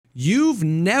You've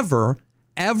never,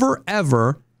 ever,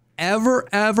 ever, ever,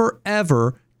 ever,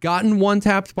 ever gotten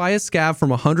one-tapped by a scav from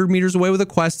 100 meters away with a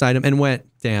quest item and went,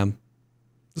 damn,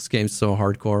 this game's so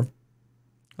hardcore.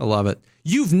 I love it.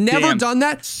 You've never done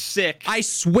that? Sick. I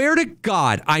swear to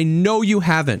God, I know you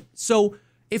haven't. So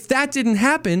if that didn't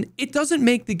happen, it doesn't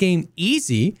make the game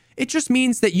easy. It just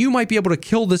means that you might be able to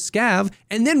kill the scav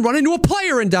and then run into a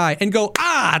player and die and go,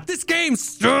 this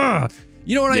game's, you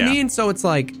know what I mean? So it's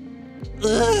like,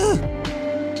 ugh.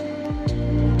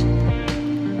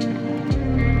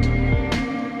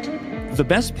 The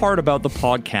best part about the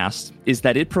podcast is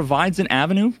that it provides an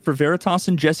avenue for Veritas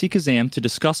and Jesse Kazam to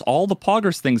discuss all the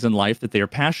poggers things in life that they are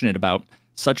passionate about,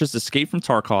 such as Escape from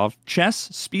Tarkov, chess,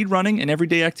 speedrunning, and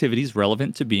everyday activities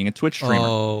relevant to being a Twitch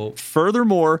streamer.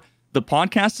 Furthermore, the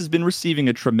podcast has been receiving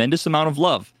a tremendous amount of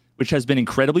love, which has been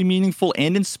incredibly meaningful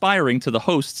and inspiring to the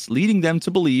hosts, leading them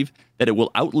to believe that it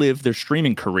will outlive their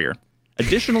streaming career.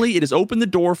 Additionally, it has opened the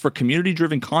door for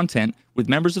community-driven content, with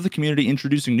members of the community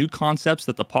introducing new concepts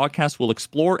that the podcast will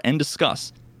explore and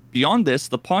discuss. Beyond this,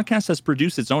 the podcast has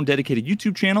produced its own dedicated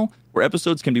YouTube channel where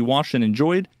episodes can be watched and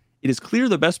enjoyed. It is clear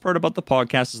the best part about the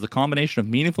podcast is the combination of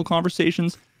meaningful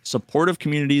conversations, supportive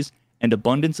communities, and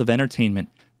abundance of entertainment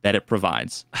that it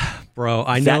provides. Bro,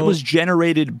 I know. That was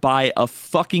generated by a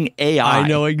fucking AI. I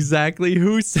know exactly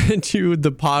who sent you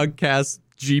the podcast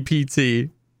GPT.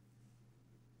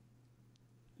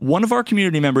 One of our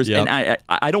community members, and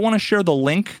I don't want to share the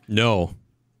link. No.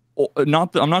 I'm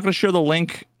not going to share the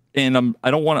link, and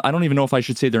I don't even know if I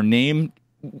should say their name.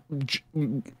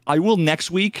 I will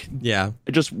next week. Yeah.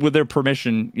 Just with their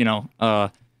permission,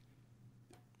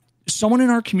 someone in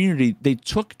our community, they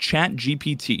took Chat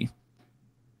GPT,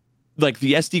 like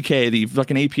the SDK, the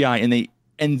fucking API,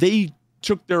 and they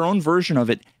took their own version of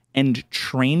it and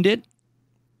trained it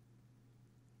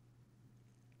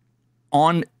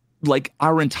on like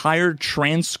our entire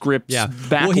transcript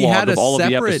backlog of all of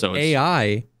the episodes.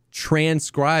 AI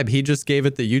transcribe. He just gave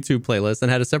it the YouTube playlist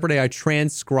and had a separate AI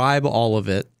transcribe all of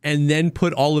it and then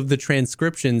put all of the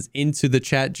transcriptions into the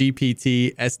Chat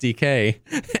GPT SDK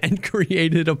and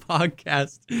created a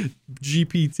podcast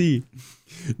GPT.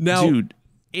 Now, dude,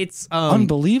 it's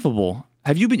unbelievable.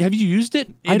 Have you used it?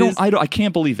 I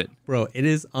can't believe it. Bro, it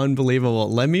is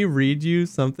unbelievable. Let me read you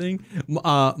something.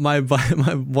 One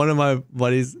of my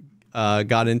buddies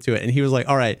got into it and he was like,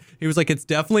 all right. He was like, it's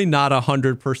definitely not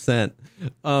 100%.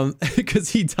 Because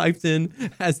he typed in,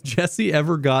 has Jesse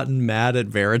ever gotten mad at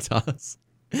Veritas?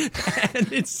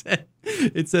 And it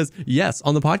says, yes,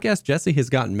 on the podcast, Jesse has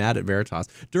gotten mad at Veritas.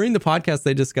 During the podcast,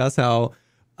 they discuss how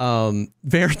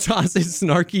Veritas is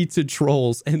snarky to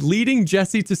trolls and leading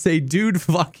Jesse to say, dude,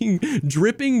 fucking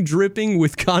dripping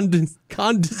with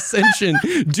condescension.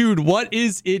 Dude, what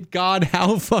is it, God?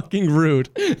 How fucking rude.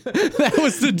 That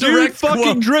was the direct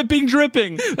fucking quote.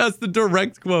 Dripping. That's the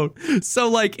direct quote. So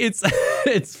like it's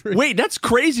wait, that's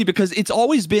crazy because it's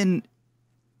always been,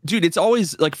 dude, it's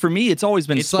always like, for me, it's always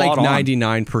been spot on. It's like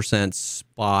 99%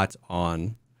 spot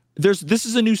on. This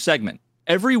is a new segment.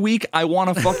 Every week, I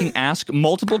want to fucking ask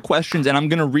multiple questions, and I'm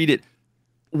going to read it.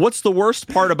 What's the worst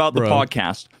part about the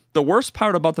podcast? The worst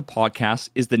part about the podcast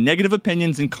is the negative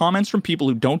opinions and comments from people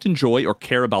who don't enjoy or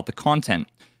care about the content.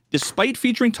 Despite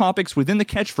featuring topics within the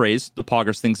catchphrase, the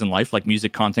poggers things in life, like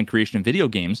music, content creation, and video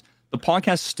games, the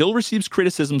podcast still receives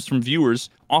criticisms from viewers,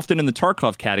 often in the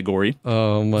Tarkov category.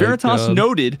 Oh my Veritas God.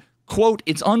 noted, quote,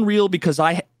 it's unreal because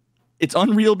I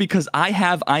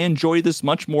enjoy this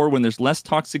much more when there's less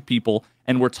toxic people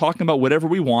and we're talking about whatever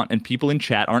we want and people in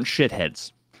chat aren't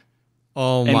shitheads.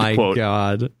 Oh End my quote.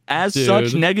 God. As Dude.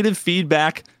 such, negative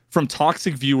feedback from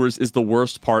toxic viewers is the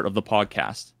worst part of the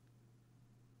podcast.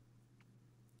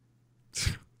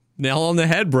 Nail on the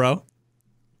head, bro.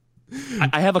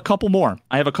 I have a couple more.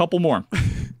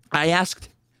 I asked,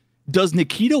 does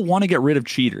Nikita want to get rid of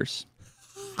cheaters?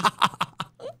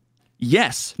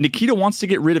 Yes, Nikita wants to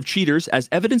get rid of cheaters, as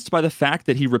evidenced by the fact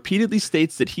that he repeatedly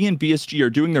states that he and BSG are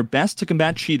doing their best to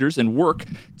combat cheaters and work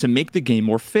to make the game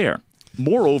more fair.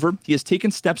 Moreover, he has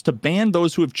taken steps to ban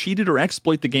those who have cheated or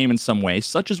exploit the game in some way,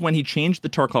 such as when he changed the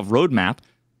Tarkov roadmap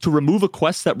to remove a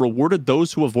quest that rewarded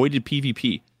those who avoided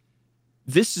PvP.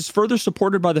 This is further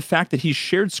supported by the fact that he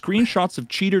shared screenshots of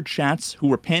cheater chats who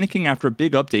were panicking after a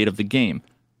big update of the game.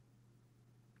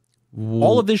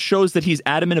 All of this shows that he's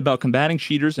adamant about combating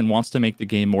cheaters and wants to make the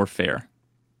game more fair.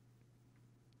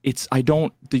 I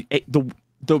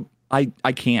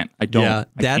can't.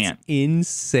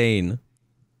 Insane.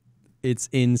 It's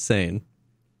insane.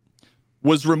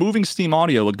 Was removing Steam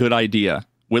Audio a good idea?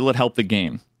 Will it help the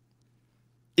game?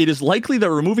 It is likely that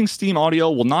removing Steam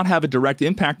Audio will not have a direct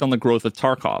impact on the growth of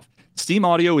Tarkov. Steam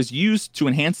Audio is used to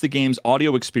enhance the game's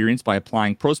audio experience by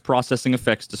applying post-processing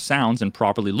effects to sounds and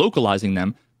properly localizing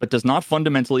them, but does not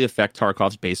fundamentally affect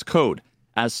Tarkov's base code.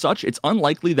 As such, it's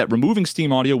unlikely that removing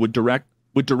Steam Audio would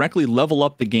directly level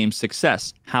up the game's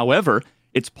success. However,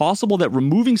 it's possible that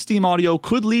removing Steam Audio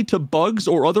could lead to bugs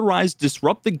or otherwise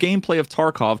disrupt the gameplay of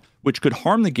Tarkov, which could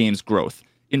harm the game's growth.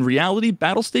 In reality,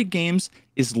 Battlestate Games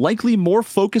is likely more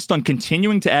focused on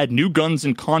continuing to add new guns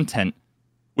and content,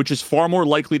 which is far more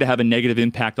likely to have a negative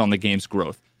impact on the game's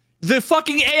growth. The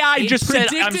fucking AI just said,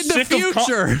 I'm sick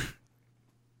of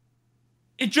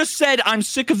It just said, I'm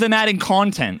sick of them adding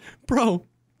content. Bro,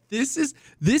 this is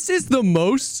the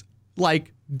most,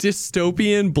 like,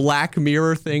 dystopian Black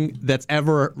Mirror thing that's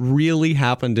ever really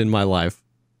happened in my life.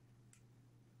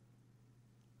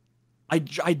 I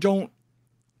don't.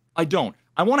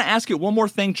 I want to ask it one more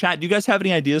thing, chat. Do you guys have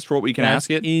any ideas for what we can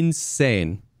ask it?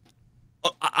 Insane.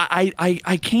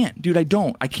 I can't, dude. I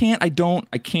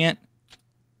can't.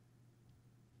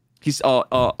 He's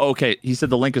okay. He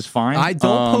said the link is fine. I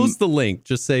don't post the link.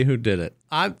 Just say who did it.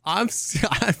 I'm not.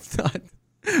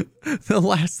 The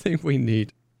last thing we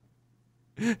need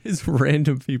is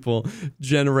random people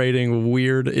generating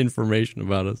weird information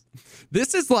about us.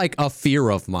 This is like a fear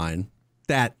of mine,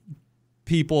 that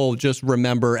people just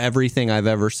remember everything I've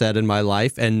ever said in my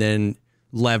life and then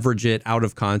leverage it out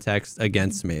of context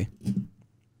against me.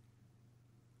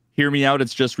 Hear me out.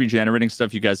 It's just regenerating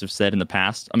stuff you guys have said in the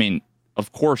past. I mean,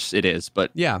 of course it is,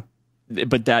 but yeah,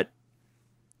 but that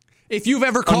if you've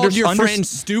ever called your friend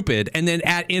stupid and then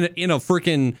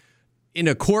in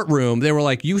a courtroom, they were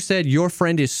like, you said your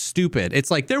friend is stupid. It's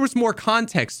like, there was more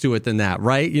context to it than that,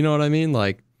 right? You know what I mean?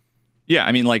 Like, yeah,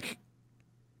 I mean, like,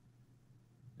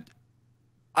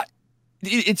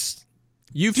 it's...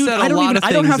 You've said a lot of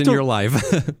things in your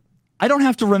life. I don't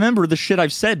have to remember the shit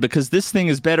I've said because this thing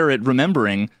is better at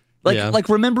remembering. Like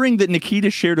remembering that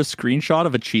Nikita shared a screenshot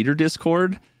of a cheater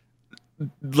Discord,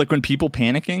 like when people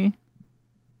panicking.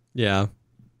 Yeah.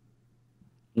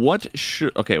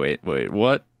 Okay, wait.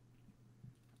 What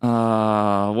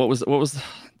was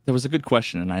there was a good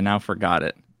question and I now forgot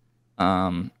it.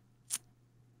 Let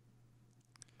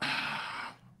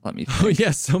me think. Oh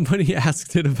yeah, somebody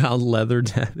asked it about Leather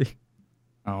Daddy.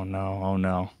 Oh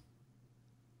no.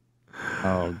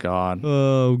 Oh god.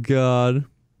 Oh god.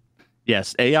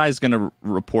 Yes, AI is gonna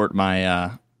report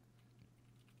my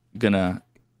gonna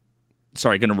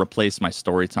replace my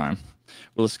story time.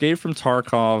 Will Escape from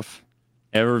Tarkov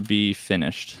ever be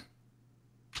finished?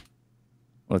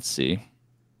 Let's see.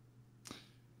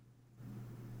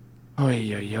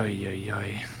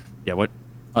 Yeah, what?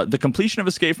 The completion of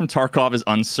Escape from Tarkov is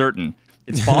uncertain.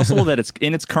 It's possible that its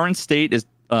current state is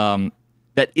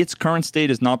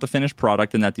not the finished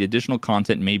product, and that the additional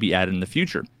content may be added in the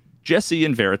future. Jesse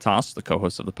and Veritas, the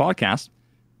co-hosts of the podcast,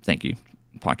 thank you,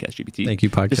 Podcast GPT. Thank you,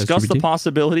 Podcast discussed GPT. the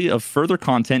possibility of further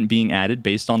content being added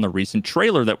based on the recent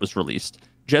trailer that was released.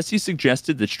 Jesse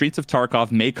suggested that Streets of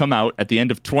Tarkov may come out at the end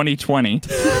of 2020,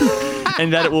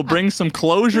 and that it will bring some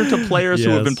closure to players who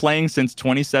have been playing since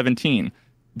 2017.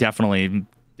 Definitely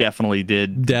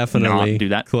did not do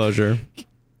that. Closure.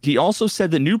 He also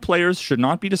said that new players should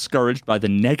not be discouraged by the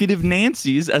negative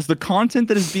Nancy's, as the content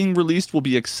that is being released will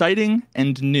be exciting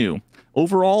and new.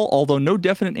 Overall, although no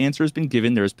definite answer has been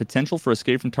given, there is potential for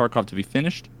Escape from Tarkov to be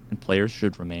finished, and players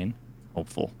should remain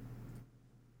hopeful.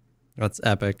 That's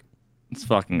epic. It's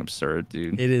fucking absurd,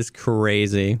 dude. It is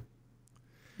crazy.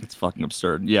 It's fucking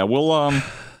absurd. Yeah, we will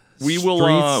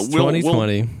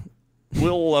 2020.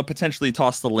 We'll potentially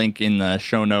toss the link in the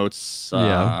show notes.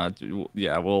 This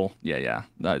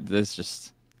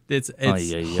just it's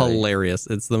hilarious.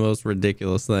 It's the most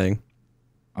ridiculous thing.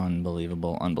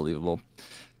 Unbelievable.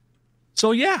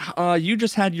 So yeah, you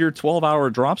just had your 12-hour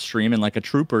drop stream, and like a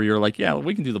trooper, you're like, yeah,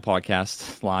 we can do the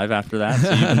podcast live after that.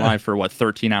 So you've been live for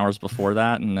 13 hours before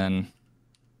that, and then.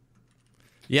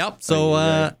 Yep.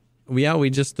 So we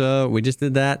just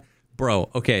did that, bro.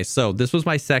 Okay, so this was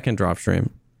my second drop stream.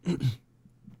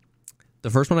 The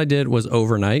first one I did was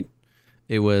overnight.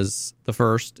 It was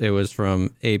from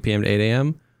 8 p.m. to 8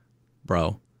 a.m.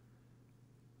 Bro,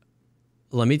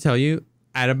 let me tell you,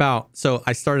 so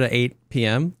I started at 8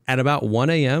 p.m. At about 1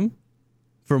 a.m.,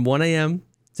 from 1 a.m.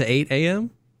 to 8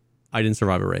 a.m., I didn't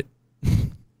survive a raid.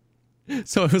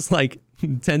 So it was like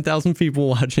 10,000 people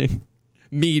watching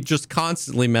me just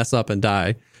constantly mess up and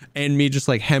die, and me just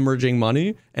like hemorrhaging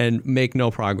money and make no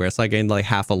progress. I gained like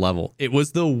half a level. It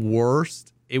was the worst.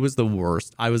 I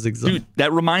was exhausted. Dude,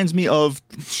 that reminds me of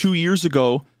 2 years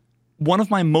ago. One of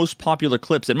my most popular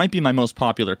clips, it might be my most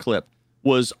popular clip,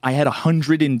 was I had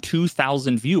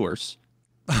 102,000 viewers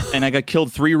and I got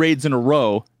killed 3 raids in a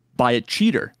row by a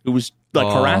cheater. It was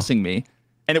like harassing me.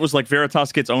 And it was like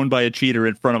Veritas gets owned by a cheater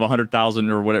in front of 100,000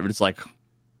 or whatever. It's like,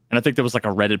 and I think there was like a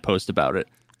Reddit post about it.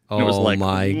 And it was like,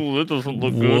 that doesn't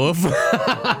look good.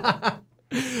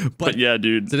 But yeah,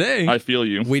 dude, today I feel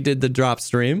you. We did the drop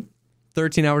stream,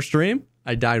 13-hour stream.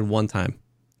 I died one time.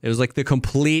 It was like the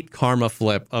complete karma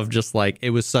flip of just like, it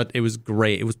was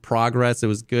great. It was progress. It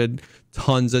was good.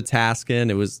 Tons of tasking.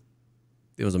 It was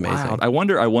amazing. Wow. I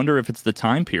wonder if it's the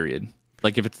time period.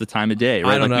 Like if it's the time of day,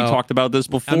 right? I don't know. We talked about this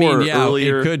before. I mean, yeah,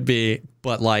 earlier. it could be,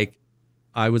 but like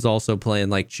I was also playing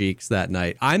like cheeks that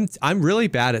night. I'm really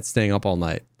bad at staying up all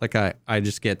night. Like I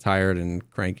just get tired and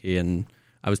cranky, and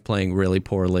I was playing really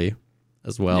poorly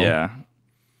as well. Yeah.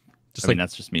 I mean,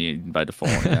 that's just me by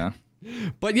default, yeah.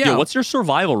 But yeah. What's your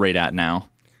survival rate at now?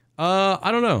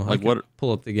 I don't know. Like what?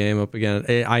 Pull up the game up again.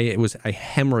 I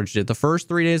hemorrhaged it. The first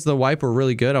 3 days of the wipe were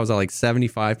really good. I was at like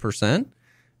 75%.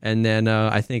 And then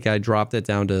I think I dropped it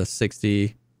down to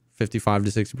 55 to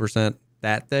 60%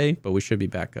 that day, but we should be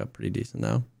back up pretty decent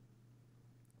now.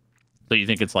 So you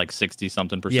think it's like 60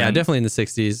 something percent? Yeah, definitely in the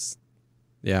 60s.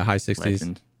 Yeah, high 60s.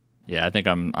 Legend. Yeah, I think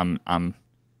I'm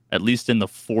at least in the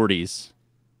 40s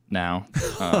now,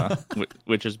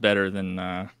 which is better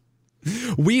than.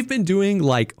 We've been doing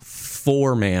like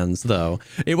 4-mans though.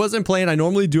 It wasn't playing. I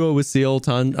normally do it with Seal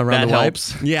ton around that the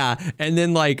helps. wipes. Yeah, and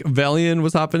then like Velian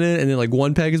was hopping in, and then like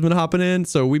One Peg has been hopping in.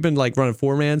 So we've been like running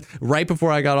 4-mans. Right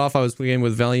before I got off, I was playing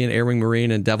with Velian, Airwing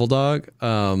Marine, and Devil Dog.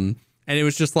 And it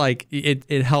was just like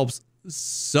it helps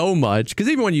so much because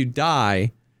even when you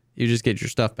die, you just get your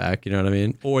stuff back. You know what I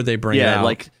mean? Or they bring it out.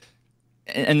 Like,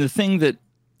 and the thing that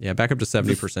back up to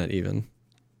 70% even.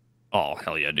 Oh,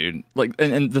 hell yeah, dude. Like,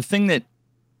 and the thing that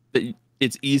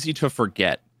it's easy to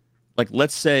forget, like,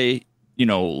 let's say,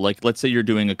 let's say you're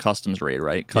doing a customs raid,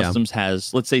 right? Customs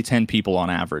has, let's say, 10 people on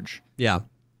average. Yeah.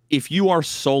 If you are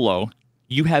solo,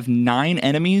 you have 9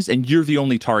 enemies and you're the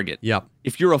only target. Yep.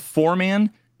 If you're a 4-man,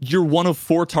 you're one of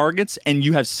 4 targets and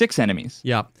you have 6 enemies.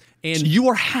 Yep. And so you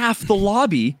are half the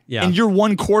lobby and you're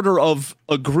 1/4 of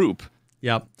a group.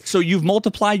 Yep. So you've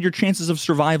multiplied your chances of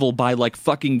survival by like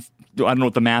fucking, I don't know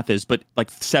what the math is, but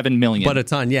like 7 million. But a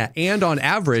ton, yeah. And on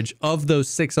average, of those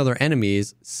 6 other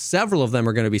enemies, several of them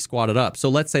are going to be squatted up. So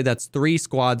let's say that's 3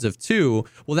 squads of 2.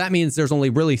 Well, that means there's only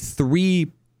really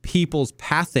 3 people's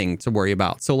pathing to worry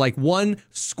about. So like one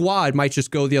squad might just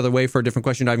go the other way for a different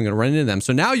question. You're not even going to run into them.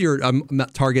 So now your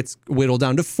targets whittle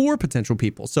down to 4 potential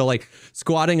people. So like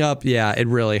squatting up, yeah, it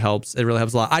really helps. It really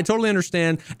helps a lot. I totally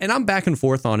understand. And I'm back and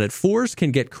forth on it. 4s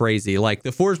can get crazy. Like the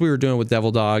 4s we were doing with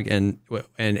Devil Dog and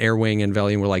Airwing and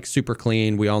Velian were like super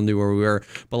clean. We all knew where we were.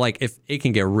 But like if it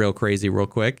can get real crazy real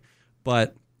quick.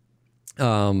 But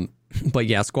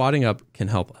yeah, squatting up can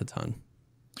help a ton.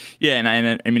 Yeah,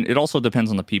 and I mean, it also depends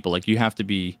on the people. Like you have to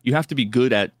be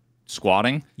good at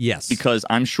squatting. Yes. Because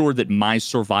I'm sure that my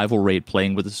survival rate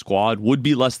playing with a squad would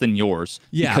be less than yours.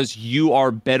 Yeah. Because you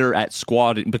are better at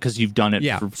squatting because you've done it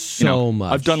for so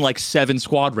much. I've done like 7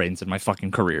 squad raids in my fucking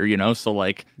career, So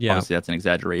like obviously that's an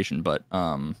exaggeration, but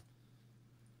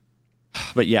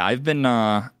yeah, I've been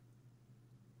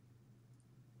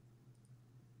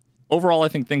overall I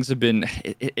think things have been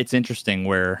it's interesting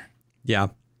where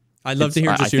I'd love to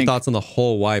hear just your thoughts on the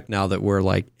whole wipe now that we're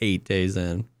like 8 days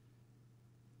in.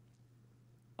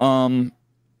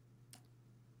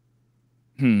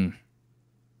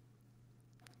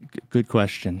 Good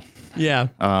question. Yeah.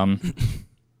 A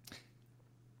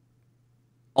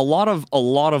lot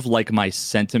of like my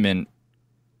sentiment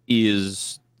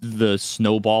is the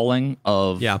snowballing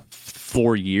of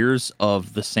 4 years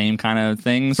of the same kind of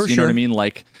things. For you know what I mean?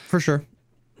 Like for sure.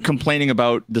 Complaining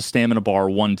about the stamina bar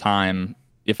one time.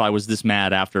 If I was this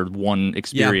mad after one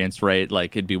experience, right?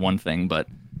 Like it'd be one thing, but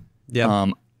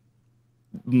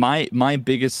my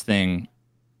biggest thing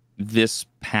this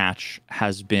patch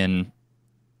has been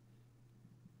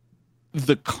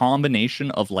the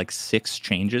combination of like 6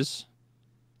 changes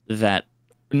that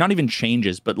not even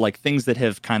changes, but like things that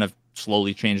have kind of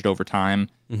slowly changed over time,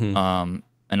 and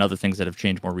other things that have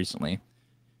changed more recently.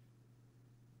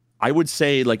 I would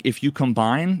say like if you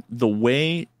combine the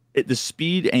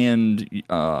speed and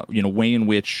way in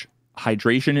which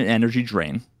hydration and energy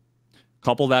drain,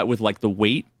 couple that with like the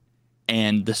weight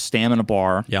and the stamina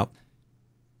bar,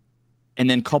 and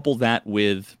then couple that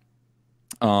with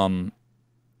the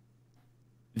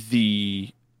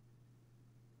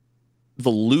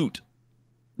loot,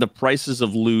 the prices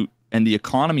of loot, and the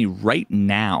economy right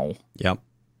now.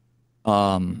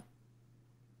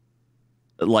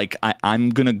 Like I'm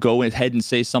gonna go ahead and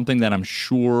say something that I'm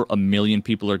sure a million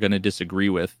people are gonna disagree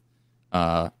with.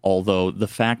 Although the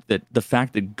fact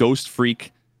that Ghost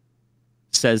Freak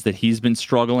says that he's been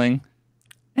struggling,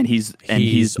 and he's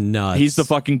nuts. He's the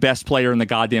fucking best player in the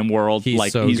goddamn world.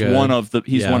 He's so he's good. one of the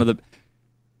one of the.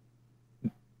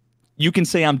 You can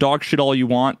say I'm dog shit all you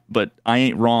want, but I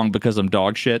ain't wrong because I'm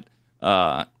dog shit.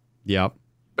 Yep.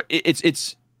 But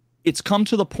it's come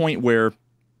to the point where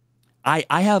I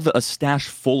have a stash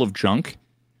full of junk,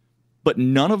 but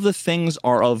none of the things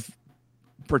are of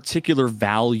particular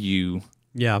value.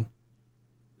 Yeah.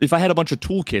 If I had a bunch of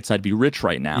toolkits, I'd be rich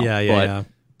right now. Yeah.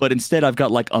 But instead, I've got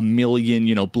like a million,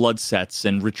 blood sets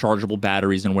and rechargeable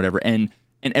batteries and whatever. And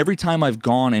every time I've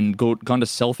gone to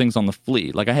sell things on the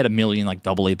fleet, like I had a million like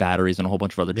AA batteries and a whole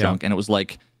bunch of other junk, and it was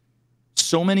like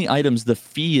so many items. The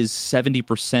fee is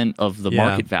 70% of the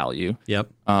market value. Yep.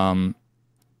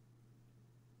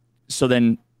 So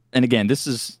then, and again, this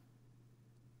is.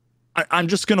 I'm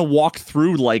just gonna walk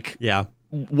through like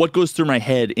what goes through my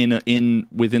head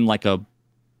within like a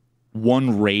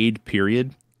one raid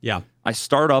period. Yeah. I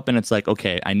start up and it's like,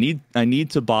 okay, I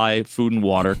need to buy food and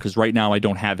water because right now I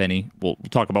don't have any. We'll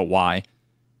talk about why.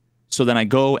 So then I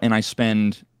go and I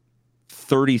spend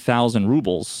 30,000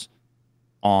 rubles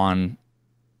on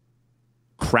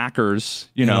crackers,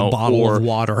 a bottle of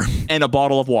water. And a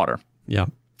bottle of water. Yeah.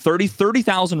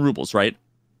 30,000 rubles, right?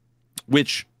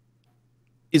 Which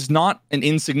is not an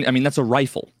insignificant. I mean, that's a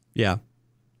rifle. Yeah.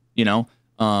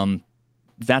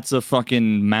 That's a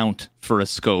fucking mount for a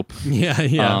scope.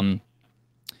 Yeah.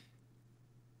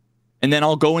 And then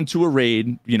I'll go into a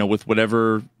raid, with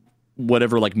whatever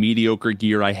like mediocre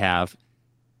gear I have.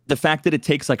 The fact that it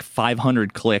takes like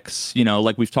 500 clicks,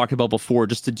 like we've talked about before,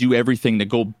 just to do everything, to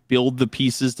go build the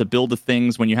pieces, to build the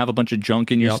things when you have a bunch of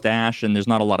junk in your stash and there's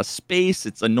not a lot of space,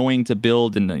 it's annoying to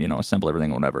build and, assemble everything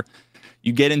or whatever.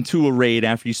 You get into a raid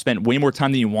after you spent way more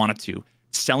time than you wanted to,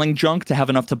 selling junk to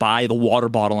have enough to buy the water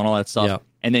bottle and all that stuff. Yep.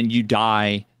 And then you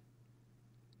die.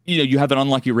 You have an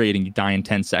unlucky raid and you die in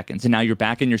 10 seconds. And now you're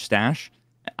back in your stash.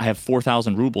 I have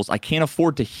 4,000 rubles. I can't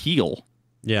afford to heal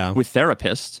with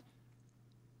therapists.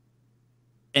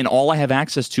 And all I have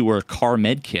access to are car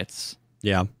med kits.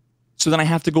 Yeah. So then I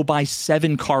have to go buy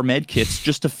 7 car med kits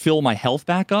just to fill my health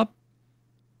back up.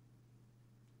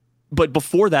 But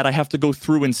before that, I have to go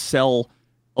through and sell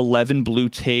 11 blue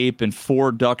tape and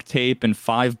 4 duct tape and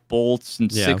 5 bolts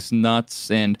and 6 nuts.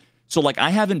 And so, like, I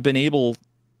haven't been able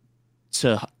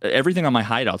to... Everything on my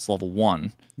hideout's level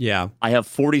 1. Yeah. I have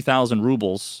 40,000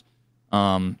 rubles.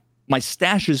 My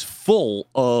stash is full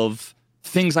of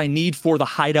things I need for the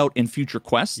hideout and future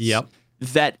quests. Yep.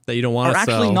 That you don't want to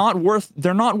actually sell. not worth...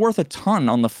 They're not worth a ton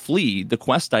on the flea, the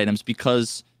quest items,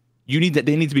 because... they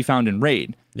need to be found in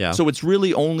raid. Yeah. So it's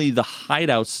really only the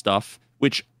hideout stuff,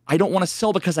 which I don't want to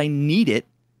sell because I need it.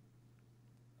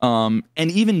 And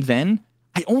even then,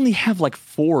 I only have like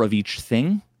 4 of each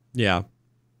thing. Yeah.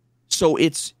 So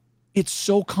it's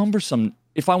so cumbersome.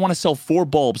 If I want to sell 4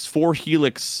 bulbs, 4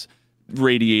 helix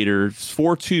radiators,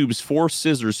 4 tubes, 4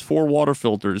 scissors, 4 water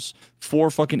filters, 4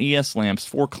 fucking ES lamps,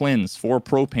 4 clins, 4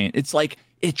 propane. It's like,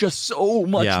 it's just so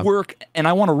much work, and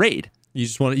I want to raid. You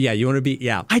just want to, you want to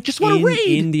be, I just want to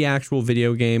raid in the actual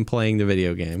video game, playing the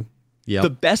video game. Yeah. The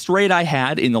best raid I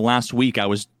had in the last week, I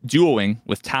was duoing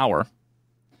with Tower.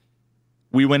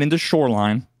 We went into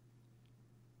Shoreline,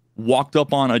 walked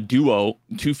up on a duo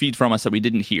 2 feet from us that we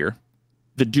didn't hear.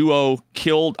 The duo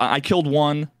I killed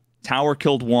one, Tower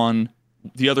killed one,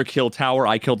 the other killed Tower,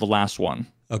 I killed the last one.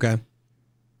 Okay.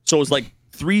 So it was like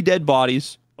 3 dead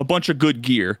bodies, a bunch of good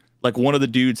gear. Like one of the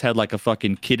dudes had like a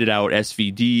fucking kitted out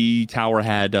SVD. Tower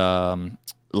had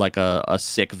like a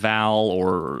sick Val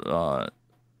or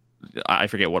I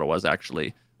forget what it was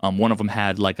actually. One of them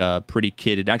had like a pretty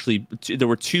kitted. Actually, there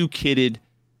were 2 kitted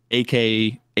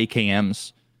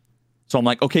AKMs. So I'm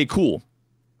like, okay, cool.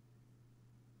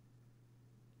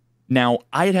 Now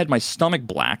I had my stomach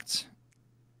blacked.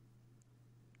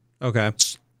 Okay.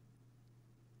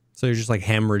 So you're just like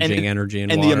hemorrhaging energy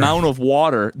and water. The amount of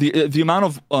water, the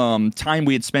amount of time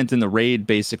we had spent in the raid,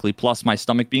 basically, plus my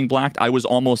stomach being blacked, I was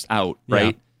almost out,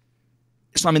 right?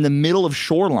 Yeah. So I'm in the middle of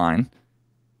Shoreline.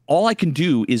 All I can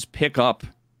do is pick up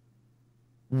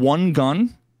 1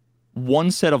 gun, 1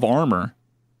 set of armor,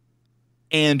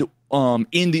 and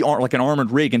in the like an armored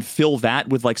rig, and fill that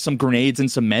with like some grenades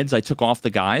and some meds I took off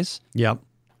the guys. Yep.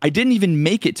 I didn't even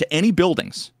make it to any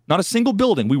buildings. Not a single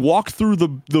building. We walked through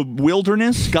the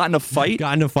wilderness, got in a fight.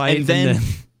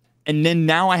 And then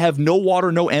now I have no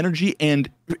water, no energy. And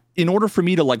in order for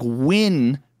me to like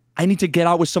win, I need to get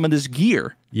out with some of this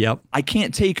gear. Yep. I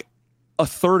can't take a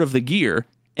third of the gear.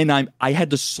 And I had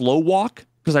to slow walk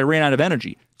because I ran out of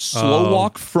energy. Slow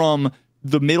walk from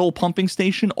the middle pumping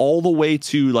station all the way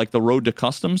to like the road to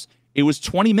customs. It was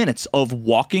 20 minutes of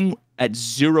walking at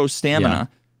 0 stamina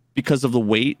because of the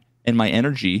weight and my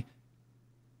energy.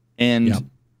 and Yep.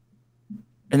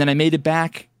 and then I made it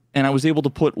back, and I was able to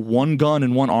put one gun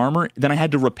and one armor. Then I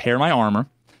had to repair my armor,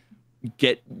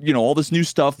 get all this new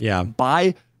stuff. Yeah.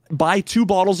 Buy 2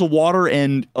 bottles of water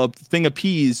and a thing of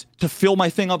peas to fill my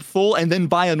thing up full, and then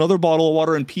buy another bottle of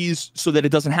water and peas so that it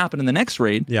doesn't happen in the next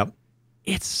raid. Yep.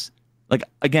 It's like,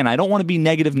 again, I don't want to be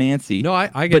negative Nancy. No,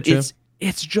 I get you.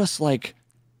 It's just like,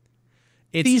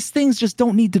 these things just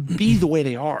don't need to be the way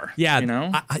they are.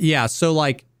 Yeah. Yeah. So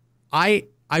like, I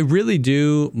really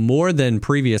do, more than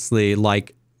previously,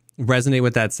 like, resonate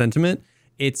with that sentiment.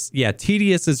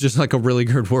 Tedious is just like a really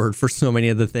good word for so many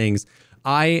of the things.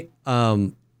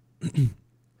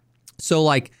 So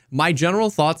like, my general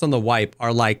thoughts on the wipe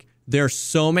are like, there's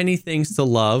so many things to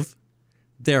love.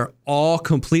 They're all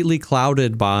completely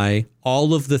clouded by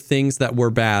all of the things that were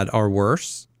bad are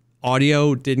worse.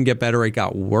 Audio didn't get better, it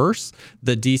got worse.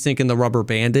 The desync and the rubber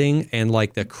banding and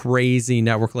like the crazy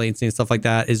network latency and stuff like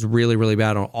that is really, really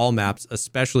bad on all maps,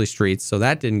 especially streets. So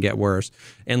that didn't get worse.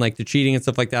 And like the cheating and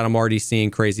stuff like that, I'm already seeing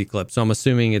crazy clips. So I'm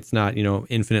assuming it's not,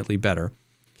 infinitely better.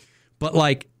 But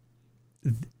like,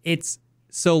 there's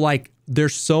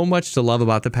so much to love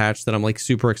about the patch that I'm like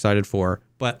super excited for.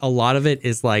 But a lot of it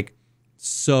is like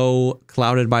so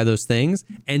clouded by those things.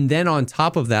 And then on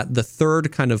top of that, the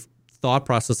third kind of thought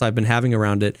process I've been having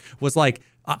around it was like,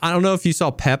 I don't know if you saw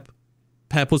Pep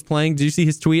was playing. Did you see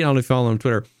his tweet? I don't know if you follow him on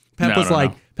Twitter.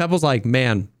 Pep was like,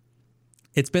 man,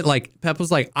 it's been like, Pep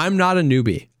was like, I'm not a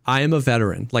newbie. I am a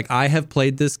veteran. Like, I have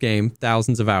played this game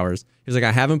thousands of hours. He was like,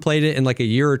 I haven't played it in like a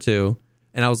year or two.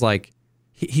 And I was like,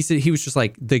 he said, he was just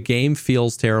like, the game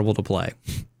feels terrible to play.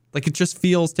 Like, it just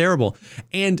feels terrible.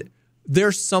 And there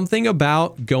was just something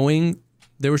about going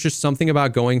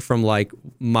from like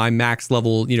my max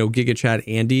level, Giga Chat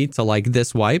Andy to like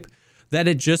this wipe, that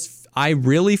I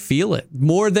really feel it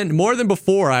more than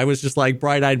before. I was just like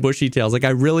bright-eyed bushy tails. Like, I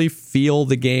really feel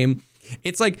the game.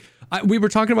 It's like, we were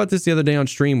talking about this the other day on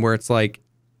stream, where it's like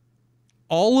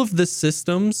all of the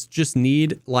systems just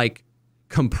need like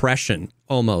compression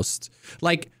almost.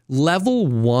 Like, level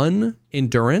 1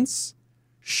 endurance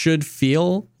should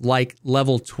feel like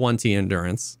level 20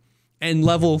 endurance. And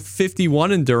level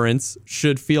 51 endurance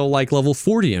should feel like level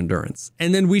 40 endurance.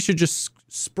 And then we should just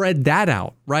spread that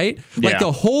out, right? Like,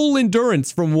 the whole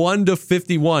endurance from 1 to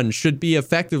 51 should be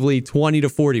effectively 20 to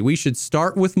 40. We should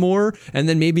start with more, and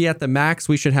then maybe at the max,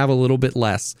 we should have a little bit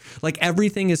less. Like,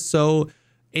 everything is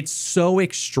it's so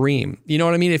extreme. You know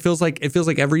what I mean? It feels like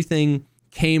everything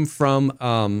came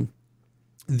from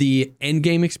the end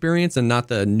game experience and not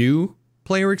the new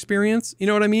player experience. You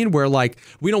know what I mean? Where like,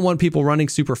 we don't want people running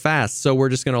super fast, so we're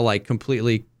just going to like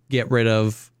completely get rid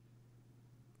of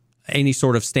any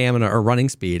sort of stamina or running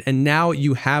speed. And now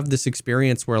you have this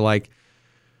experience where like,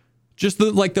 just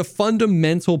the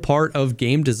fundamental part of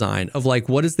game design of like,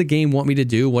 what does the game want me to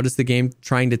do? What is the game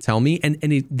trying to tell me? And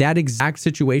that exact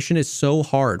situation is so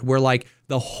hard, where like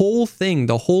the whole thing,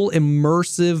 the whole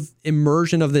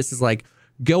immersion of this is like,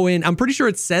 go in. I'm pretty sure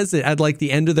it says it at like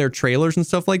the end of their trailers and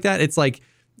stuff like that. It's like,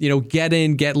 get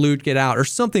in, get loot, get out, or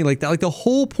something like that. Like, the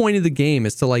whole point of the game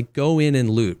is to like go in and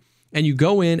loot. And you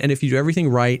go in, and if you do everything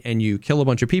right and you kill a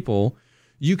bunch of people,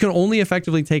 you can only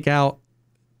effectively take out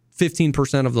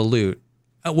 15% of the loot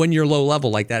when you're low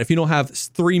level like that. If you don't have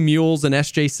 3 mules and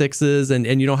SJ6s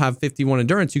and you don't have 51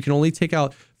 endurance, you can only take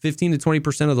out 15 to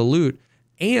 20% of the loot.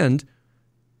 And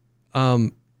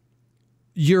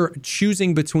you're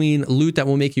choosing between loot that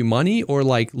will make you money or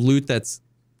like loot that's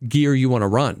gear you want to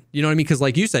run. You know what I mean? Because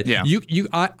like you said,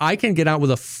 I can get out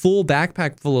with a full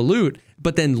backpack full of loot,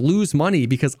 but then lose money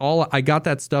because I got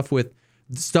that stuff with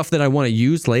stuff that I want to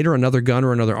use later, another gun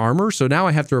or another armor. So now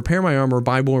I have to repair my armor,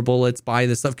 buy more bullets, buy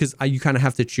this stuff, because you kind of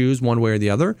have to choose one way or the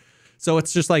other. So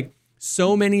it's just like,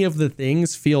 so many of the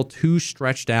things feel too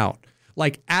stretched out.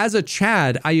 Like, as a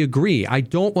Chad, I agree. I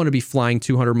don't want to be flying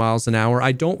 200 miles an hour.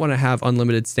 I don't want to have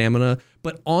unlimited stamina.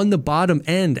 But on the bottom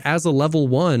end, as a level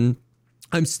 1,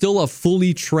 I'm still a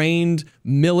fully trained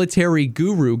military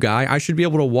guru guy. I should be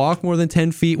able to walk more than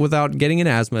 10 feet without getting an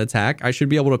asthma attack. I should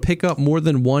be able to pick up more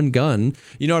than one gun.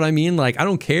 You know what I mean? Like, I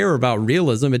don't care about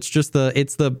realism. It's just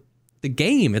the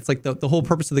game. It's like the whole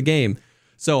purpose of the game.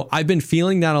 So I've been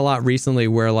feeling that a lot recently,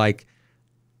 where like,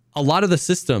 a lot of the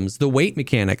systems, the weight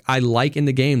mechanic, I like in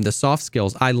the game. The soft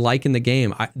skills, I like in the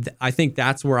game. I think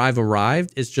that's where I've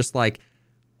arrived. It's just like,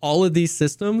 all of these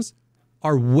systems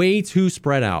are way too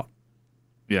spread out.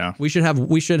 Yeah. We should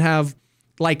have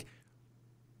like,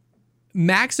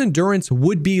 max endurance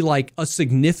would be like a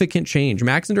significant change.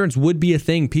 Max endurance would be a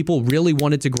thing people really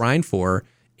wanted to grind for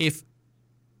if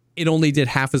it only did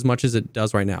half as much as it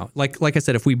does right now. Like I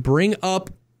said, if we bring up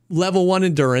level 1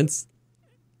 endurance,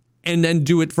 and then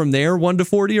do it from there, 1 to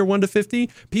 40 or 1 to 50,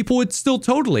 it would still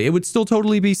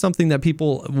totally be something that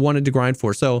people wanted to grind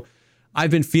for. So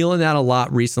I've been feeling that a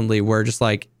lot recently, where just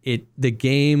like the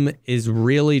game is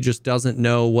really just doesn't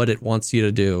know what it wants you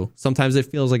to do. Sometimes it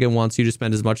feels like it wants you to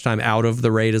spend as much time out of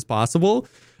the raid as possible.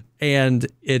 And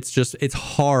it's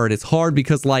hard. It's hard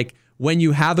because like when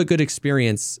you have a good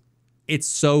experience, it's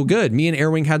so good. Me and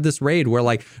Airwing had this raid where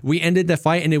like we ended the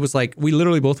fight and it was like we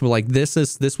literally both were like, this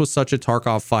was such a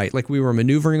Tarkov fight. Like we were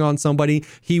maneuvering on somebody.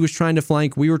 He was trying to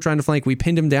flank. We were trying to flank. We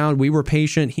pinned him down. We were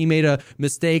patient. He made a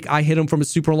mistake. I hit him from a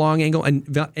super long angle,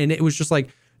 and it was just like,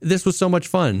 this was so much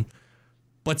fun.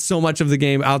 But so much of the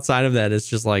game outside of that is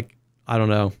just like, I don't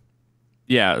know.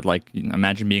 Yeah, like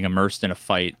imagine being immersed in a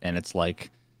fight and it's like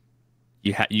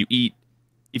you eat.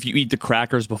 If you eat the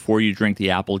crackers before you drink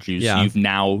the apple juice, you've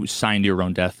now signed your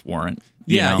own death warrant.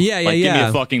 Yeah. Give me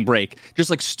a fucking break. Just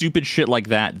like stupid shit like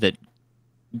that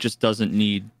just doesn't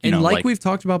need. Like we've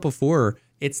talked about before,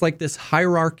 it's like this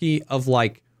hierarchy of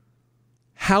like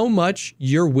how much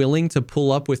you're willing to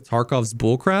pull up with Tarkov's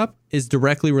bullcrap is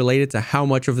directly related to how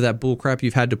much of that bullcrap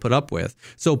you've had to put up with.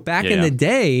 So back in the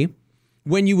day,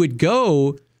 when you would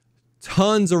go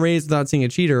tons of raids without seeing a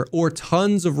cheater, or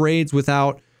tons of raids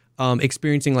without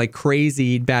experiencing like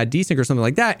crazy bad desync or something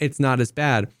like that, it's not as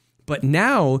bad. But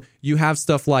now you have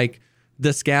stuff like the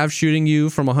scav shooting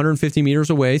you from 150 meters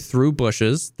away through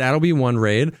bushes. That'll be one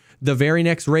raid. The very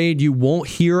next raid, you won't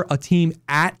hear a team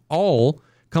at all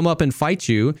come up and fight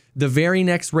you. The very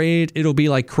next raid, it'll be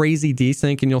like crazy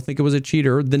desync and you'll think it was a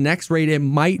cheater. The next raid, it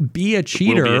might be a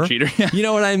cheater. Will be a cheater. You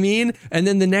know what I mean? And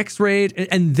then the next raid,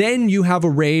 and then you have a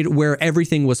raid where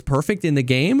everything was perfect in the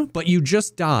game, but you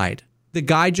just died. The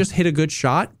guy just hit a good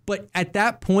shot, but at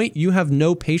that point, you have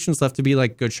no patience left to be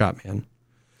like, good shot, man.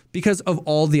 Because of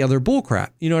all the other bullcrap.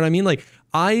 You know what I mean?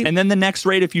 And then the next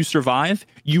raid, if you survive,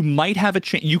 you might have a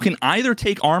chance. You can either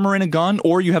take armor and a gun,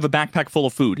 or you have a backpack full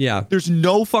of food. Yeah. There's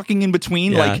no fucking in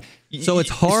between. Yeah. So it's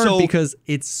hard because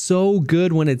it's so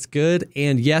good when it's good.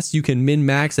 And yes, you can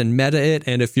min-max and meta it.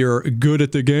 And if you're good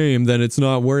at the game, then it's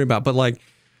not worried about. But like,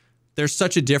 there's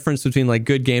such a difference between like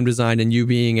good game design and you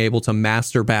being able to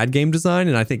master bad game design.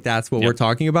 And I think that's what we're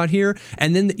talking about here.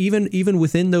 And then even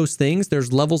within those things,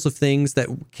 there's levels of things that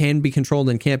can be controlled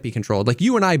and can't be controlled. Like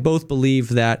you and I both believe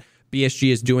that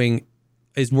BSG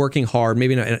is working hard,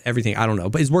 maybe not everything, I don't know,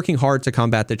 but is working hard to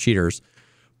combat the cheaters.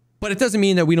 But it doesn't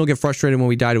mean that we don't get frustrated when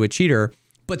we die to a cheater.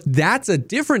 But that's a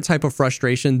different type of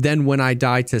frustration than when I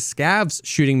die to scavs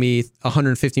shooting me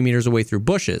 150 meters away through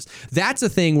bushes. That's a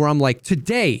thing where I'm like,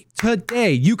 today,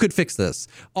 you could fix this.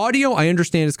 Audio, I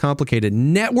understand is complicated.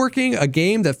 Networking, a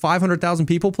game that 500,000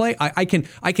 people play, I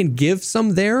can give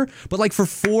some there. But like for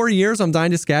 4 years, I'm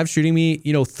dying to scavs shooting me,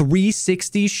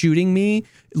 360 shooting me,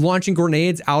 launching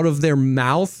grenades out of their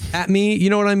mouth at me. You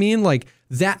know what I mean? Like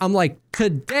that, I'm like,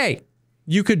 today.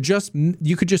 You could just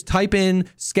type in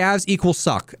scavs equals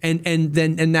suck and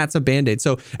that's a band-aid.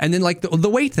 So, and then like the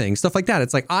weight thing, stuff like that.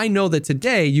 It's like, I know that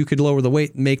today you could lower the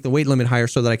weight, make the weight limit higher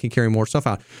so that I can carry more stuff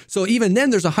out. So even then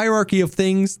there's a hierarchy of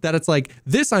things that it's like,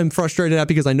 this I'm frustrated at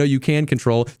because I know you can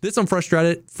control. This I'm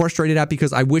frustrated at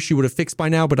because I wish you would have fixed by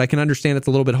now, but I can understand it's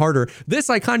a little bit harder. This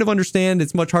I kind of understand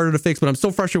it's much harder to fix, but I'm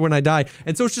still frustrated when I die.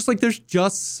 And so it's just like, there's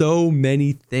just so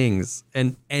many things.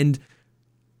 And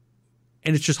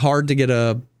it's just hard to get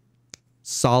a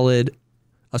solid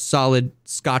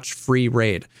scotch-free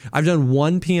raid. I've done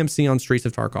one PMC on Streets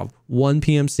of Tarkov. One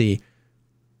PMC.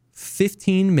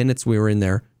 15 minutes we were in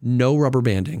there. No rubber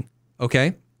banding.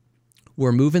 Okay?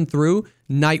 We're moving through.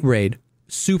 Night raid.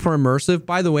 Super immersive.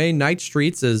 By the way, Night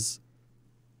Streets is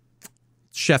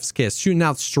chef's kiss. Shooting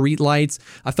out street lights.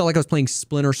 I felt like I was playing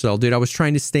Splinter Cell, dude. I was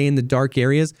trying to stay in the dark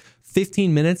areas.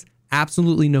 15 minutes.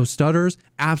 Absolutely no stutters,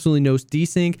 absolutely no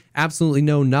desync, absolutely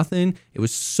no nothing. It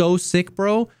was so sick,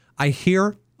 bro. I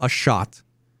hear a shot.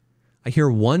 I hear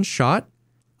one shot.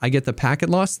 I get the packet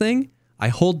loss thing. I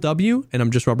hold W and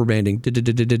I'm just rubber banding.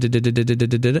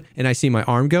 And I see my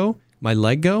arm go, my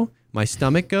leg go, my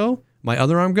stomach go, my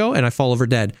other arm go, and I fall over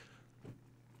dead.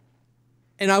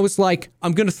 And I was like,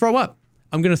 I'm going to throw up.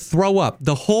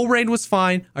 The whole raid was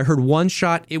fine. I heard one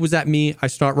shot. It was at me. I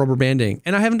start rubber banding.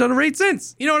 And I haven't done a raid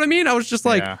since. You know what I mean? I was just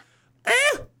like,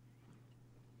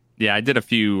 Yeah, I did a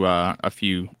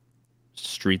few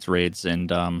streets raids,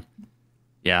 and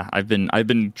I've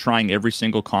been trying every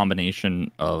single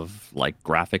combination of like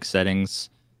graphic settings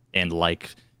and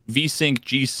like V-Sync,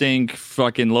 G-Sync,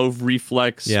 fucking low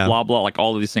reflex, blah blah, like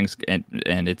all of these things, and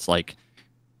it's like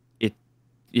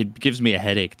it gives me a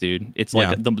headache, dude. It's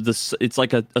like it's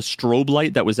like a strobe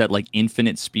light that was at like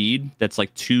infinite speed. That's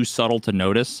like too subtle to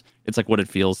notice. It's like what it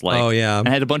feels like. Oh yeah. And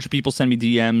I had a bunch of people send me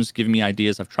DMs, giving me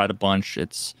ideas. I've tried a bunch.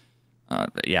 It's,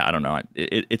 yeah, I don't know.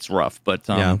 It's rough, but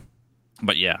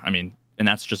yeah, I mean, and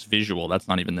that's just visual. That's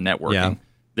not even the networking. Yeah.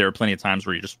 There are plenty of times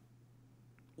where you're just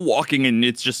walking and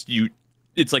it's just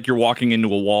it's like you're walking into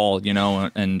a wall, you know,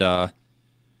 and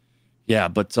yeah,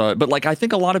 but like I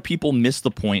think a lot of people miss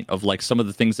the point of like some of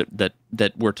the things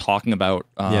that we're talking about.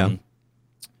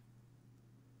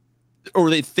 Or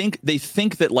they think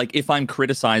that like if I'm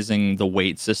criticizing the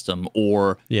weight system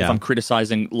or if I'm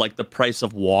criticizing like the price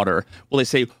of water, well, they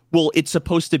say, well, it's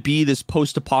supposed to be this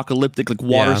post-apocalyptic, like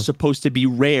water's supposed to be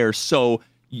rare, so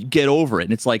you get over it.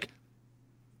 And it's like,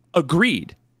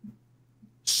 agreed.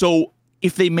 So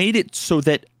if they made it so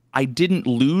that I didn't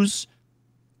lose,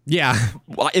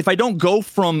 if I don't go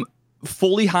from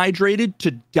fully hydrated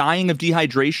to dying of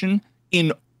dehydration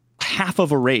in half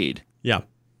of a raid,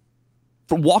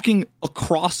 for walking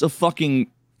across a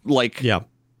fucking like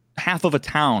half of a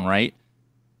town, right?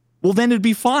 Well, then it'd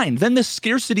be fine. Then the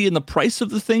scarcity and the price of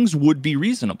the things would be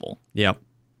reasonable. Yep.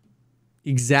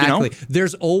 Exactly. You know?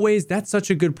 There's always, that's such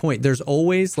a good point. There's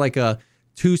always like a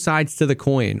two sides to the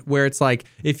coin where it's like,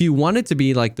 if you want it to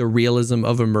be like the realism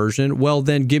of immersion, well,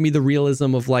 then give me the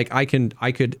realism of like, I could,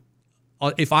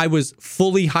 if I was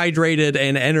fully hydrated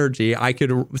and energy, I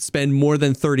could spend more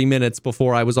than 30 minutes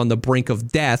before I was on the brink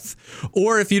of death.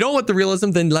 Or if you don't want the realism,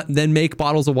 then make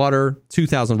bottles of water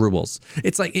 2,000 rubles.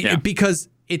 It's like because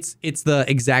it's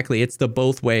the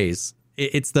both ways.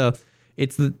 It's the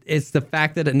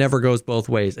fact that it never goes both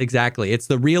ways. Exactly. It's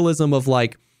the realism of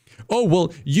like, oh,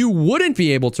 well, you wouldn't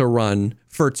be able to run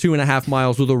for 2.5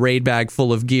 miles with a raid bag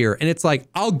full of gear. And it's like,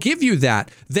 I'll give you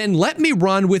that. Then let me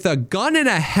run with a gun and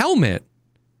a helmet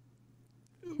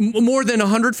more than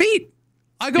 100 feet.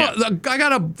 I got a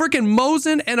freaking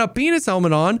Mosin and a penis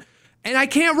helmet on, and I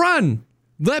can't run.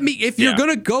 Let me, if you're going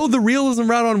to go the realism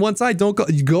route on one side, don't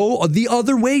go the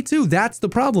other way too. That's the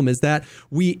problem, is that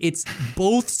it's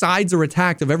both sides are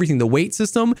attacked of everything. The weight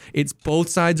system, it's both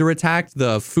sides are attacked.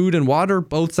 The food and water,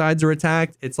 both sides are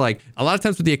attacked. It's like a lot of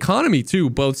times with the economy too,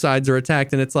 both sides are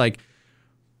attacked. And it's like,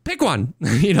 pick one.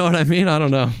 You know what I mean? I don't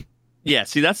know. Yeah.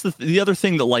 See, that's the other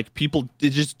thing that like people,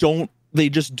 they can't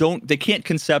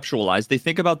conceptualize. They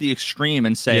think about the extreme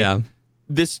and say,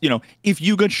 this, you know, if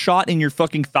you got shot in your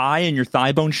fucking thigh and your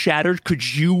thigh bone shattered,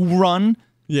 could you run?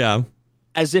 Yeah.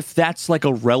 As if that's like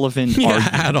a relevant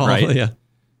argument, at all, right? Yeah.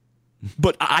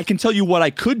 But I can tell you what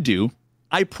I could do.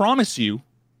 I promise you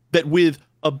that with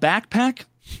a backpack,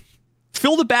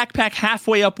 fill the backpack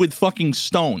halfway up with fucking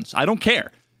stones. I don't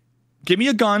care. Give me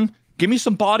a gun, give me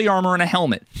some body armor and a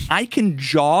helmet. I can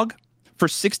jog for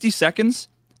 60 seconds,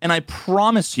 and I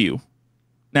promise you,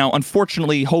 now,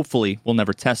 unfortunately, hopefully, we'll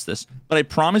never test this, but I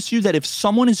promise you that if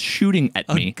someone is shooting at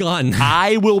me, gun,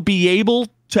 I will be able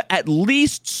to at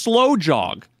least slow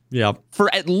jog for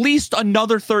at least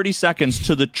another 30 seconds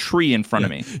to the tree in front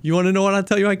of me. You want to know what I'll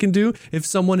tell you I can do? If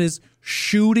someone is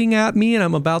shooting at me and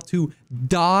I'm about to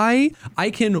die, I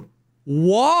can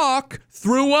walk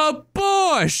through a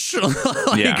bush.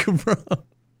 Bro.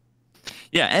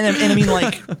 Yeah, and I mean,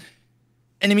 like,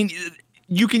 and I mean,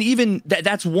 you can even,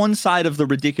 that's one side of the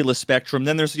ridiculous spectrum.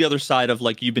 Then there's the other side of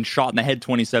like, you've been shot in the head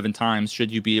 27 times.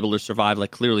 Should you be able to survive?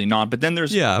 Like, clearly not. But then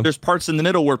there's parts in the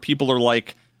middle where people are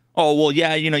like, oh, well,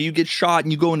 yeah, you know, you get shot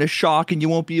and you go into shock and you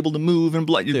won't be able to move and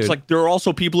blood. It's like, there are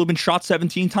also people who've been shot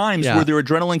 17 times where their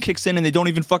adrenaline kicks in and they don't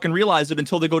even fucking realize it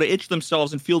until they go to itch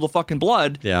themselves and feel the fucking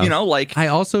blood. You know, like, I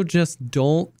also just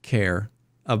don't care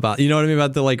about, you know what I mean?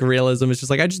 About the like realism. It's just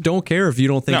like, I just don't care if you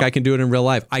don't think I can do it in real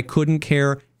life. I couldn't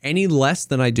care any less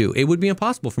than I do. It would be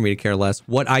impossible for me to care less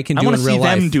what I can do in real life. I want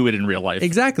to see them do it in real life.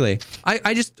 Exactly.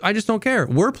 I just don't care.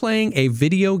 We're playing a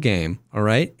video game, all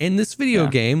right? And this video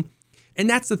game, and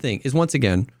that's the thing, is once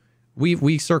again,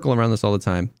 we circle around this all the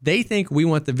time. They think we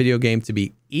want the video game to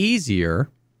be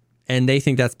easier, and they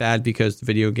think that's bad because the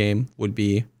video game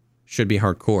should be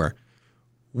hardcore.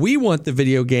 We want the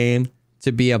video game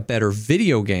to be a better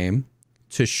video game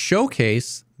to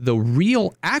showcase the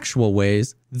real actual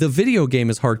ways the video game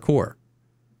is hardcore,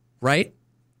 right?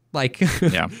 Like,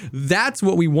 that's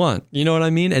what we want. You know what I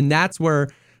mean? And that's where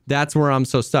I'm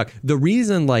so stuck. The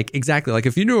reason, like, exactly, like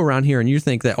if you do around here and you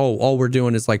think that, oh, all we're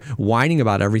doing is like whining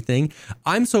about everything,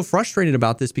 I'm so frustrated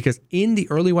about this because in the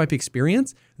early wipe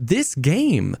experience, this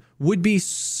game would be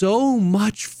so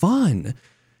much fun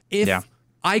if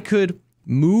I could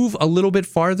move a little bit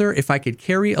farther, if I could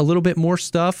carry a little bit more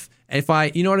stuff, if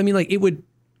you know what I mean? Like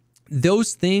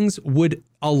those things would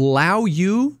allow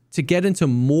you to get into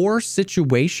more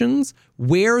situations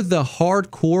where the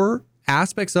hardcore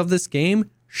aspects of this game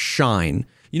shine.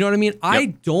 You know what I mean? Yep. I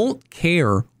don't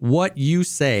care what you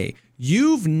say.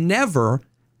 You've never,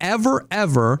 ever,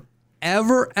 ever,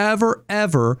 ever, ever,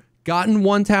 ever gotten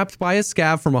one-tapped by a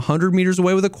scav from 100 meters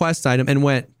away with a quest item and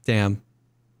went, damn,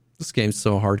 this game's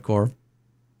so hardcore.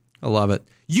 I love it.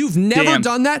 You've never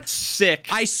done that? Sick.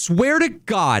 I swear to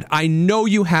God, I know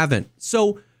you haven't.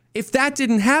 So if that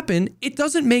didn't happen, it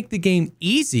doesn't make the game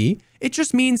easy. It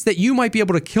just means that you might be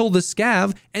able to kill the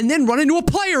scav and then run into a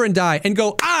player and die and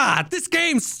go, this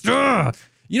game's, you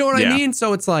know what I mean?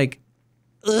 So it's like,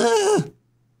 ugh.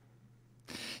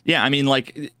 Yeah, I mean,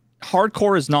 like,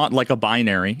 hardcore is not like a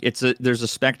binary. There's a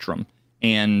spectrum,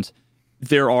 and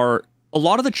there are a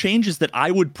lot of the changes that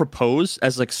I would propose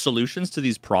as like solutions to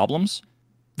these problems.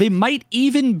 They might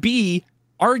even be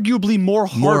arguably more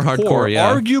hardcore,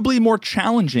 arguably more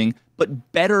challenging,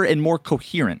 but better and more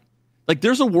coherent. Like,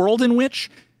 there's a world in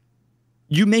which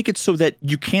you make it so that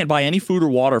you can't buy any food or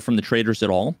water from the traders at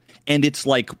all, and it's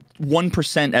like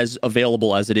 1% as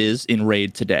available as it is in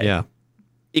Raid today. Yeah.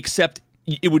 Except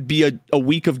it would be a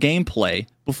week of gameplay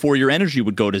before your energy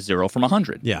would go to 0 from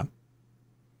 100. Yeah.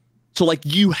 So, like,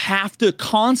 you have to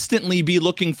constantly be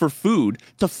looking for food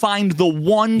to find the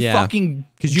one fucking,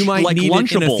 because you might need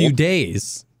it in a few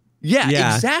days. Yeah,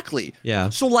 exactly.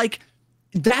 Yeah. So, like,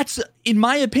 that's, in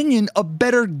my opinion, a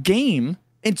better game.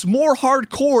 It's more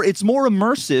hardcore. It's more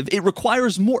immersive. It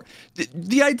requires more.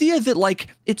 The idea that, like,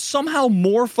 it's somehow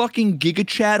more fucking Giga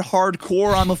Chad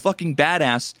hardcore, I'm a fucking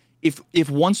badass, if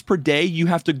once per day you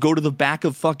have to go to the back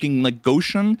of fucking, like,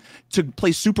 Goshen to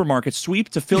play supermarket sweep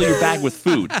to fill your bag with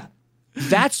food.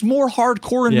 That's more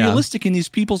hardcore and realistic in these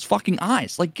people's fucking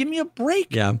eyes. Like, give me a break.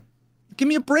 Yeah. Give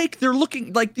me a break. They're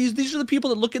looking like these are the people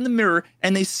that look in the mirror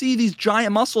and they see these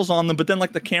giant muscles on them, but then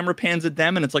like the camera pans at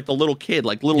them and it's like the little kid,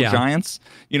 like Little Giants,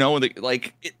 you know,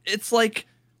 it's like,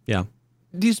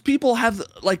 these people have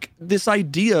like this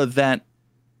idea that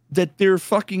they're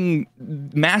fucking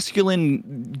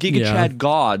masculine Giga Chad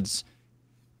gods.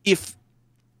 If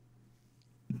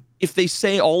they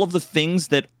say all of the things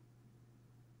that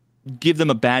give them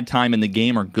a bad time in the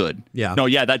game are good. Yeah. No,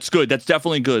 that's good. That's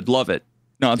definitely good. Love it.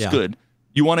 No, it's good.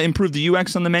 You want to improve the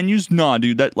UX on the menus? Nah,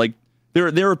 dude. That, like,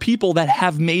 there are people that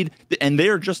have made, and they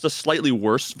are just a slightly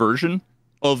worse version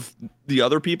of the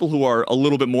other people who are a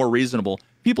little bit more reasonable.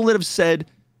 People that have said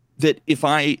that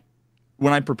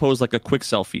when I propose like a quick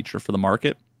sell feature for the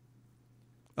market,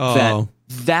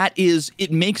 that is,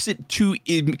 it makes it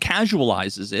it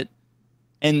casualizes it,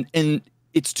 and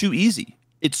it's too easy.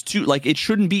 It's too, like, it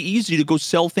shouldn't be easy to go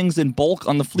sell things in bulk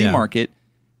on the flea market.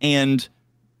 And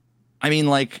I mean,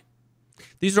 like,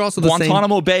 these are also the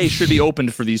Guantanamo Bay should be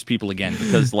opened for these people again,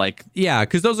 because, like,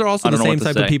 because those are also the same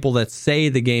type of people that say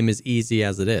the game is easy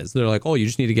as it is. They're like, oh, you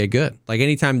just need to get good. Like,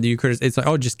 anytime you criticize, it's like,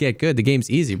 oh, just get good. The game's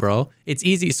easy, bro. It's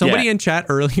easy. Somebody in chat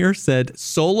earlier said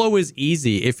solo is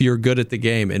easy if you're good at the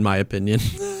game, in my opinion.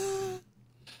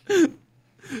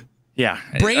 Yeah.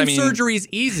 Brain surgery is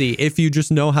easy if you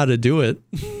just know how to do it.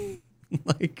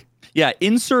 Like,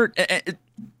 insert,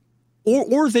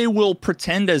 or they will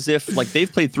pretend as if, like,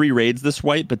 they've played 3 raids this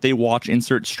white, but they watch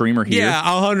insert streamer here. Yeah,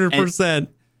 100%.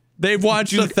 They've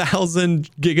watched 1,000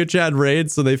 Giga Chad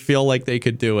raids, so they feel like they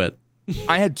could do it.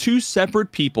 I had 2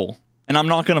 separate people, and I'm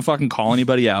not going to fucking call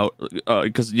anybody out,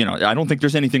 because, you know, I don't think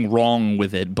there's anything wrong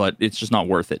with it, but it's just not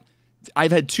worth it.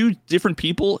 I've had 2 different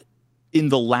people in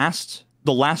the last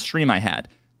stream I had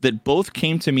that both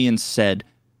came to me and said,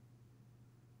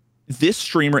 this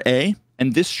streamer A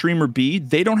and this streamer B,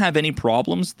 they don't have any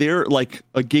problems. They're like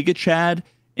a Giga Chad,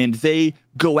 and they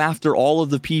go after all of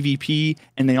the PvP,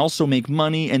 and they also make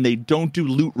money, and they don't do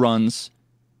loot runs.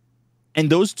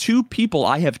 And those 2 people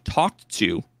I have talked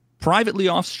to privately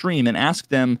off stream and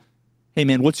asked them, hey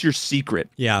man, what's your secret?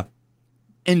 Yeah.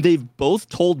 And they've both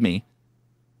told me,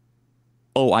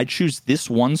 oh, I choose this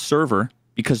one server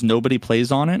because nobody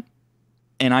plays on it,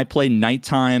 and I play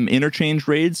nighttime interchange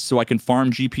raids so I can farm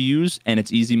GPUs, and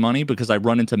it's easy money because I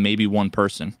run into maybe one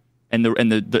person, and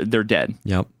they're dead.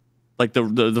 Yep. Like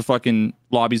the fucking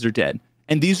lobbies are dead.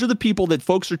 And these are the people that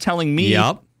folks are telling me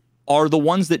are the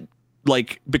ones that,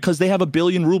 like, because they have 1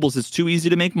 billion rubles, it's too easy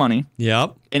to make money.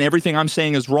 Yep. And everything I'm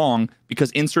saying is wrong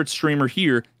because insert streamer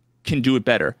here can do it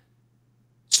better.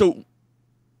 So,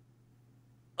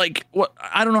 like, what?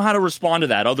 I don't know how to respond to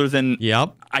that other than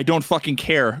I don't fucking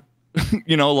care.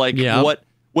 You know, like,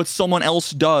 what someone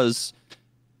else does.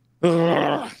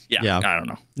 I don't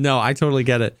know. No, I totally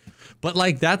get it. But,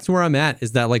 like, that's where I'm at,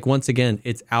 is that, like, once again,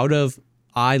 it's out of,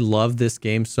 I love this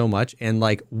game so much. And,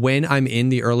 like, when I'm in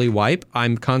the early wipe,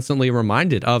 I'm constantly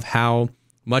reminded of how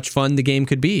much fun the game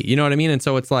could be. You know what I mean? And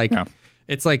so it's like,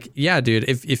 yeah, dude,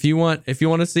 if you want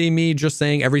to see me just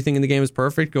saying everything in the game is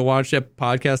perfect, go watch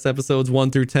podcast episodes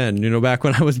 1 through 10, you know, back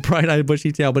when I was bright-eyed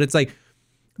bushy tail. But it's like,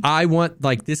 I want,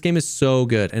 like, this game is so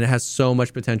good and it has so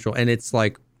much potential, and it's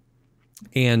like,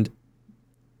 and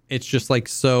it's just like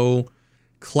so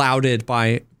clouded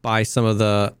by some of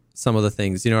the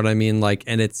things, you know what I mean? Like,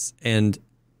 and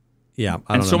yeah,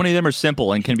 I don't know. So many of them are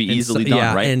simple and can be easily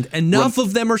done, right? And enough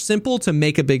of them are simple to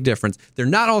make a big difference. They're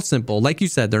not all simple. Like you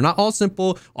said, they're not all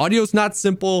simple. Audio's not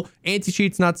simple.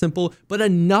 Anti-cheat's not simple. But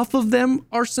enough of them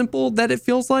are simple that it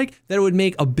feels like that it would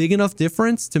make a big enough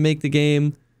difference to make the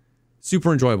game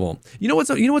super enjoyable. You know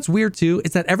what's weird too?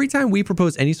 Is that every time we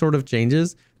propose any sort of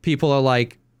changes, people are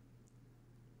like,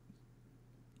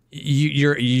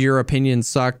 your opinions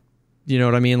suck. You know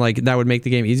what I mean? Like, that would make the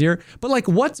game easier. But like,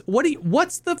 what's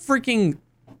the freaking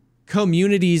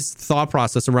community's thought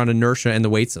process around inertia and the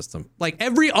weight system? Like,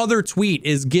 every other tweet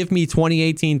is give me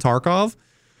 2018 Tarkov.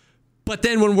 But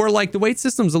then when we're like, the weight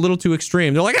system's a little too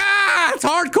extreme, they're like, it's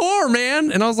hardcore,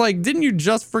 man. And I was like, didn't you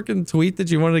just freaking tweet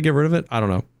that you wanted to get rid of it? I don't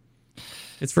know.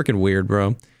 It's freaking weird,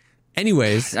 bro.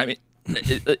 Anyways. I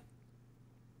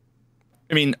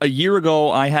mean, a year ago,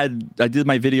 I did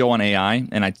my video on AI,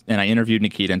 and I interviewed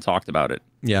Nikita and talked about it.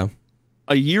 Yeah.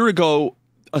 A year ago,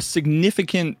 a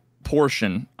significant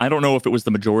portion, I don't know if it was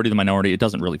the majority, the minority, it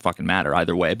doesn't really fucking matter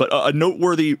either way, but a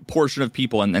noteworthy portion of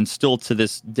people, and still to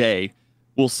this day,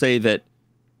 will say that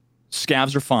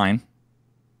scavs are fine.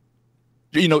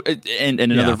 You know, and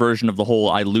another version of the whole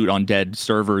I loot on dead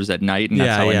servers at night, and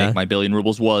that's how I make my billion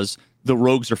rubles, was the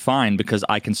rogues are fine because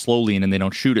I can slow lean and they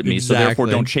don't shoot at me. Exactly. So therefore,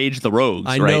 don't change the rogues.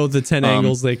 I know the 10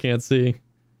 angles they can't see.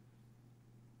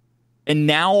 And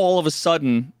now all of a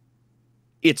sudden,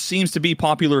 it seems to be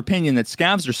popular opinion that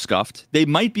scavs are scuffed. They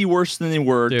might be worse than they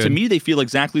were. Dude. To me, they feel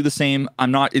exactly the same.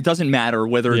 It doesn't matter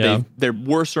whether they're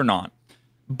worse or not.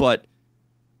 But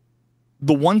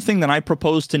the one thing that I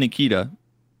proposed to Nikita,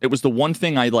 it was the one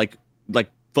thing I like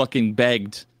fucking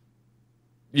begged,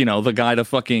 you know, the guy to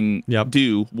fucking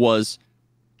do, was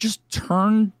just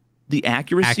turn the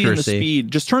accuracy and the speed.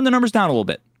 Just turn the numbers down a little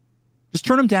bit. Just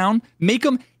turn them down. Make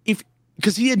them,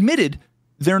 because he admitted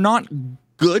they're not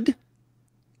good.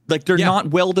 Like, they're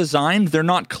not well designed. They're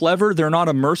not clever. They're not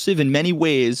immersive in many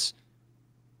ways.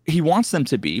 He wants them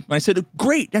to be. And I said,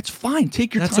 great, that's fine.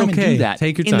 Take your time and do that.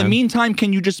 Take your time. In the meantime,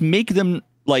 can you just make them,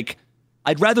 like,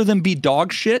 I'd rather them be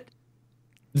dog shit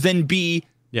than be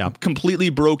completely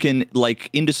broken, like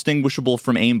indistinguishable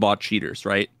from aimbot cheaters,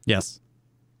 right? Yes.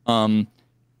 And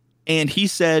he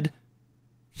said,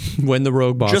 when the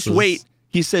rogue bosses, just wait.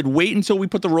 He said, wait until we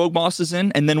put the rogue bosses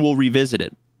in, and then we'll revisit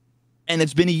it. And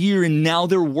it's been a year, and now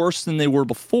they're worse than they were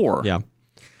before. Yeah.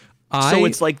 So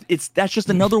it's like, that's just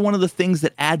another one of the things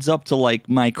that adds up to like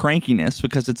my crankiness,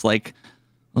 because it's like,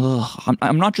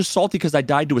 I'm not just salty because I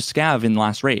died to a scav in the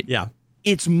last raid. Yeah.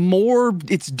 It's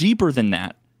deeper than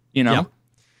that, you know? Yeah.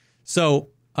 So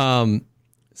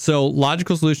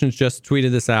Logical Solutions just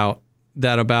tweeted this out,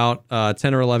 that about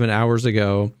 10 or 11 hours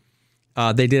ago,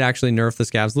 they did actually nerf the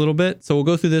scavs a little bit. So we'll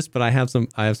go through this, but I have some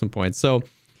points. So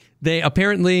they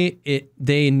apparently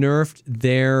they nerfed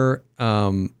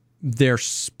their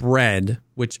spread,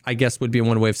 which I guess would be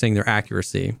one way of saying their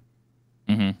accuracy.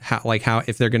 Mm-hmm. How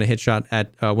if they're going to hit shot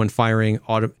at when firing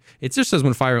it just says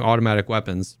when firing automatic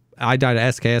weapons. I died to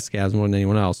SKS scavs more than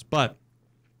anyone else, but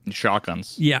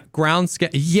shotguns. Yeah, ground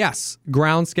scavs.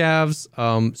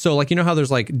 So like, you know how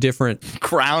there's like different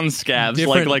ground scavs,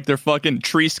 like they're fucking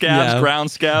tree scavs, ground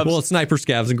scavs. Well, it's sniper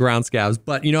scavs and ground scavs,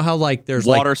 but you know how like there's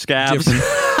water like scavs,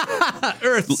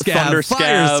 earth scav, thunder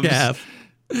fire scavs,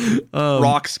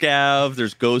 rock scav.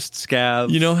 There's ghost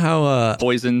scav. You know how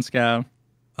poison scav.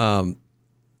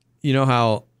 You know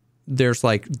how there's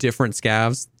like different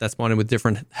scavs that spawn in with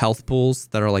different health pools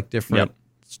that are like different. Yep.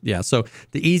 Yeah, so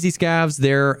the easy scavs,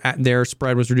 their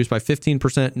spread was reduced by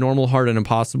 15%. Normal, hard, and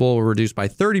impossible were reduced by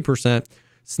 30%.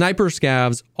 Sniper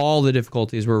scavs, all the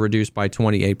difficulties were reduced by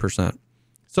 28%.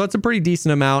 So it's a pretty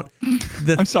decent amount.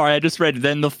 I'm sorry, I just read,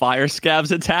 then the fire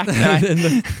scavs attacked.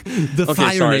 the okay,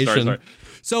 Fire Nation. Sorry.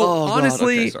 So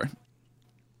honestly,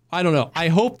 I don't know. I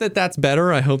hope that that's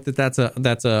better. I hope that that's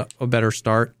a better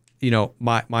start. You know,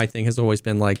 my thing has always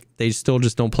been like, they still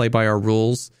just don't play by our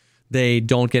rules. They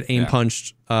don't get aim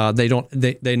punched.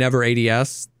 They never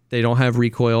ADS. They don't have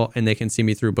recoil, and they can see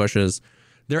me through bushes.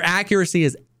 Their accuracy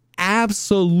is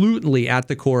absolutely at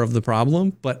the core of the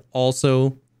problem, but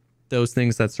also those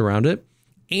things that surround it.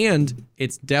 And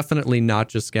it's definitely not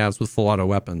just scavs with full auto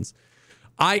weapons.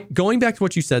 Going back to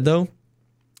what you said though,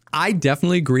 I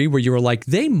definitely agree where you were like,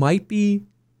 they might be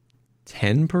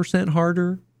 10%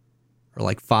 harder or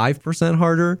like 5%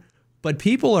 harder. But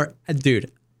people are,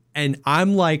 dude, and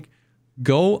I'm like,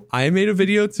 I made a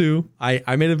video too.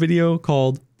 I made a video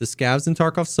called "The Scavs in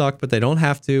Tarkov Suck, but they don't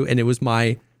have to," and it was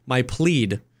my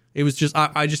plead. It was just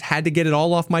I just had to get it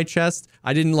all off my chest.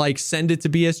 I didn't like send it to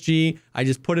BSG. I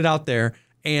just put it out there,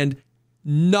 and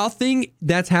nothing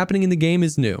that's happening in the game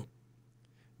is new.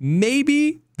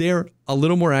 Maybe they're a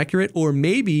little more accurate, or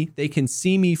maybe they can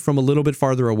see me from a little bit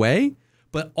farther away.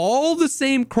 But all the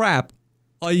same crap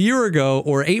a year ago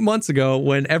or 8 months ago,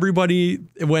 when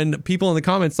people in the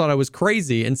comments thought I was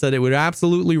crazy and said it would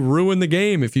absolutely ruin the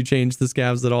game if you changed the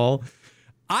scavs at all.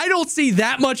 I don't see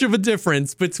that much of a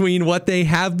difference between what they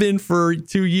have been for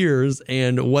 2 years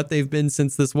and what they've been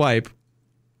since this wipe.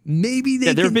 Maybe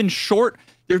they there have been short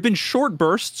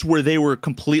bursts where they were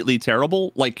completely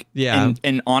terrible. Like, yeah.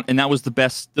 And that was the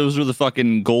best. Those were the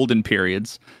fucking golden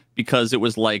periods, because it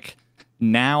was like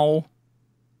now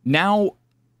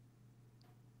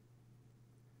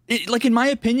like, in my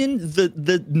opinion,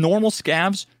 the normal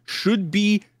scavs should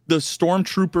be the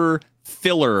stormtrooper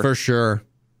filler. For sure.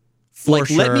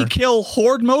 Let me kill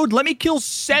horde mode. Let me kill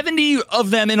 70 of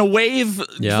them in a wave,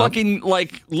 fucking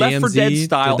like Left 4 Dead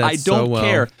style. I don't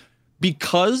care.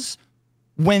 Because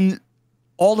when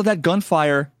all of that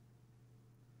gunfire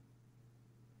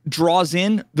draws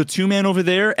in the 2-man over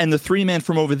there and the 3-man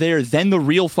from over there, then the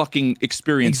real fucking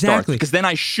experience starts. Because then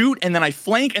I shoot and then I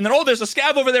flank and then, there's a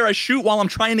scav over there. I shoot while I'm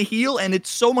trying to heal, and it's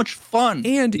so much fun.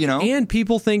 And and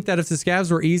people think that if the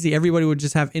scavs were easy, everybody would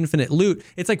just have infinite loot.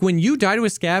 It's like when you die to a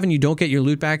scav and you don't get your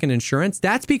loot back in insurance,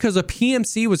 that's because a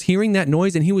PMC was hearing that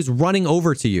noise and he was running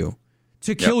over to you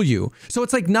to kill you. So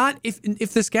it's like, not if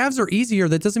the scavs are easier,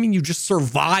 that doesn't mean you just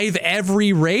survive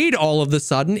every raid all of a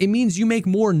sudden. It means you make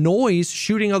more noise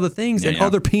shooting other things, and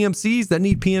other PMCs that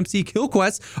need PMC kill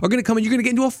quests are going to come and you're going to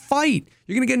get into a fight.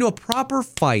 You're going to get into a proper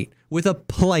fight with a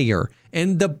player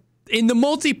in the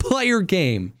multiplayer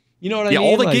game. You know what I mean? Yeah,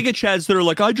 all the Giga Chads that are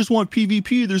like, I just want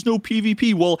PvP. There's no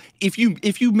PvP. Well, if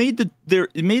you made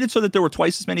it so that there were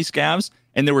twice as many scavs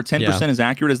and they were 10% as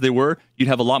accurate as they were, you'd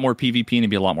have a lot more PvP and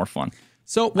it'd be a lot more fun.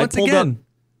 So once again,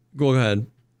 go ahead.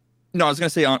 No, I was gonna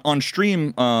say on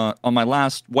stream, on my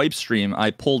last wipe stream,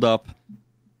 I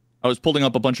was pulling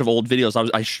up a bunch of old videos.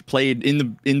 I played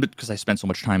in because I spent so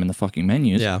much time in the fucking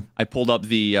menus. Yeah, I pulled up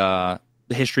the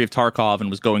history of Tarkov and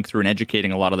was going through and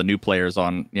educating a lot of the new players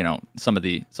on some of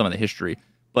the history.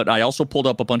 But I also pulled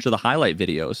up a bunch of the highlight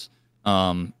videos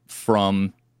from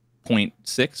 0.6, 0.7,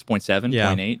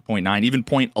 0.8, 0.9, even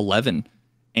 0.11,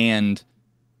 and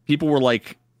people were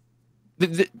like,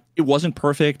 it wasn't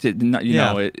perfect.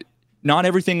 Not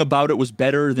everything about it was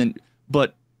better than,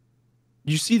 but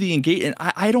you see the engagement.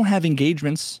 I don't have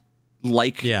engagements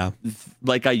like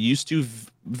I used to,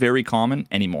 very common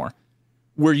anymore,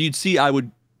 where you'd see I would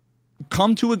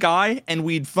come to a guy and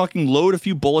we'd fucking load a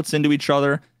few bullets into each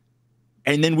other,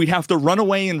 and then we'd have to run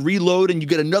away and reload, and you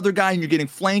get another guy and you're getting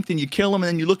flanked and you kill him, and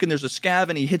then you look and there's a scav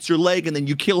and he hits your leg and then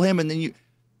you kill him, and then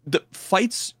the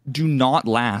fights do not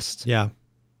last.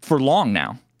 For long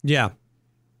now.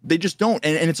 They just don't.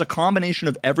 And it's a combination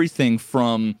of everything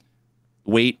from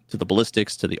weight to the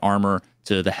ballistics to the armor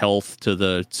to the health to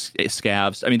the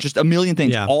scavs. I mean, just a million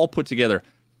things all put together.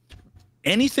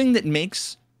 Anything that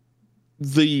makes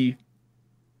the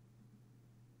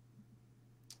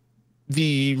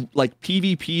like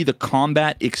PvP, the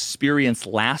combat experience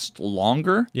last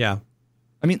longer. I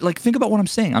mean, like, think about what I'm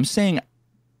saying. I'm saying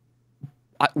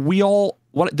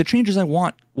the changes I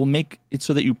want will make it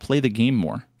so that you play the game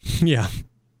more.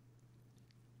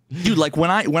 Dude, like when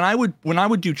I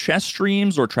would do chess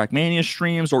streams or Trackmania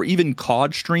streams or even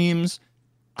COD streams,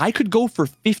 I could go for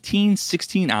 15,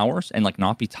 16 hours and like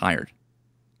not be tired.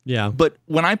 But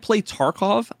when I play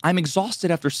Tarkov, I'm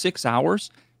exhausted after 6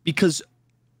 hours because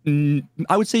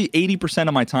I would say 80%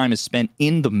 of my time is spent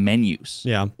in the menus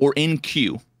or in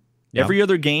queue. Every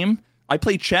other game, I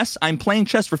play chess. I'm playing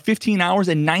chess for 15 hours,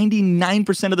 and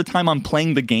 99% of the time I'm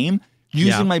playing the game,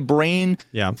 using my brain,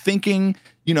 thinking,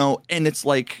 and it's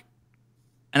like,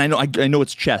 and I know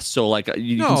it's chess, so like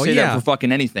you can say that for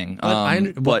fucking anything.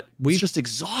 But it's just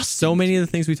exhausting. So many of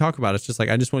the things we talk about, it's just like,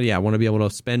 I want to be able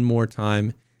to spend more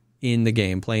time in the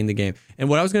game, playing the game. And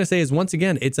what I was going to say is, once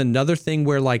again, it's another thing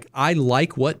where, like, I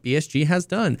like what BSG has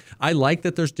done. I like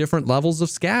that there's different levels of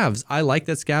scavs. I like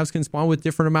that scavs can spawn with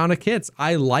different amount of kits.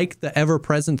 I like the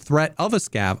ever-present threat of a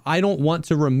scav. I don't want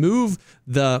to remove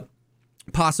the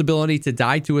possibility to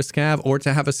die to a scav or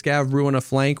to have a scav ruin a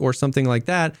flank or something like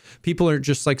that. People are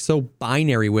just like so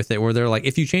binary with it, where they're like,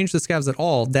 if you change the scavs at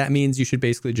all, that means you should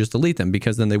basically just delete them,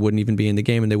 because then they wouldn't even be in the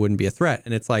game and they wouldn't be a threat.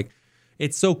 And it's like,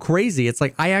 it's so crazy. It's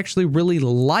like, I actually really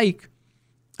like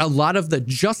a lot of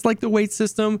just like the weight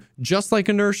system, just like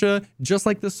inertia, just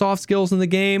like the soft skills in the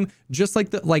game, just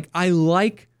like I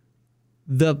like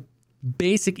the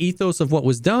basic ethos of what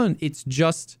was done. It's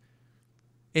just,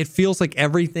 it feels like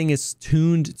everything is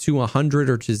tuned to 100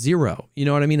 or to 0. You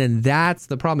know what I mean? And that's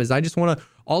the problem. Is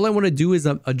all I want to do is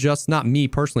adjust, not me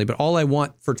personally, but all I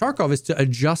want for Tarkov is to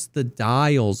adjust the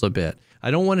dials a bit. I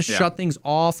don't want to shut things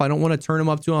off. I don't want to turn them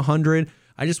up to 100.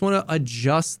 I just want to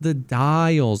adjust the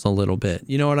dials a little bit.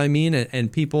 You know what I mean?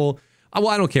 And people, well,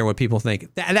 I don't care what people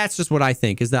think. That's just what I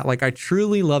think, is that like, I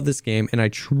truly love this game, and I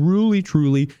truly,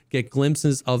 truly get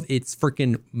glimpses of its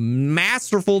freaking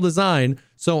masterful design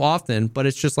so often, but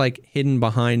it's just like hidden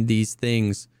behind these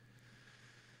things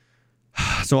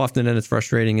so often, and it's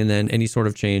frustrating. And then any sort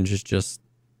of change is just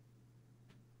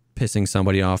pissing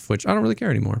somebody off, which I don't really care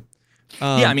anymore.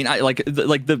 Yeah, I mean,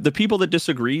 the people that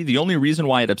disagree, the only reason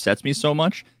why it upsets me so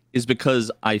much is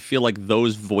because I feel like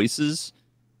those voices,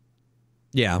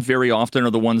 very often are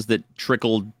the ones that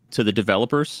trickle to the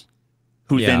developers,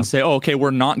 who then say, "Oh, okay,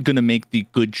 we're not going to make the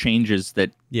good changes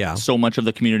that so much of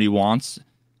the community wants,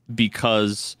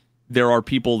 because there are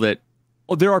people that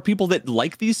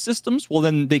like these systems. Well,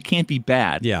 then they can't be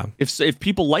bad. Yeah, if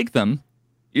people like them,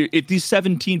 if these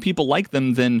 17 people like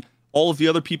them, then all of the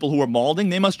other people who are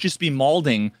malding, they must just be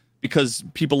malding because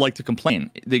people like to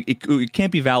complain. It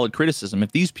can't be valid criticism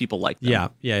if these people like them.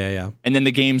 Yeah. And then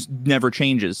the game never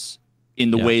changes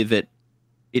in the way that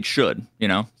it should, you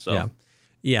know? So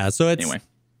yeah. So it's anyway,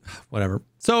 whatever.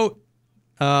 So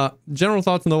general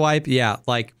thoughts on the wipe. Yeah,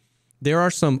 like there are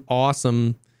some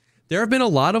awesome. There have been a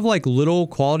lot of like little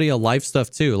quality of life stuff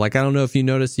too. Like I don't know if you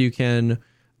notice, you can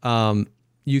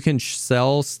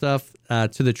sell stuff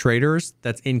to the traders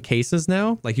that's in cases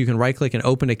now. Like you can right click and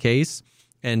open a case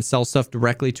and sell stuff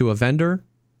directly to a vendor.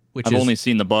 I've only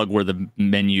seen the bug where the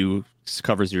menu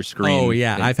covers your screen. Oh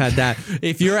yeah, I've had that.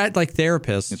 If you're at like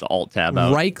Therapist, it's Alt tab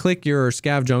out. Right click your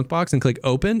scav junk box and click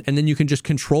open, and then you can just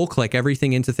control click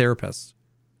everything into Therapist.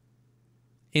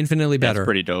 Infinitely better.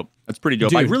 That's pretty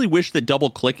dope. Dude. I really wish that double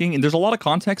clicking, and there's a lot of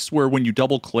contexts where when you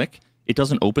double click, it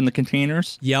doesn't open the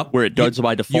containers. Yep. Where it does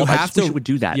by default. I just wish it would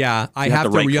do that. Yeah, you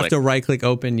have to right click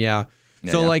open. Yeah.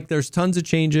 So like there's tons of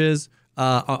changes.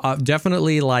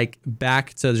 Definitely like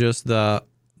back to just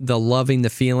the loving the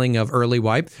feeling of early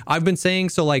wipe. I've been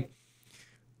saying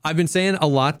a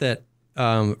lot that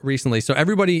recently. So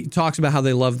everybody talks about how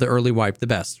they love the early wipe the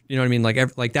best. You know what I mean?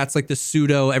 Like that's like the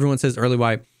pseudo, everyone says early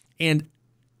wipe. And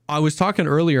I was talking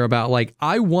earlier about like,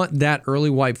 I want that early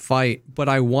wipe fight, but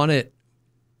I want it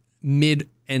mid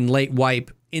and late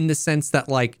wipe, in the sense that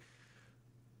like,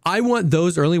 I want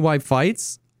those early wipe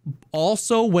fights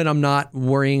also when I'm not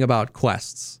worrying about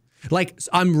quests. Like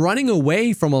I'm running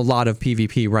away from a lot of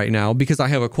PvP right now because I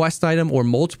have a quest item or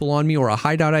multiple on me or a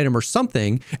hideout item or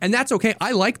something. And that's okay.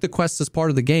 I like the quests as part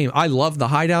of the game. I love the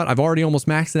hideout. I've already almost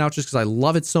maxed it out just because I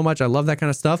love it so much. I love that kind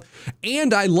of stuff.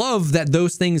 And I love that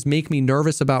those things make me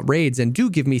nervous about raids and do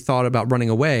give me thought about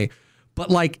running away. But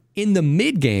like in the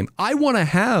mid game, I want to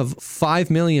have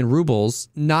 5 million rubles,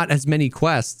 not as many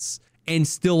quests, and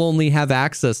still only have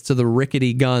access to the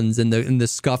rickety guns and the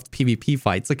scuffed PvP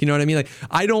fights. Like, you know what I mean? Like,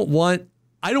 I don't want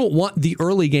the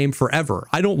early game forever.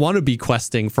 I don't want to be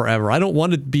questing forever. I don't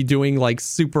want to be doing like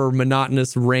super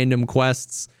monotonous random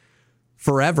quests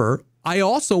forever. I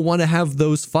also want to have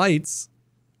those fights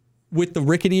with the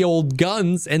rickety old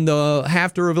guns and the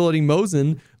half durability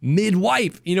Mosin mid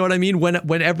wipe. You know what I mean?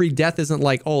 When every death isn't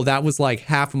like, oh, that was like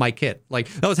half of my kit. Like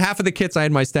that was half of the kits I had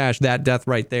in my stash, that death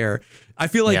right there. I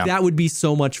feel like that would be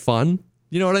so much fun.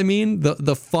 You know what I mean?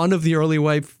 The fun of the early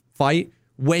wipe fight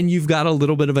when you've got a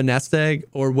little bit of a nest egg,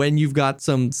 or when you've got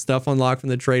some stuff unlocked from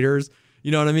the traders.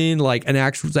 You know what I mean? Like an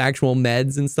actual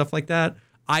meds and stuff like that.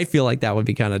 I feel like that would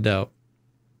be kind of dope.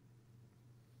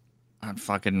 I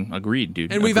fucking agreed,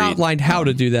 dude. And we've outlined how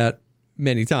to do that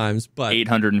many times, but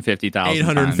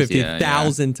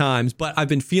 850,000 times. But I've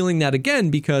been feeling that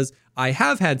again because I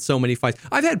have had so many fights.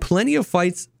 I've had plenty of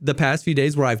fights the past few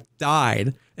days where I've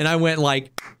died and I went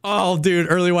like, oh, dude,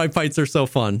 early wipe fights are so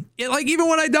fun. Like even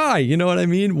when I die, you know what I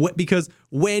mean? Because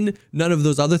when none of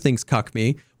those other things cuck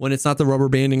me, when it's not the rubber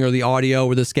banding or the audio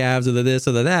or the scavs or the this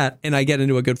or the that, and I get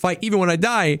into a good fight, even when I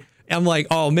die, I'm like,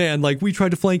 oh man, like we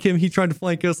tried to flank him, he tried to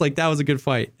flank us, like that was a good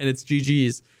fight, and it's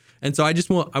GG's. And so I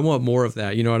want more of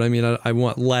that, you know what I mean? I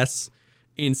want less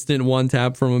instant one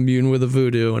tap from Immune with a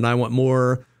Voodoo, and I want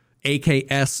more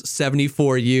AKS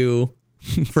 74U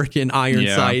freaking iron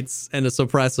sights and a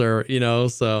suppressor, you know.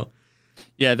 So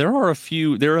yeah, there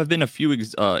have been a few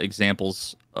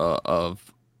examples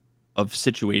of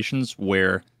situations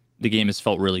where the game has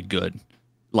felt really good.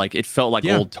 Like it felt like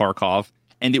old Tarkov,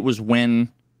 and it was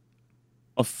when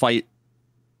a fight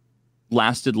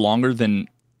lasted longer than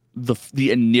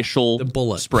the initial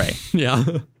bullet spray. Yeah.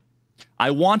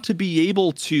 I want to be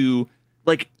able to,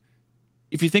 like,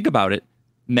 if you think about it,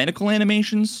 medical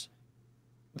animations,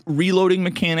 reloading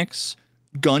mechanics,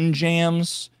 gun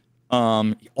jams,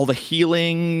 all the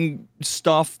healing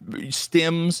stuff,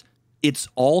 stims, it's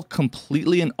all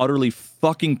completely and utterly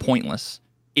fucking pointless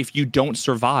if you don't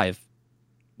survive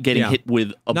getting hit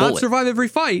with a bullet. Not survive every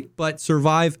fight, but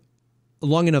survive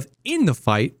long enough in the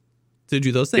fight to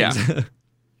do those things. Yeah.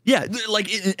 Yeah, like,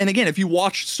 and again, if you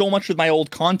watch so much of my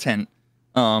old content,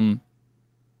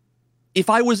 if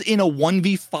I was in a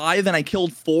 1v5 and I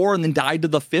killed 4 and then died to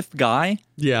the 5th guy,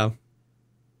 yeah,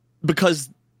 because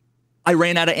I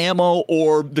ran out of ammo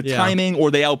or the timing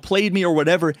or they outplayed me or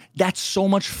whatever, that's so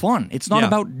much fun. It's not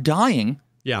about dying.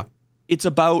 Yeah. It's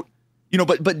about,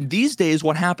 but these days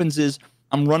what happens is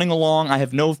I'm running along, I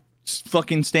have no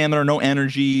fucking stamina or no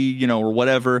energy, or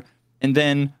whatever, and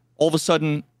then all of a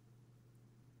sudden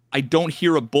I don't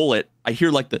hear a bullet. I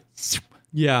hear like the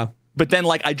but then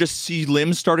like I just see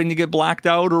limbs starting to get blacked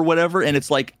out or whatever, and it's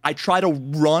like I try to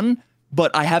run,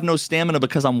 but I have no stamina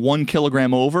because I'm 1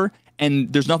 kilogram over,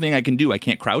 and there's nothing I can do. I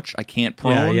can't crouch. I can't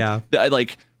prone. Yeah.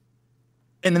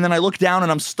 And then I look down and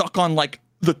I'm stuck on like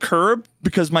the curb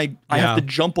because I have to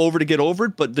jump over to get over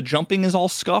it, but the jumping is all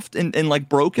scuffed and like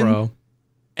broken. Bro.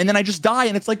 And then I just die,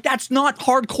 and it's like, that's not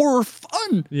hardcore or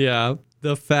fun. Yeah.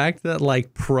 The fact that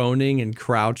like proning and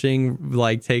crouching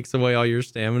like takes away all your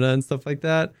stamina and stuff like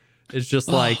that, it's just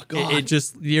like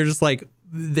you're just like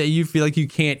that. You feel like you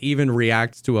can't even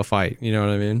react to a fight. You know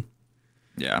what I mean?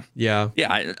 Yeah. Yeah.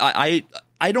 Yeah.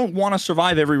 I don't want to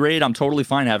survive every raid. I'm totally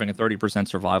fine having a 30%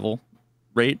 survival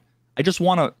rate. I just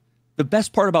want to. The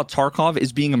best part about Tarkov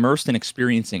is being immersed and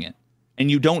experiencing it.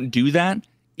 And you don't do that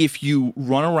if you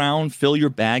run around, fill your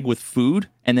bag with food,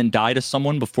 and then die to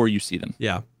someone before you see them.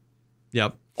 Yeah.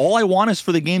 Yep. All I want is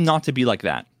for the game not to be like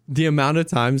that. The amount of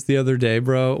times the other day,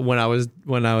 bro, when I was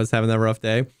having that rough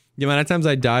day, the amount of times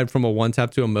I died from a one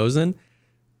tap to a Mosin,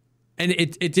 and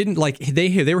it didn't like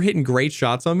they were hitting great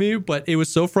shots on me, but it was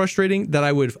so frustrating that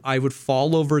I would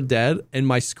fall over dead and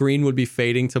my screen would be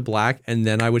fading to black, and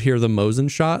then I would hear the Mosin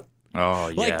shot. Oh,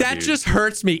 yeah, like that dude. just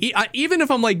hurts me. Even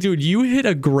if I'm like, dude, you hit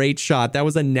a great shot. That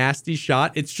was a nasty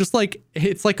shot. It's just like,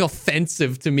 it's like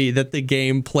offensive to me that the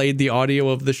game played the audio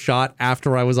of the shot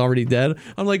after I was already dead.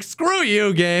 I'm like, screw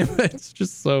you, game. It's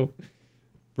just so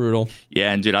brutal.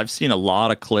 Yeah, and dude, I've seen a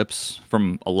lot of clips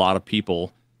from a lot of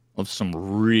people of some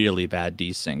really bad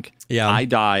desync. Yeah. I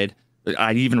died.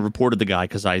 I even reported the guy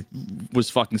because I was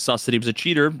fucking sus that he was a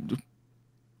cheater.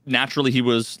 Naturally, he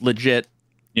was legit.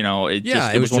 It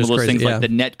was one of those crazy, things like the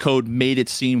net code made it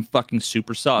seem fucking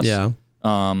super sus. Yeah.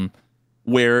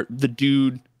 Where the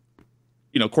dude,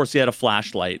 of course he had a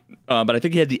flashlight, but I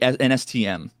think he had an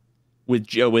STM with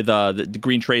the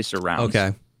green tracer rounds.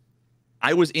 Okay.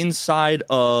 I was inside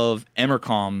of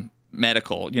Emercom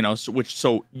Medical,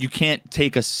 so you can't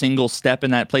take a single step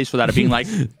in that place without it being like,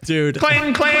 dude,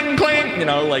 clang, clang, clang.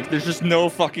 Like there's just no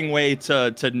fucking way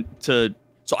to.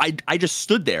 So I just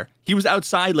stood there. He was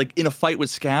outside, like, in a fight with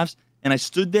scavs, and I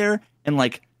stood there and,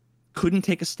 like, couldn't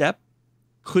take a step,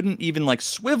 couldn't even, like,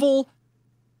 swivel.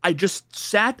 I just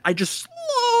sat. I just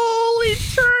slowly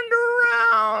turned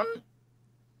around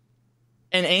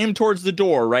and aimed towards the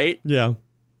door, right? Yeah.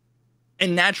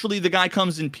 And naturally, the guy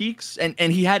comes and peeks, and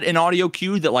he had an audio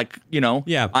cue that, like,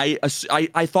 yeah.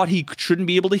 I thought he shouldn't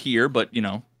be able to hear, but,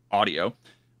 audio.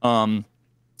 So,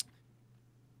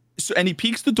 and he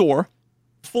peeks the door.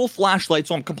 Full flashlight,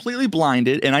 so I'm completely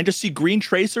blinded, and I just see green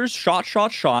tracers,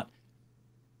 shot.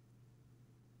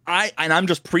 I'm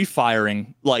just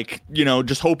pre-firing, like,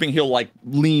 just hoping he'll like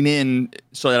lean in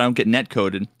so that I don't get net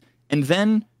coded. And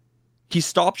then he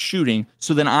stopped shooting,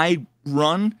 so then I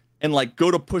run and like go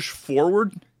to push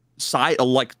forward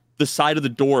like the side of the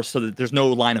door so that there's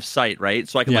no line of sight, right?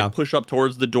 So I can like push up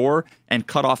towards the door and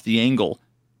cut off the angle.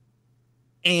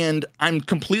 And I'm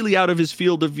completely out of his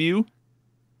field of view.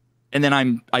 And then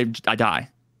I die.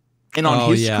 And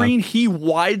on his screen, he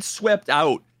wide swept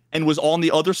out and was on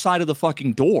the other side of the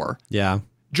fucking door. Yeah.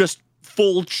 Just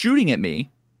full shooting at me.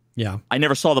 Yeah. I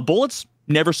never saw the bullets,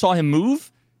 never saw him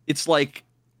move. It's like,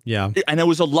 yeah. And it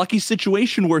was a lucky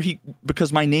situation where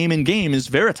because my name in game is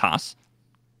Veritas.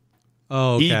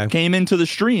 Oh, okay. He came into the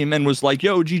stream and was like,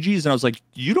 yo, GG's. And I was like,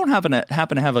 you don't happen to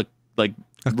have a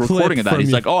recording of that?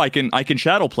 He's like, oh, I can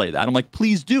shadow play that. I'm like,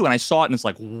 please do. And I saw it and it's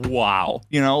like, wow,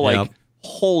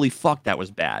 holy fuck, that was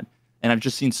bad. And I've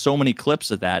just seen so many clips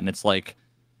of that, and it's like,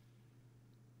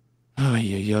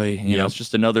 it's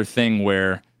just another thing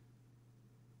where,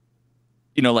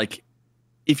 like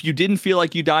if you didn't feel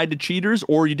like you died to cheaters,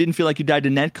 or you didn't feel like you died to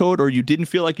netcode, or you didn't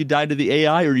feel like you died to the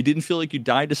AI, or you didn't feel like you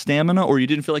died to stamina, or you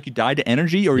didn't feel like you died to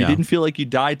energy, or you didn't feel like you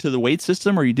died to the weight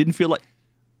system, or you didn't feel like,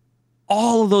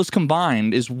 all of those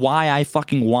combined is why I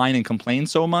fucking whine and complain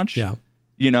so much. Yeah.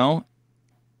 You know?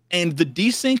 And the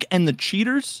desync and the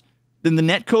cheaters, then the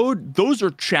netcode, those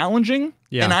are challenging.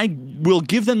 Yeah. And I will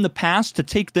give them the pass to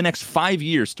take the next 5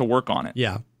 years to work on it.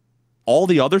 Yeah. All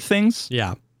the other things,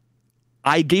 yeah,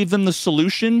 I gave them the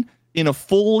solution in a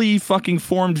fully fucking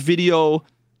formed video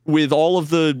with all of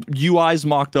the UIs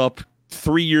mocked up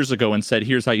 3 years ago and said,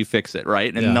 here's how you fix it,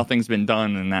 right? And nothing's been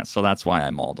done, and that's why I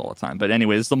mauled all the time. But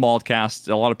anyway, it's the mauled cast.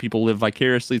 A lot of people live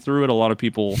vicariously through it. A lot of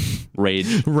people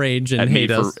rage. Rage and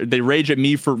hate us. They rage at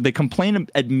me they complain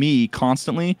at me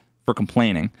constantly for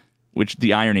complaining, which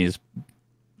the irony is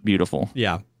beautiful.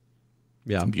 Yeah.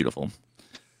 Yeah. Beautiful.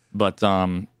 But how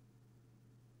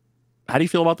do you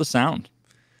feel about the sound?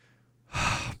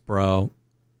 Bro,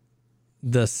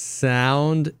 the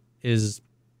sound is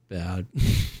bad.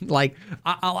 Like,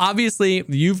 obviously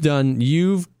you've done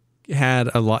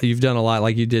a lot.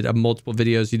 Like, you did multiple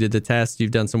videos, you did the test,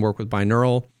 you've done some work with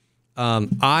binaural.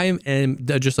 I am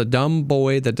just a dumb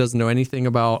boy that doesn't know anything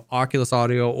about Oculus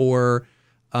audio or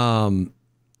binaural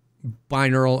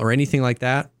or anything like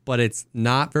that, but it's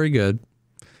not very good.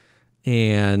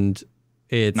 And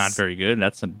it's not very good.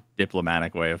 That's a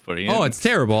diplomatic way of putting it. Oh, it's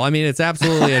terrible. I mean, it's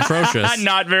absolutely atrocious.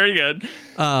 Not very good.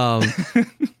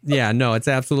 Yeah, no, it's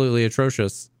absolutely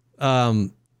atrocious. Like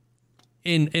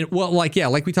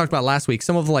we talked about last week,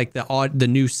 some of like the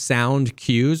new sound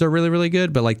cues are really, really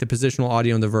good, but like the positional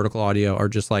audio and the vertical audio are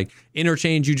just like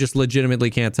interchange. You just legitimately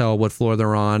can't tell what floor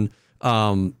they're on.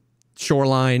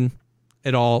 Shoreline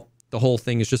at all. The whole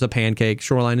thing is just a pancake.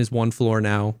 Shoreline is one floor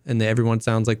now, and everyone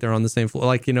sounds like they're on the same floor.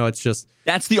 Like, it's just...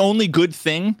 That's the only good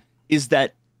thing, is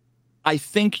that I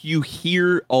think you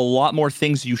hear a lot more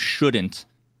things you shouldn't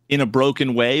in a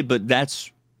broken way, but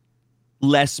that's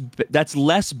less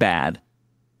bad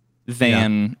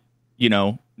than,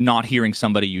 not hearing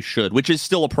somebody you should, which is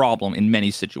still a problem in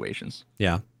many situations.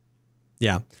 Yeah.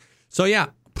 Yeah. So, yeah,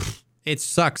 it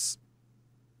sucks.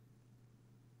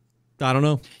 I don't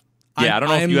know. Yeah, I don't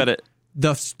know if you had it.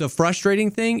 The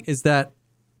frustrating thing is that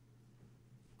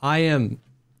when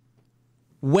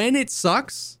it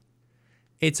sucks,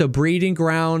 it's a breeding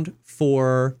ground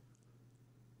for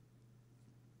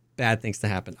bad things to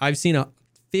happen. I've seen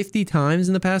 50 times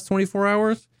in the past 24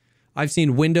 hours. I've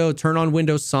seen turn on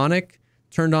Windows Sonic,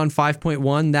 turned on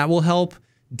 5.1. That will help.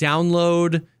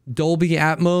 Download Dolby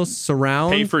Atmos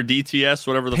surround. Pay for DTS,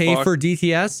 whatever the fuck. Pay for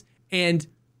DTS. And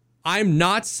I'm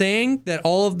not saying that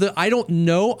I don't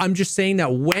know. I'm just saying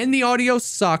that when the audio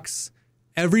sucks,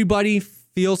 everybody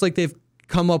feels like they've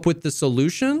come up with the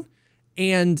solution.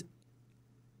 And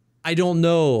I don't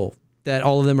know that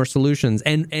all of them are solutions.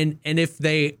 And if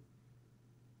they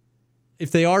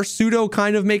are pseudo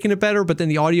kind of making it better, but then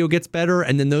the audio gets better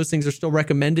and then those things are still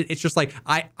recommended, it's just like,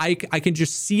 I can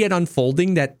just see it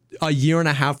unfolding that a year and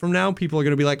a half from now, people are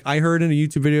going to be like, I heard in a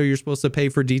YouTube video, you're supposed to pay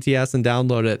for DTS and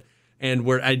download it. And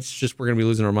we're going to be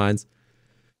losing our minds.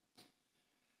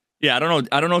 Yeah, I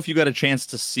don't know if you got a chance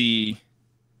to see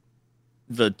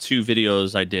the 2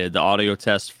 videos I did, the audio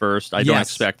test first. I don't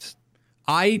expect.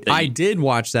 I did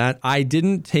watch that. I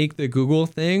didn't take the Google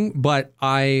thing, but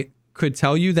I could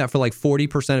tell you that for like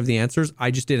 40% of the answers,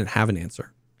 I just didn't have an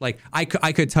answer. Like I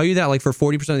could tell you that like for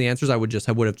 40% of the answers, I would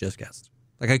have just guessed.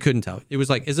 Like I couldn't tell. It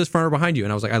was like, is this front or behind you?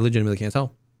 And I was like, I legitimately can't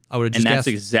tell. I would have just guessed.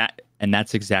 And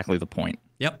that's exactly the point.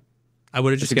 Yep. I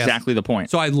would have just guessed. Guessed. Exactly the point.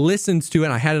 So I listened to it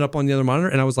and I had it up on the other monitor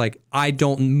and I was like,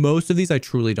 most of these I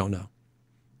truly don't know.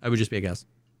 I would just be a guess.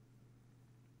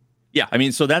 Yeah,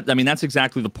 that's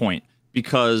exactly the point.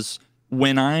 Because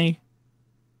when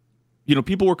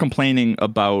people were complaining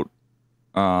about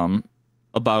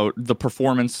the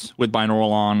performance with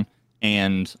binaural on,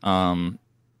 and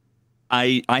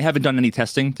I haven't done any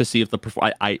testing to see if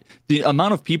the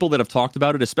amount of people that have talked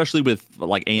about it, especially with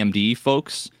like AMD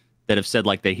folks that have said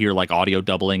like they hear like audio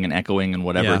doubling and echoing and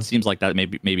whatever. Yeah. It seems like that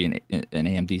maybe an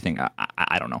AMD thing.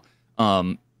 I don't know.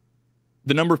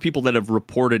 The number of people that have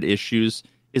reported issues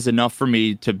is enough for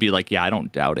me to be like, yeah, I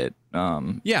don't doubt it.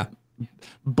 Yeah.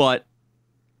 But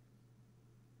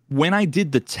when I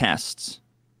did the tests,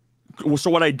 so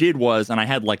what I did was, and I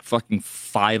had like fucking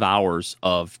 5 hours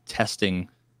of testing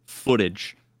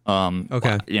footage.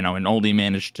 Okay. And only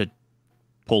managed to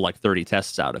pull like 30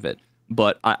 tests out of it.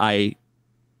 But I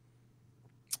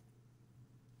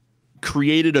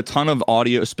created a ton of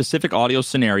specific audio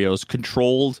scenarios,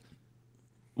 controlled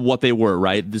what they were,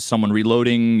 right? There's someone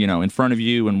reloading, in front of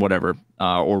you and whatever,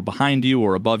 or behind you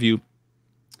or above you.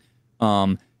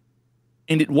 And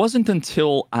And it wasn't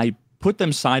until I put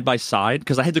them side by side,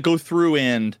 because I had to go through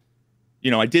and,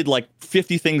 I did like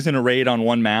 50 things in a raid on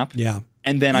one map. Yeah.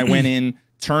 And then I went in,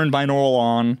 turned binaural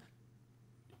on,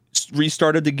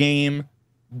 restarted the game,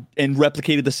 and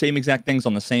replicated the same exact things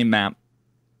on the same map.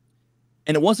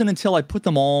 And it wasn't until I put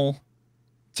them all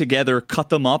together, cut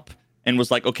them up, and was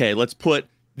like, okay, let's put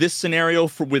this scenario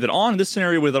with it on, this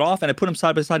scenario with it off, and I put them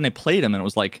side by side and I played them, and it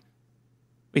was like,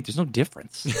 wait, there's no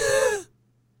difference.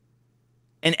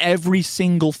 And every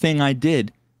single thing I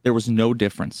did, there was no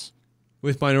difference.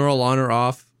 With binaural on or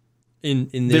off in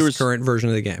this current version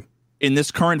of the game. In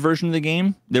this current version of the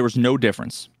game, there was no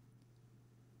difference.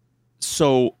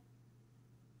 So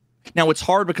now it's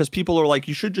hard because people are like,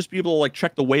 you should just be able to like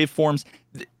check the waveforms.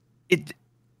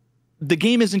 The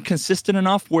game isn't consistent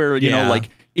enough where, you know, like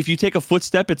if you take a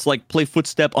footstep, it's like play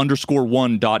footstep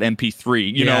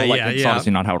 _1.mp3, it's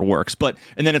obviously not how it works, but,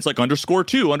 and then it's like _2,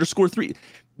 _3.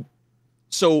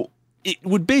 So it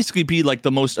would basically be like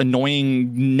the most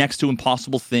annoying, next to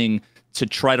impossible thing to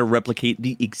try to replicate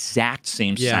the exact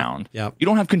same sound. Yeah. You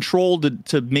don't have control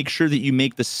to make sure that you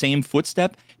make the same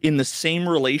footstep in the same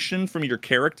relation from your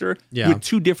character with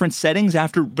two different settings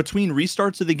between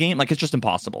restarts of the game. Like, it's just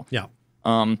impossible. Yeah.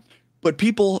 But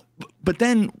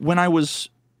then when I was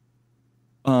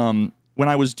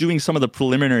doing some of the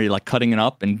preliminary, like cutting it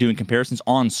up and doing comparisons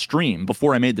on stream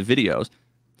before I made the videos,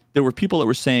 there were people that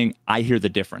were saying, I hear the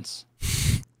difference.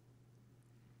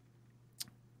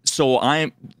 So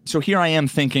here I am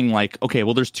thinking like, okay,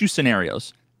 well, there's two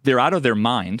scenarios. They're out of their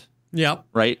mind. Yep.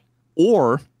 Right?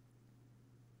 Or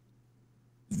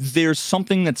there's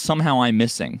something that somehow I'm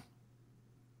missing.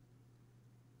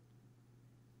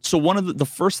 So one of the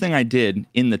first thing I did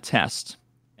in the test,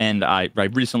 and I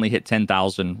recently hit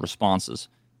 10,000 responses.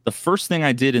 The first thing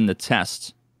I did in the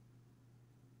test,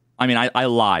 I mean, I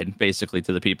lied basically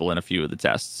to the people in a few of the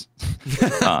tests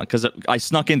because I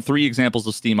snuck in 3 examples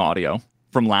of Steam audio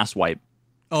from last wipe.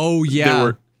 Oh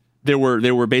yeah, there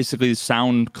were basically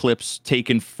sound clips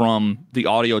taken from the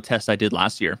audio test I did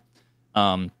last year.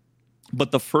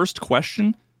 But the first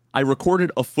question, I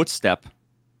recorded a footstep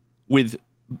with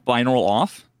binaural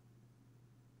off.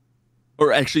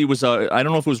 Or actually, it was I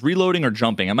don't know if it was reloading or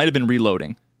jumping. It might have been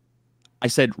reloading. I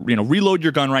said, reload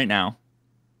your gun right now.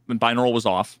 When binaural was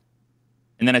off.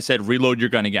 And then I said, reload your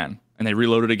gun again. And they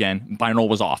reloaded again. And binaural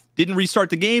was off. Didn't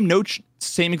restart the game. No,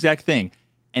 same exact thing.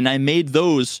 And I made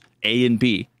those A and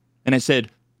B. And I said,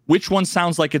 which one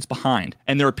sounds like it's behind?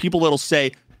 And there are people that'll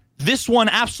say, this one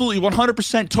absolutely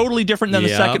 100% totally different than the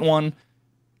second one.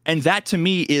 And that to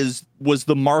me was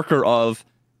the marker of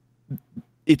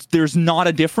there's not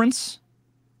a difference.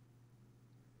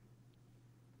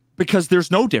 Because there's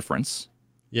no difference.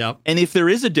 Yep. And if there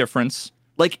is a difference,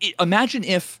 like imagine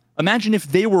if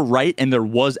they were right and there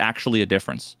was actually a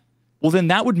difference. Well, then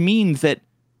that would mean that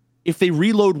if they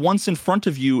reload once in front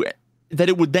of you, that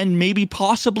it would then maybe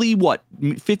possibly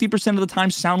 50% of the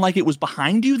time sound like it was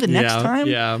behind you the next time.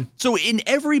 Yeah. So in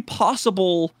every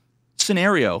possible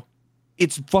scenario,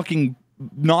 it's fucking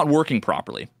not working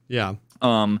properly. Yeah.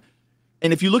 And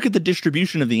if you look at the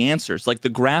distribution of the answers, like the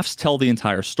graphs tell the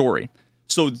entire story.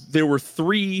 So there were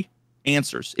 3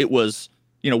 answers. It was,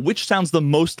 which sounds the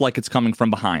most like it's coming from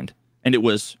behind. And it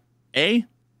was A,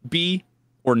 B,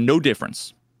 or no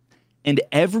difference. And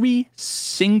every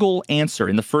single answer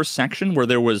in the first section where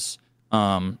there was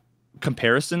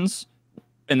comparisons,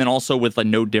 and then also with a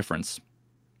no difference.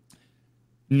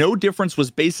 No difference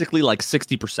was basically like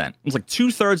 60%. It was like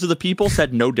 2/3 of the people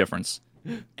said no difference.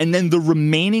 And then the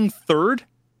remaining third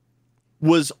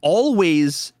was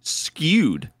always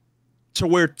skewed to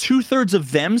where 2/3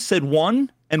 of them said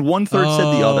one and 1/3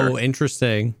 said the other. Oh,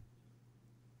 interesting.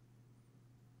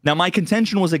 Now, my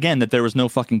contention was, again, that there was no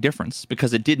fucking difference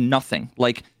because it did nothing.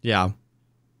 Like,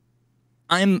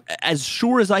 I'm as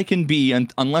sure as I can be,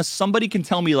 and unless somebody can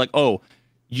tell me, like, oh,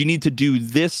 you need to do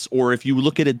this, or if you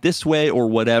look at it this way, or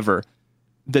whatever,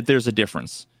 that there's a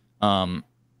difference.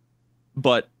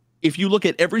 But if you look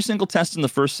at every single test in the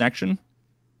first section,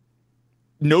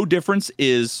 no difference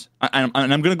is, and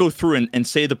I'm going to go through and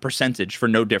say the percentage for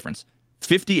no difference.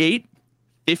 58,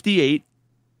 58,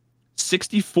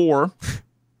 64,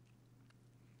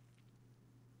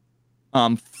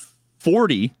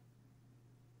 40,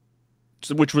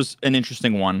 which was an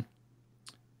interesting one,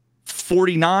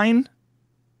 49.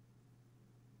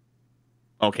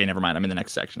 Okay, never mind. I'm in the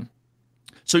next section.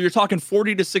 So you're talking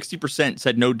 40 to 60%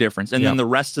 said no difference. And then the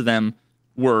rest of them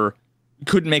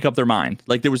couldn't make up their mind.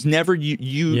 Like there was never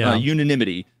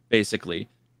unanimity, basically.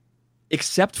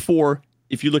 Except for,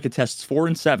 if you look at tests 4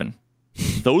 and 7,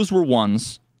 those were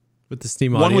ones with the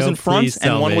Steam audio. One was in front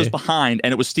and one was behind,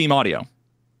 and it was Steam audio.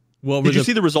 What were Did you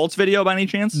see the results video by any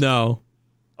chance? No.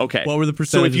 Okay. What were the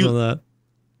percentages on that?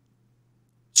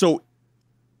 So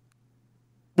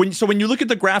when you look at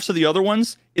the graphs of the other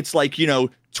ones, it's like, 20%,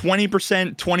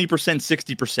 20%,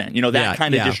 60%, that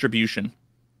kind of distribution.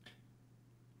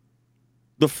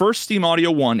 The first Steam Audio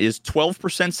one is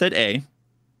 12% said A,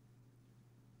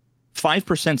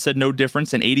 5% said no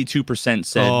difference, and 82%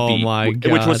 said B. Oh my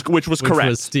God. Which was correct. Which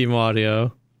was Steam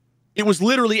Audio. It was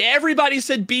literally everybody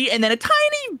said B, and then a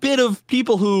tiny bit of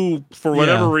people who, for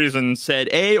whatever reason, said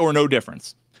A or no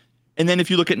difference. And then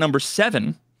if you look at number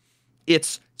 7,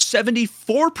 it's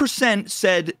 74%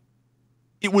 said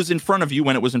it was in front of you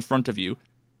when it was in front of you,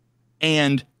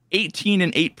 and 18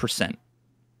 and 8%.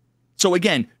 So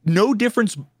again, no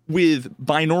difference with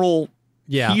binaural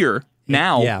here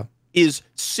now is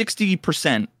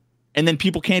 60%, and then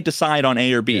people can't decide on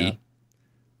A or B. Yeah.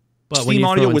 But Steam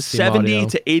Audio was 70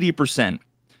 to 80%.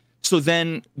 So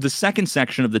then the second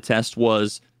section of the test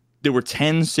was there were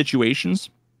 10 situations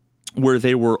where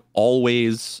they were all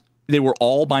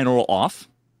binaural off.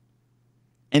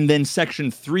 And then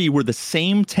section 3 were the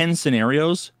same 10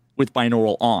 scenarios with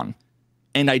binaural on.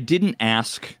 And I didn't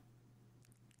ask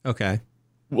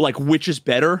which is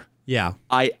better. Yeah.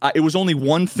 It was only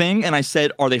one thing, and I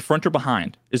said, are they front or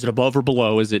behind? Is it above or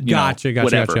below? Is it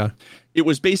Gotcha. It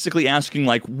was basically asking,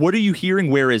 what are you hearing?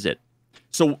 Where is it?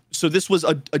 So this was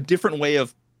a different way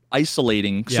of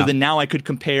isolating. So then now I could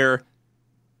compare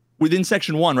within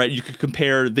section 1, right? You could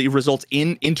compare the results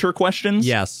in inter questions.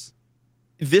 Yes.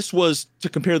 This was to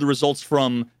compare the results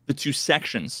from the 2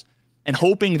 sections, and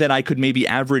hoping that I could maybe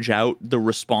average out the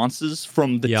responses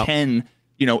from the 10,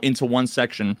 into one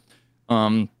section.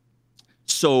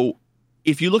 So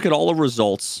if you look at all the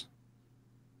results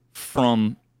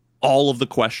from all of the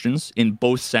questions in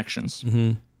both sections,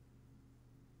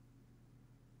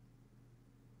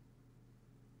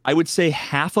 I would say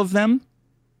half of them,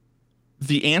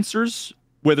 the answers,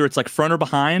 whether it's like front or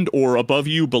behind or above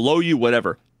you, below you,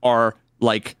 whatever, are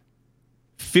like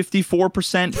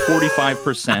 54%,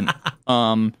 45%,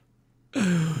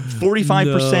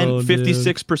 45%,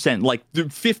 56%, like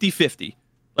 50-50,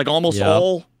 like almost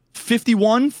all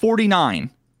 51, 49.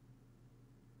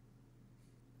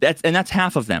 That's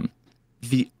half of them.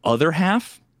 The other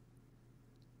half.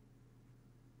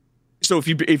 So if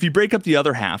you break up the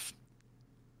other half,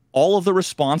 all of the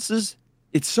responses,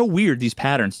 it's so weird, these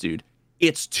patterns, dude.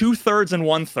 It's 2/3 and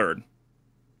 1/3.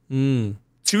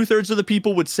 2/3 of the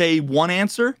people would say one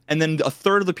answer, and then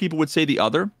 1/3 of the people would say the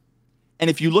other. And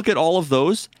if you look at all of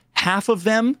those, half of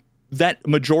them, that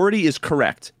majority is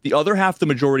correct. The other half, the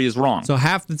majority is wrong. So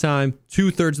half the time,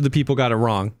 2/3 of the people got it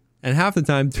wrong. And half the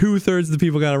time, 2/3 of the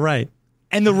people got it right.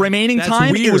 And the remaining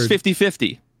time, it was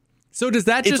 50-50. So does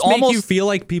that just make you feel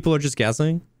like people are just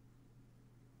guessing?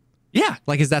 Yeah.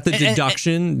 Like, is that the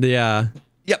deduction? Yeah.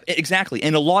 Yep, exactly.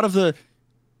 And a lot of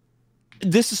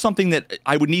this is something that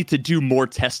I would need to do more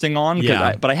testing on.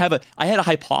 But I had a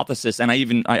hypothesis, and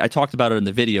I talked about it in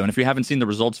the video. And if you haven't seen the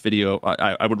results video,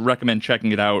 I would recommend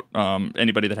checking it out.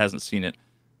 Anybody that hasn't seen it,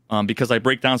 because I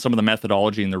break down some of the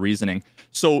methodology and the reasoning.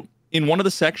 So in one of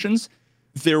the sections,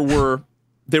 there were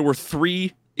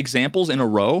 3 examples in a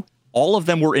row. All of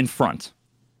them were in front.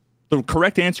 The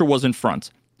correct answer was in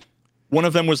front. One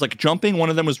of them was like jumping, one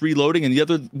of them was reloading, and the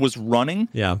other was running.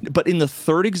 Yeah. But in the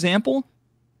third example,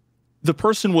 the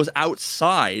person was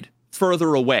outside,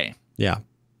 further away. Yeah.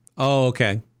 Oh,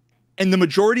 okay. And the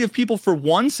majority of people for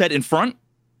 1 said in front,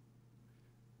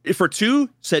 for 2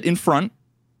 said in front,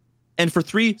 and for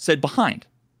 3 said behind.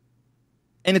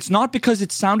 And it's not because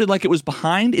it sounded like it was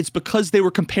behind, it's because they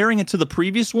were comparing it to the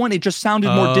previous one. It just sounded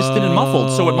more distant and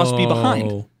muffled, so it must be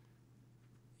behind.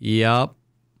 Yep.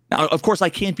 Now, of course, I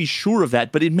can't be sure of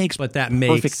that, but it makes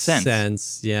perfect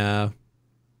sense. Yeah.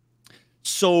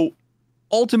 So,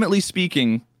 ultimately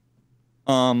speaking,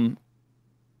 and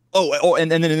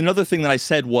then another thing that I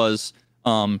said was,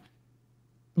 my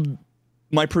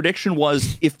prediction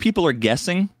was if people are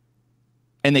guessing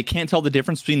and they can't tell the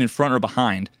difference between in front or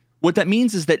behind, what that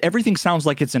means is that everything sounds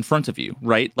like it's in front of you,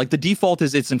 right? Like the default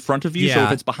is it's in front of you, so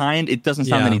if it's behind, it doesn't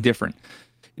sound any different.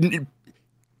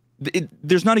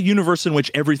 There's not a universe in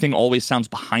which everything always sounds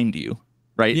behind you,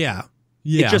 right? Yeah.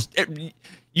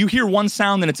 You hear one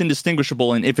sound and it's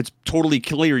indistinguishable, and if it's totally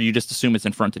clear, you just assume it's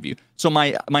in front of you. So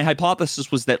my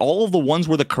hypothesis was that all of the ones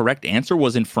where the correct answer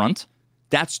was in front,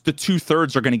 that's the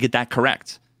 2/3 are going to get that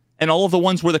correct. And all of the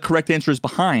ones where the correct answer is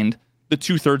behind, the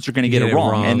 2/3 are going to get it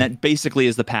wrong. And that basically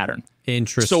is the pattern.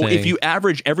 Interesting. So if you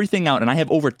average everything out, and I have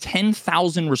over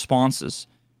 10,000 responses,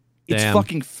 it's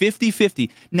fucking 50-50.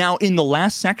 Now, in the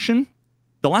last section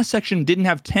didn't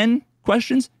have 10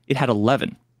 questions. It had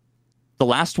 11. The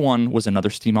last one was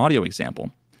another Steam Audio example.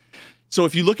 So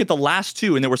if you look at the last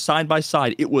two and they were side by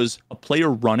side, it was a player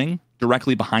running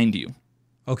directly behind you.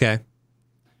 Okay.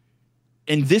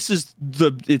 And this is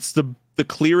the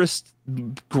clearest,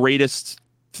 greatest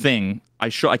thing.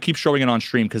 I keep showing it on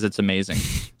stream because it's amazing.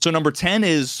 So number 10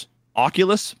 is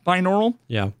Oculus binaural.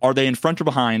 Yeah. Are they in front or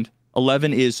behind?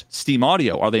 11 is Steam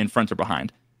Audio. Are they in front or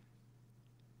behind?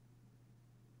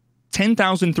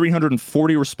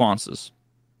 10,340 responses.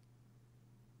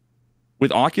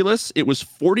 With Oculus, it was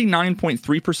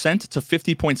 49.3% to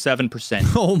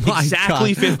 50.7%. Oh my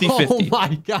exactly God. 50-50. Oh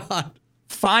my God.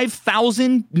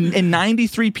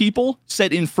 5,093 people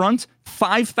said in front,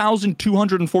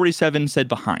 5,247 said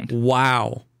behind.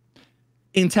 Wow.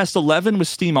 In test 11 with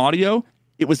Steam Audio,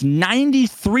 it was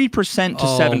 93% to 7%.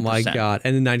 Oh my God.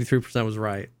 And the 93% was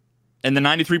right. And the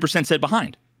 93% said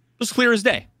behind. It was clear as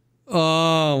day.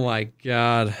 Oh my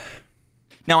God.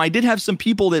 Now, I did have some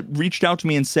people that reached out to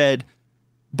me and said,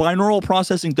 binaural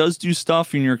processing does do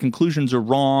stuff and your conclusions are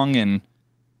wrong. And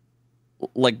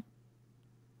like,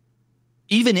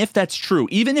 even if that's true,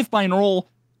 even if binaural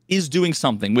is doing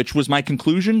something, which was my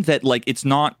conclusion, that like it's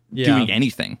not doing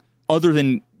anything other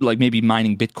than like maybe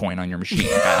mining Bitcoin on your machine.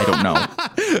 I don't know.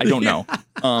 I don't know.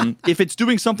 If it's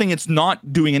doing something, it's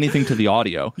not doing anything to the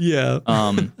audio. Yeah.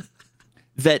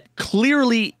 That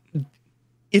clearly,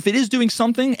 if it is doing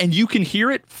something and you can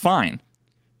hear it, fine.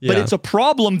 But it's a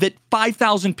problem that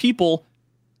 5,000 people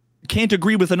can't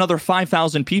agree with another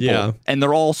 5,000 people, and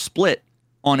they're all split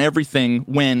on everything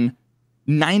when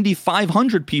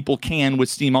 9,500 people can with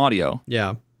Steam Audio.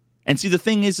 Yeah. And see, the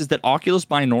thing is that Oculus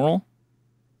binaural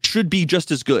should be just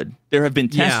as good. There have been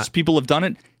tests, people have done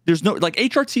it. There's no, like,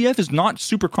 HRTF is not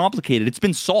super complicated. It's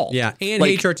been solved. Yeah, and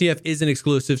like, HRTF isn't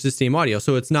exclusive to Steam Audio,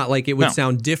 so it's not like it would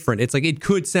sound different. It's like it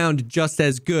could sound just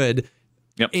as good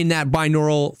in that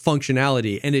binaural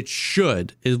functionality, and it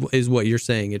should, is what you're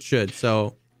saying. It should.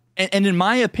 So, and in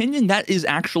my opinion, that is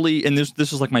actually, and this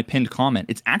is like my pinned comment,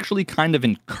 it's actually kind of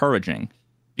encouraging,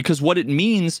 because what it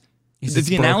means is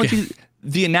the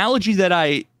analogy that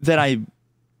I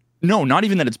no, not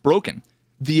even that it's broken.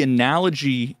 The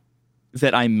analogy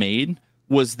that I made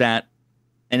was that,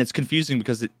 and it's confusing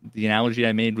because the analogy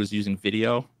I made was using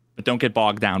video, but don't get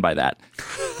bogged down by that.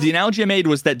 The analogy I made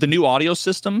was that the new audio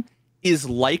system is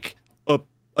like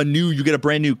you get a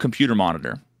brand new computer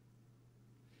monitor.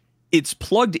 It's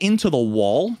plugged into the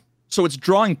wall, so it's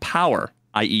drawing power,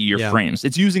 i.e. your frames.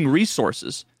 It's using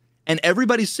resources. And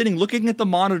everybody's sitting looking at the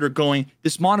monitor going,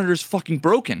 this monitor's fucking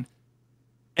broken.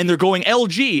 And they're going,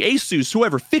 LG, Asus,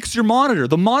 whoever, fix your monitor.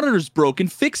 The monitor's broken,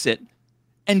 fix it.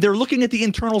 And they're looking at the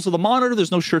internals of the monitor.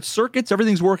 There's no short circuits.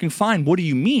 Everything's working fine. What do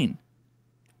you mean?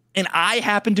 And I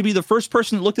happened to be the first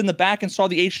person that looked in the back and saw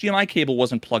the HDMI cable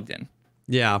wasn't plugged in.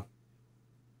 Yeah.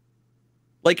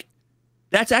 Like,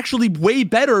 that's actually way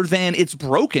better than it's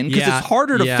broken, because it's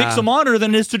harder to fix a monitor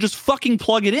than it is to just fucking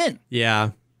plug it in. Yeah.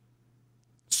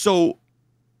 So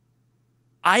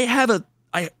I have a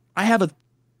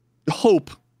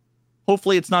hope,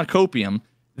 hopefully it's not copium,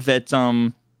 that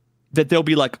that they'll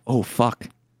be like, oh fuck,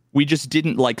 we just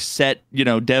didn't like set,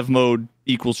 dev mode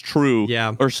equals true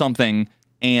or something,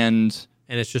 and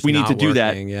it's just we need to do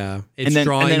that. Yeah. It's and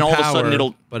then all power, of a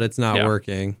sudden but it's not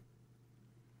working.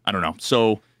 I don't know.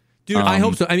 So dude, I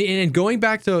hope so. I mean, and going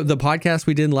back to the podcast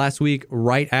we did last week,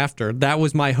 right after, that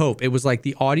was my hope. It was like,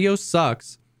 the audio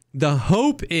sucks. The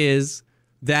hope is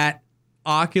that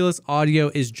Oculus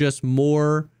Audio is just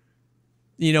more,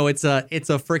 it's a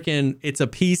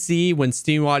PC when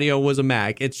Steam Audio was a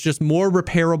Mac. It's just more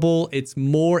repairable.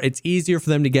 It's easier for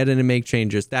them to get in and make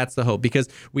changes. That's the hope, because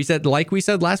we said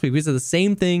last week, we said the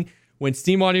same thing when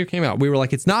Steam Audio came out. We were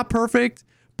like, it's not perfect,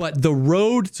 but the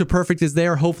road to perfect is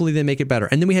there. Hopefully they make it better.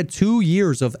 And then we had 2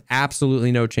 years of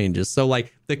absolutely no changes. So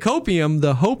like the copium,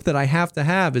 the hope that I have to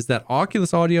have is that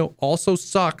Oculus Audio also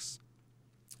sucks.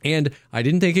 And I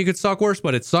didn't think it could suck worse,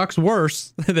 but it sucks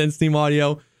worse than Steam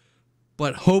Audio.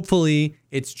 But hopefully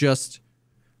it's just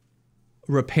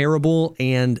repairable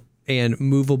and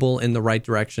movable in the right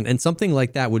direction. And something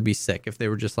like that would be sick if they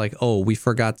were just like, oh, we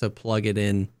forgot to plug it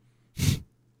in.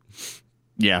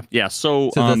 Yeah.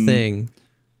 So to the thing.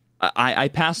 I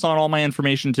passed on all my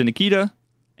information to Nikita,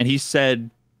 and he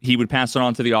said he would pass it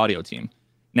on to the audio team.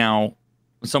 Now,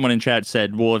 someone in chat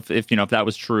said, well, if that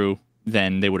was true,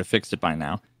 then they would have fixed it by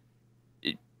now.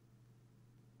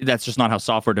 That's just not how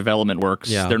software development works.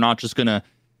 Yeah. They're not just gonna.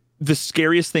 The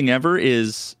scariest thing ever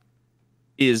is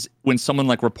when someone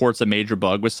like reports a major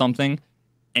bug with something,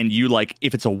 and you like,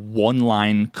 if it's a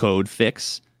one-line code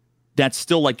fix, that's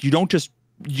still like, you don't just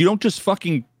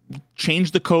fucking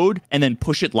change the code and then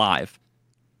push it live.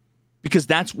 because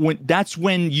that's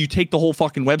when you take the whole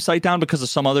fucking website down because of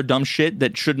some other dumb shit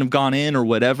that shouldn't have gone in or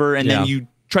whatever, and then you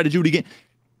try to do it again.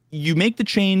 You make the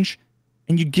change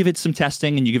and you give it some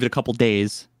testing and you give it a couple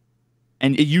days,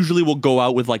 and it usually will go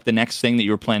out with like the next thing that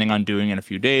you were planning on doing in a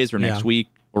few days or next week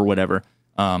or whatever.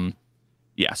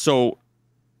 So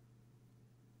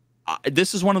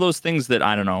this is one of those things that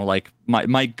I don't know, like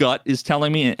my gut is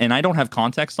telling me, and I don't have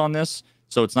context on this,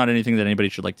 so it's not anything that anybody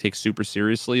should like take super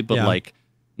seriously, but like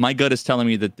my gut is telling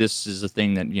me that this is a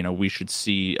thing that, you know, we should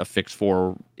see a fix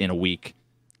for in a week,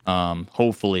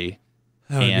 hopefully.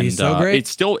 That would be so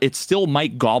great. It still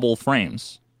might gobble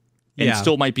frames, and it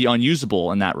still might be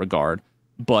unusable in that regard,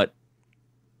 but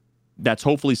that's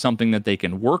hopefully something that they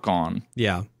can work on.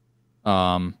 Yeah.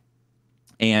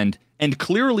 And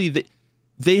clearly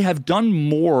they have done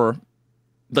more,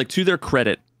 like, to their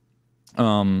credit,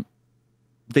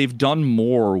 they've done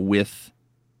more with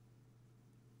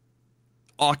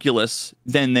Oculus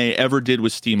than they ever did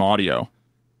with Steam Audio.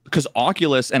 Because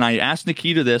Oculus, and I asked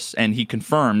Nikita this, and he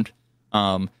confirmed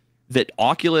that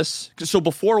Oculus... So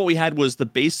before, what we had was the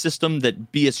base system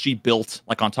that BSG built,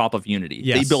 like, on top of Unity.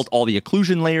 Yes. They built all the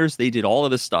occlusion layers. They did all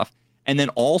of this stuff. And then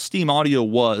all Steam Audio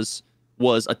was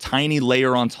a tiny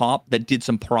layer on top that did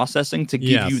some processing to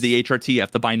give you the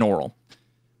HRTF, the binaural.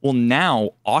 Well,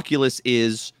 now Oculus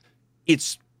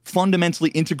it's fundamentally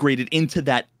integrated into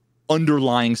that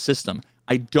underlying system.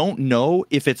 I don't know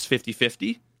if it's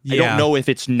 50-50. I don't know if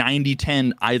it's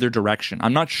 90-10 either direction.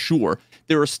 I'm not sure.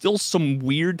 There are still some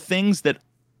weird things that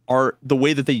are the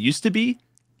way that they used to be.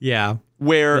 Yeah.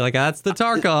 Where you're like, that's the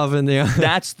Tarkov in there.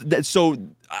 So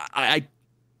I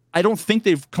don't think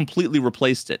they've completely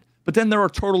replaced it. But then there are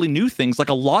totally new things, like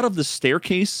a lot of the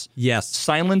staircase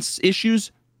silence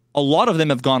issues. A lot of them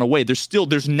have gone away.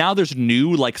 There's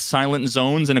new like silent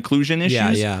zones and occlusion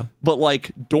issues. Yeah. But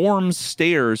like dorms,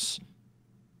 stairs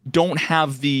don't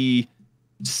have the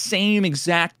same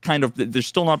exact kind of. They're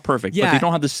still not perfect, but they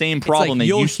don't have the same problem they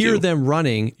used to. You'll hear them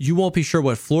running. You won't be sure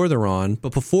what floor they're on.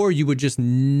 But before, you would just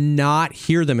not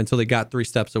hear them until they got 3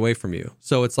 steps away from you.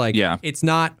 So it's like, it's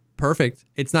not perfect.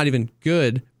 It's not even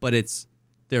good, but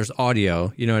there's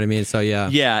audio. You know what I mean? So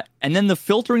yeah. And then the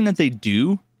filtering that they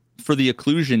do for the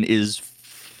occlusion is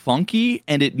funky,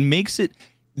 and it makes it.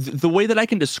 The way that I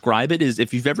can describe it is,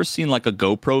 if you've ever seen like a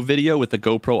GoPro video with the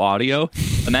GoPro audio,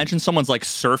 imagine someone's like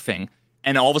surfing,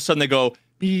 and all of a sudden they go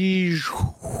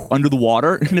under the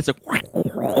water, and it's like,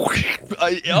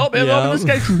 this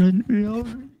guy.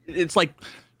 It's like,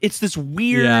 it's this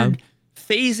weird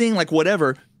phasing, like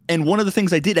whatever. And one of the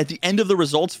things I did at the end of the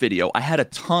results video, I had a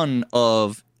ton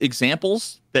of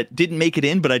examples that didn't make it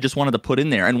in, but I just wanted to put in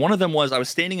there. And one of them was, I was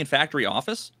standing in factory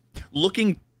office,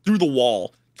 looking through the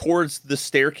wall towards the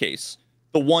staircase,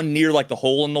 the one near like the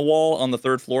hole in the wall on the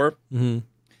 3rd floor. Mm-hmm.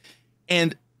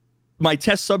 And my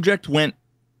test subject went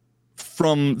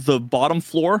from the bottom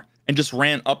floor and just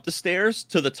ran up the stairs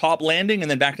to the top landing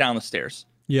and then back down the stairs.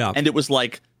 Yeah. And it was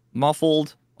like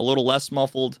muffled, a little less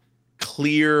muffled,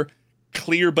 clear,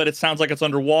 but it sounds like it's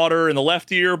underwater in the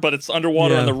left ear, but it's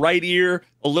underwater in the right ear,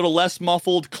 a little less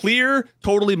muffled, clear,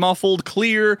 totally muffled,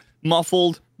 clear,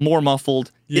 muffled, more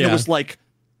muffled. And it was like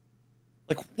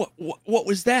what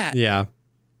was that? Yeah.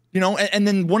 You know, and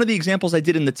then one of the examples I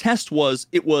did in the test was,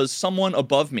 it was someone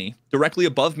above me, directly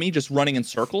above me, just running in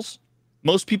circles.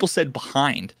 Most people said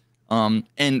behind.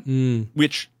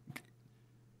 Which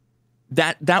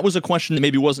that was a question that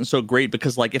maybe wasn't so great,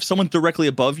 because like if someone's directly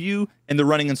above you and they're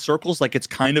running in circles, like it's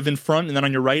kind of in front and then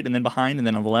on your right and then behind and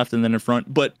then on the left and then in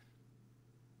front. But,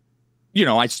 you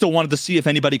know, I still wanted to see if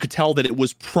anybody could tell that it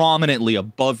was prominently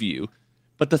above you.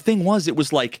 But the thing was, it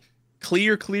was like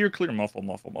clear, muffle, clear,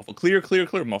 muffle,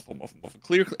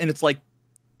 clear. And it's like,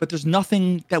 but there's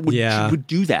nothing that would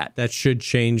do that. That should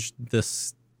change the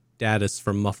status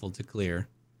from muffled to clear.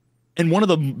 And one of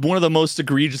the most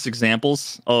egregious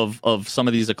examples of some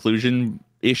of these occlusion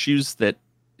issues that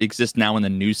exist now in the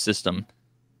new system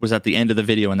was at the end of the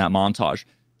video in that montage.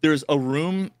 There's a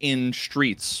room in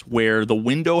Streets where the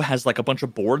window has like a bunch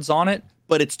of boards on it,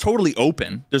 but it's totally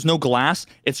open. There's no glass.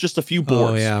 It's just a few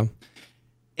boards. Oh, yeah.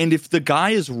 And if the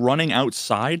guy is running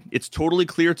outside, it's totally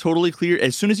clear.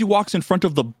 As soon as he walks in front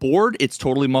of the board, it's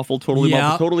totally muffled,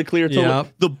 muffled, totally clear.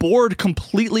 The board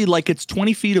completely, like it's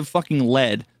 20 feet of fucking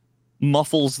lead,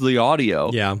 muffles the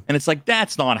audio. Yeah. And it's like,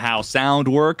 that's not how sound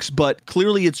works, but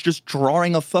clearly it's just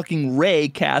drawing a fucking ray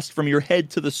cast from your head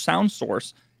to the sound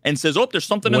source and says, oh, there's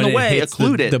something in the way,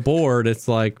 occlude it. The board, it's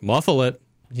like, muffle it.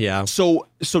 Yeah. So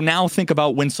now think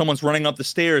about when someone's running up the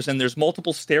stairs and there's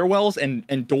multiple stairwells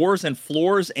and doors and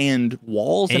floors and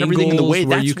walls and everything in the way.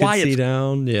 That's why it's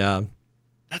down. Yeah.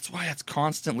 That's why it's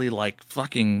constantly like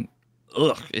fucking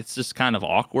it's just kind of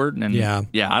awkward. And Yeah.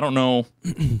 I don't know.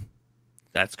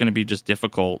 That's going to be just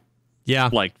difficult. Yeah.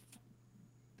 Like,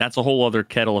 that's a whole other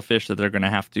kettle of fish that they're going to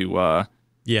have to, I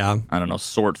don't know,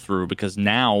 sort through, because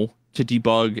now to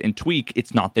debug and tweak,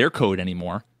 it's not their code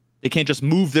anymore. They can't just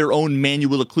move their own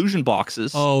manual occlusion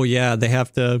boxes. Oh, yeah. They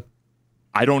have to.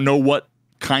 I don't know what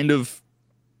kind of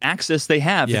access they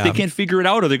have. Yeah. If they can't figure it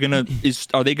out, are they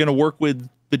gonna work with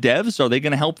the devs? Are they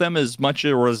gonna help them as much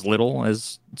or as little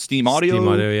as Steam Audio? Steam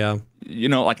Audio, yeah. You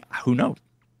know, like, who knows?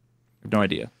 I have no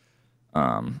idea.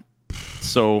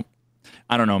 So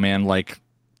I don't know, man. Like,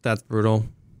 That's brutal.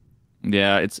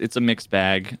 yeah, it's a mixed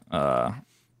bag.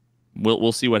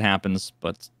 We'll see what happens,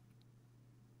 but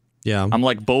Yeah. I'm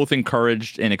like both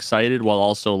encouraged and excited while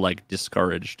also like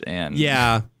discouraged and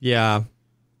Yeah.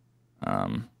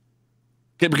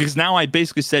 because now I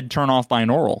basically said turn off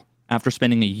binaural after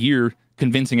spending a year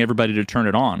convincing everybody to turn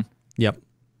it on. Yep.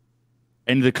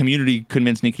 And the community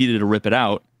convinced Nikita to rip it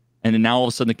out. And then now all of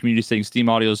a sudden the community saying Steam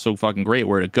Audio is so fucking great,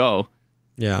 where to go?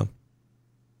 Yeah.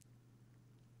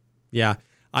 Yeah.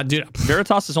 Dude,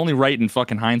 Veritas is only right in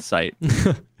fucking hindsight.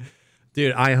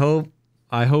 dude, I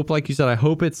hope, like you said, I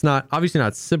hope it's not, obviously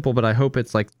not simple, but I hope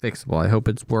it's like fixable. I hope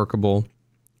it's workable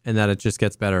and that it just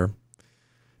gets better.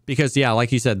 Because, yeah,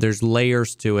 like you said, there's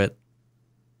layers to it.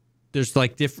 There's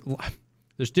like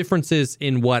there's differences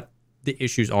in what the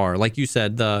issues are. Like you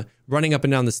said, the running up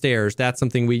and down the stairs, that's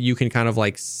something you can kind of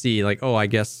like see, like, oh, I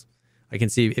guess I can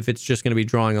see if it's just going to be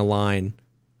drawing a line.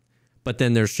 But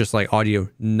then there's just like audio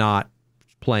not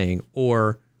playing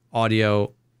or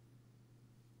audio,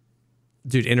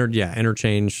 dude,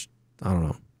 interchange. I don't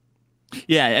know.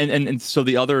 Yeah, and so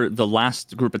the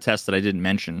last group of tests that I didn't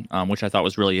mention, which I thought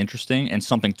was really interesting and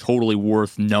something totally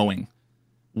worth knowing,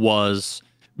 was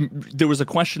there was a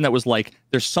question that was like,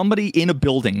 there's somebody in a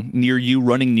building near you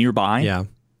running nearby. Yeah.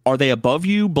 Are they above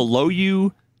you, below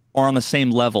you, or on the same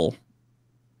level?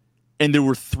 And there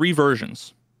were 3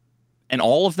 versions. And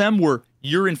all of them were,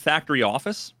 you're in factory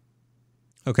office.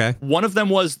 Okay. One of them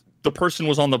was the person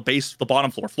was on the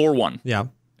bottom floor, floor 1. Yeah.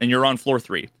 And you're on floor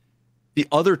 3. The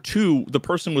other 2, the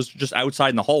person was just outside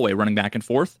in the hallway running back and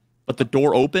forth, but the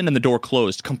door opened and the door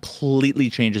closed. Completely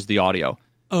changes the audio.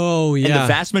 Oh, yeah. And the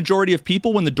vast majority of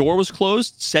people, when the door was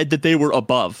closed, said that they were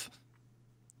above.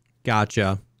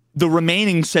 Gotcha. The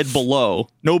remaining said below.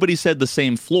 Nobody said the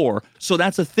same floor. So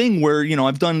that's a thing where, you know,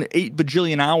 I've done 8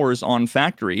 bajillion hours on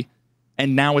factory,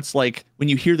 and now it's like when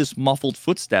you hear this muffled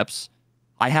footsteps,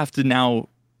 I have to now,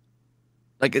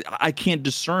 like, I can't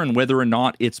discern whether or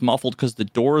not it's muffled because the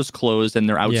door is closed and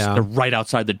they're right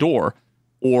outside the door,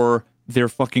 or they're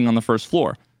fucking on the first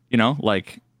floor. You know,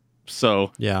 like,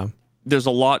 so yeah. There's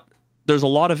a lot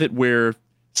of it where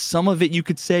some of it you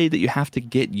could say that you have to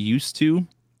get used to.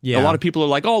 Yeah. A lot of people are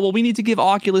like, oh, well, we need to give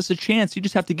Oculus a chance. You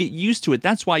just have to get used to it.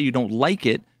 That's why you don't like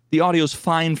it. The audio's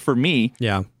fine for me.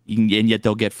 Yeah. And yet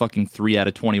they'll get fucking 3 out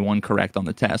of 21 correct on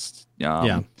the test.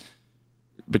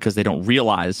 Because they don't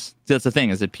realize. That's the thing,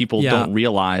 is that people don't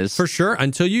realize. For sure.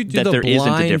 Until you do the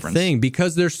blind thing,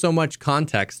 because there's so much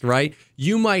context, right?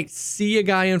 You might see a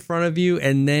guy in front of you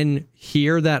and then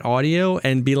hear that audio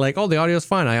and be like, oh, the audio's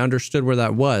fine. I understood where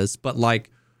that was. But like,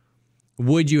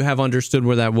 would you have understood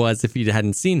where that was if you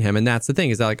hadn't seen him? And that's the thing,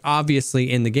 is that like, obviously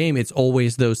in the game, it's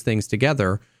always those things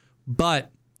together,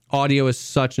 but audio is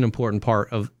such an important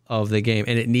part of the game,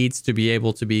 and it needs to be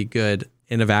able to be good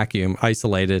in a vacuum,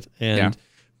 isolated. And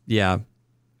yeah.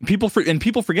 People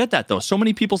forget that though. So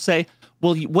many people say,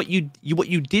 well, what you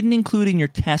didn't include in your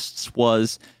tests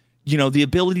was, you know, the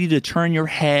ability to turn your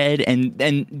head and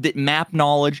the map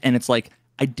knowledge. And it's like,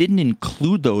 I didn't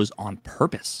include those on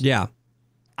purpose. Yeah.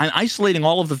 I'm isolating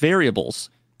all of the variables.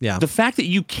 Yeah. The fact that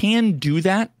you can do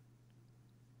that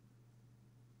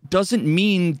doesn't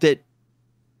mean that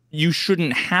you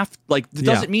shouldn't have, like, it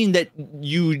doesn't mean that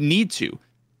you need to.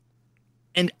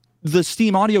 And the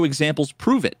Steam Audio examples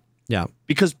prove it. Yeah.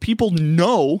 Because people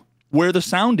know where the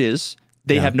sound is.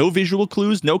 They have no visual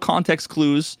clues, no context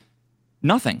clues,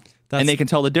 nothing. And they can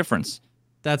tell the difference.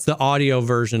 That's the audio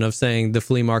version of saying the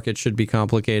flea market should be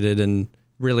complicated and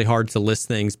really hard to list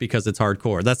things because it's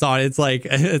hardcore. That's all. It's like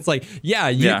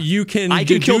you can. I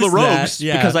can kill the rogues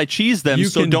because I cheese them.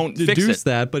 So don't deduce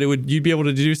that, but you'd be able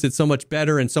to deduce it so much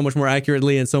better and so much more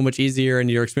accurately and so much easier,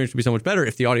 and your experience would be so much better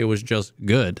if the audio was just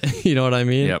good. You know what I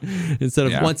mean? Yep.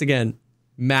 Instead of once again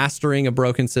mastering a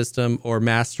broken system or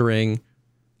mastering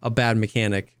a bad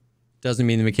mechanic doesn't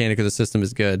mean the mechanic of the system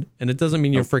is good, and it doesn't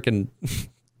mean you're freaking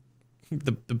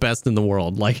the best in the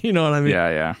world. Like, you know what I mean?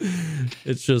 Yeah.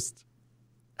 It's just.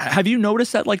 Have you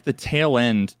noticed that, like, the tail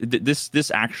end,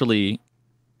 this actually,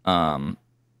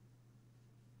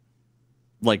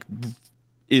 like,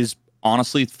 is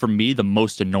honestly, for me, the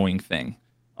most annoying thing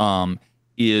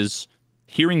is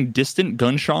hearing distant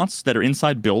gunshots that are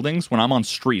inside buildings when I'm on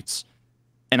streets,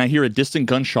 and I hear a distant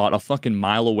gunshot a fucking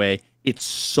mile away. It's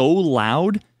so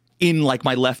loud in like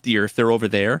my left ear if they're over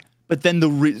there, but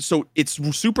then so it's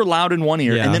super loud in one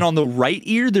ear, and then on the right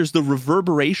ear there's the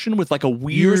reverberation with like a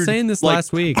weird. You were saying this like,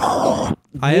 last week. I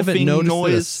haven't noticed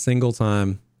it a single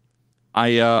time.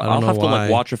 I'll have to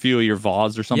like watch a few of your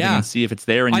VODs or something and see if it's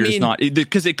there, and you're just not,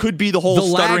 because it could be the whole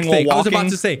stuttering while walking. I was about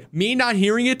to say, me not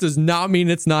hearing it does not mean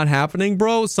it's not happening,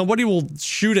 bro. Somebody will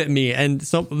shoot at me, and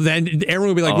then everyone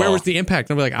will be like, "Where was the impact?"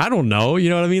 And I'll be like, "I don't know." You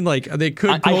know what I mean? Like they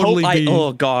could totally be.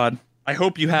 Oh God. I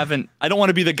hope you haven't. I don't want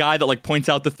to be the guy that like points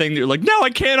out the thing that you're like, no, I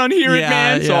can't unhear it,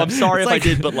 man. So I'm sorry if I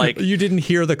did, but like you didn't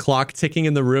hear the clock ticking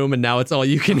in the room, and now it's all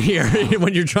you can hear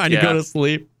when you're trying to go to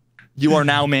sleep. You are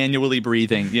now manually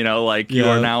breathing, you know, like you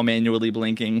are now manually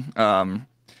blinking.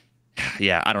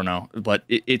 Yeah, I don't know, but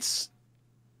it's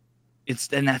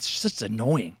and that's just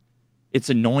annoying. It's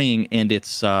annoying, and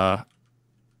it's like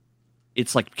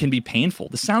can be painful.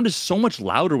 The sound is so much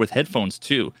louder with headphones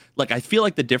too. Like I feel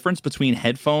like the difference between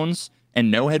headphones and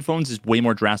no headphones is way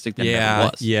more drastic than it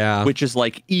ever was. Yeah, which is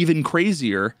like even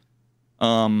crazier.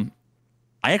 I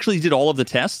actually did all of the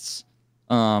tests.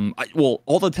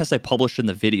 All the tests I published in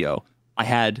the video, I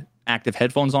had active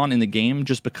headphones on in the game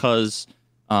just because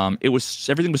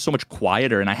everything was so much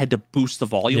quieter, and I had to boost the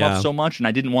volume up so much, and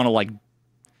I didn't want to like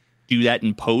do that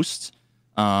in post,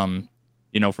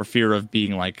 for fear of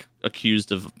being like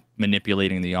accused of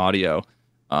manipulating the audio.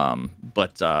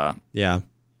 But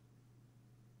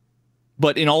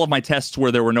in all of my tests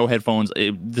where there were no headphones,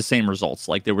 the same results.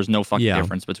 Like there was no fucking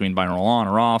difference between binaural on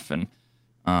or off, and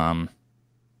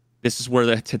this is where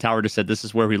the Tower just said, this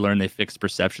is where we learn they fixed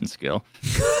perception skill.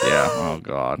 Yeah.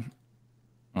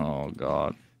 Oh,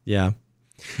 God. Yeah.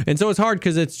 And so it's hard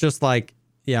because it's just like,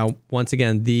 once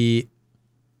again, the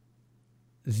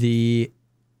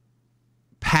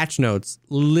patch notes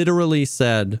literally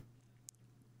said,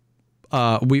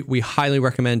 we highly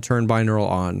recommend turn binaural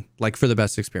on, like for the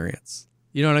best experience.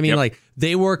 You know what I mean? Yep. Like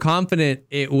they were confident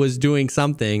it was doing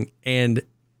something, and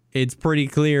it's pretty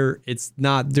clear it's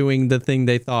not doing the thing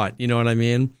they thought. You know what I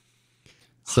mean?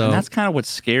 So and that's kind of what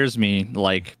scares me.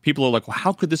 Like people are like, well,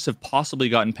 how could this have possibly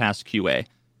gotten past QA?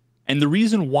 And the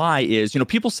reason why is,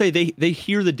 people say they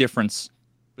hear the difference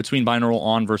between binaural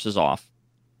on versus off.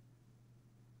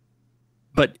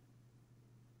 But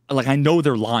like, I know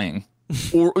they're lying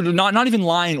or not even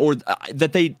lying, or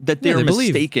that they're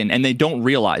mistaken and they don't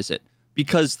realize it,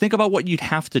 because think about what you'd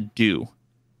have to do.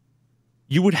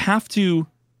 You would have to,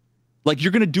 like,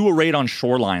 you're going to do a raid on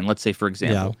Shoreline, let's say, for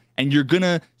example, and you're going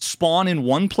to spawn in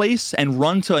one place and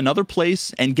run to another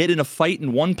place and get in a fight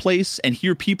in one place and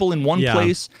hear people in one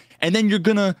place. And then you're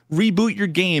going to reboot your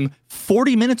game.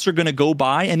 40 minutes are going to go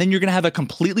by, and then you're going to have a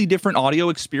completely different audio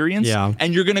experience. Yeah.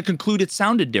 And you're going to conclude it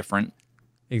sounded different.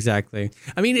 Exactly.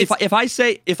 I mean, if I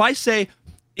say,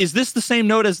 is this the same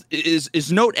note as,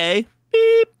 is note A,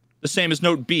 beep, the same as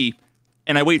note B,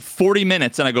 and I wait 40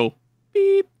 minutes and I go,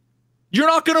 beep, you're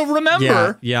not going to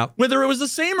remember whether it was the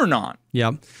same or not.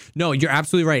 Yeah. No, you're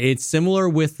absolutely right. It's similar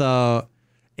with like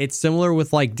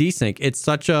desync. It's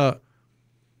such a,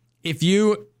 if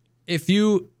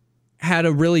you had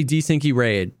a really desyncy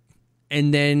raid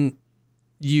and then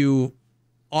you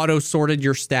auto sorted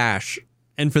your stash,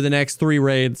 and for the next 3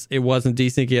 raids it wasn't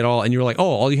desyncy at all, and you're like, oh,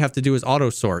 all you have to do is auto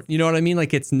sort. You know what I mean?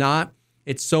 Like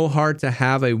it's so hard to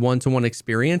have a one-to-one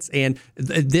experience. And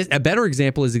a better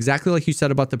example is exactly like you said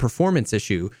about the performance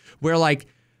issue, where like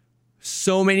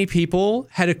so many people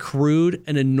had accrued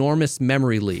an enormous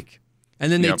memory leak,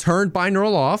 and then they turned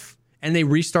binaural off and they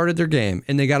restarted their game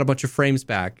and they got a bunch of frames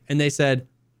back, and they said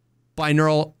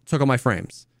binaural took all my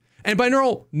frames. And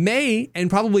binaural may and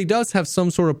probably does have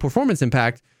some sort of performance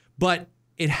impact, but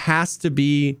it has to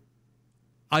be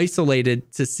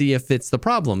isolated to see if it's the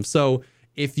problem. So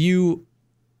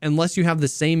unless you have the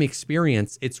same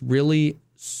experience, it's really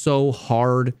so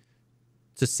hard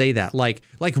to say that. Like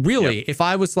really, if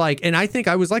I was like, and I think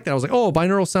I was like that, I was like, oh,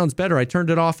 binaural sounds better, I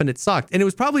turned it off and it sucked. And it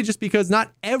was probably just because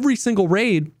not every single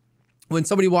raid, when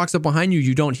somebody walks up behind you,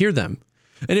 you don't hear them.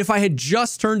 And if I had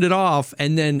just turned it off,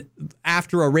 and then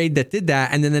after a raid that did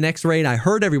that, and then the next raid I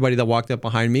heard everybody that walked up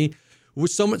behind me,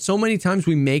 so many times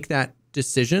we make that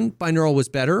decision, binaural was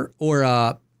better, or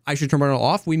I should turn binaural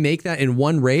off. We make that in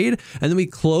one raid, and then we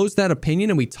close that opinion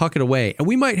and we tuck it away. And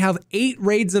we might have 8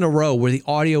 raids in a row where the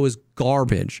audio is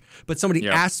garbage, but somebody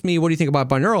asked me, what do you think about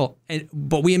binaural?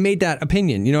 But we made that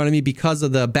opinion, you know what I mean? Because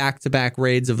of the back-to-back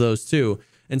raids of those two.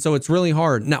 And so it's really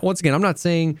hard. Now, once again, I'm not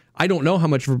saying I don't know how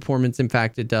much performance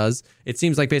impact it does. It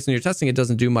seems like based on your testing, it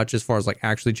doesn't do much as far as like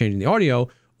actually changing the audio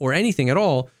or anything at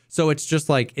all. So it's just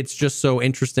like, it's just so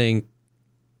interesting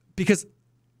because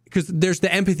there's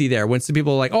the empathy there when some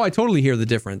people are like, oh, I totally hear the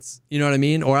difference. You know what I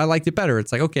mean? Or I liked it better.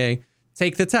 It's like, okay,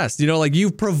 take the test. You know, like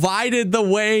you've provided the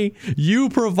way, you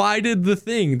provided the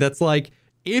thing that's like,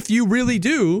 if you really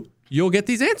do, you'll get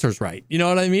these answers right. You know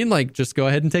what I mean? Like, just go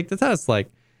ahead and take the test. Like,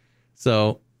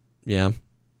 so, yeah.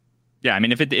 Yeah, I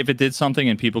mean, if it did something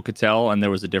and people could tell and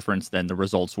there was a difference, then the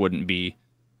results wouldn't be...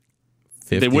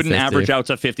 50, they wouldn't 50. Average out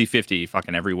to 50-50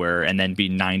 fucking everywhere and then be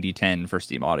 90-10 for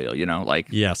Steam Audio, you know? Like...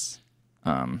 Yes.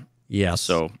 Yes.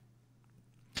 So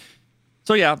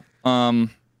yeah. And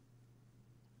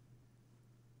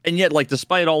yet, like,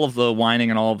 despite all of the whining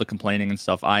and all of the complaining and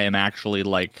stuff, I am actually,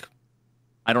 like...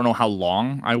 I don't know how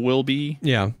long I will be.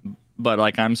 Yeah. But,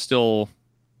 like, I'm still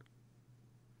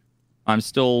kind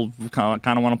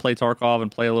of want to play Tarkov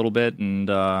and play a little bit. And,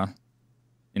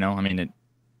 you know, I mean,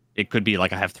 it could be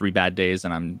like I have 3 bad days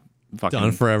and I'm fucking...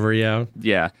 Done forever, yeah.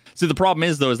 Yeah. So the problem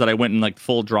is, though, is that I went in, like,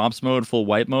 full drops mode, full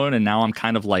wipe mode, and now I'm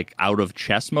kind of, like, out of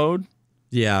chess mode.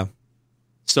 Yeah.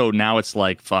 So now it's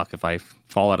like, fuck, if I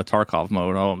fall out of Tarkov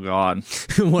mode, oh god.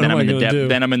 What am I going to do?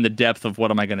 Then I'm in the depth of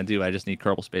what am I going to do? I just need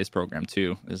Kerbal Space Program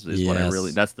 2 is yes. What I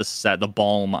really, that's the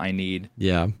balm I need.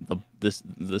 Yeah.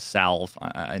 The salve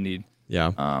I need.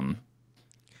 Yeah.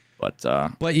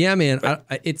 But yeah, man,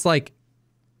 it's like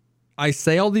I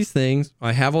say all these things,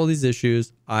 I have all these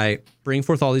issues, I bring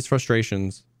forth all these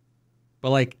frustrations,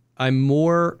 but like I'm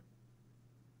more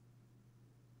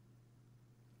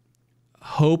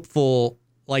hopeful,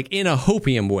 like in a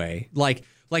hopium way, like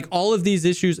all of these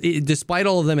issues, despite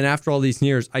all of them and after all these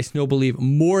years, I still believe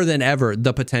more than ever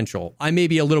the potential. I may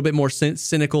be a little bit more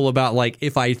cynical about like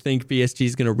if I think BSG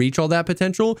is going to reach all that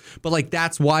potential, but like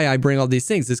that's why I bring all these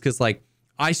things, is because like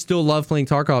I still love playing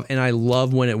Tarkov and I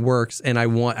love when it works, and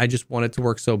I just want it to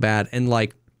work so bad. And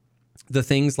like the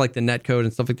things like the netcode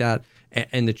and stuff like that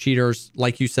and the cheaters,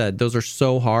 like you said, those are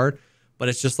so hard. But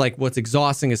it's just like what's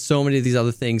exhausting is so many of these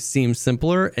other things seem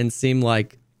simpler and seem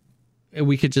like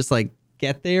we could just like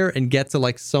get there and get to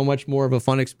like so much more of a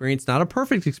fun experience, not a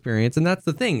perfect experience. And that's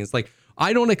the thing. It's like,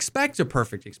 I don't expect a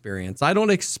perfect experience. I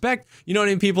don't expect, you know what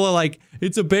I mean? People are like,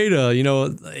 it's a beta, you know,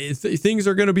 things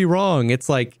are going to be wrong. It's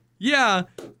like, yeah,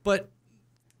 but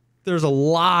there's a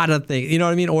lot of things, you know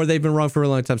what I mean? Or they've been wrong for a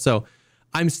long time. So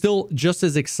I'm still just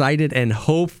as excited and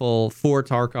hopeful for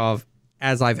Tarkov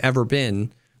as I've ever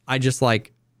been. I just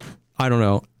like, I don't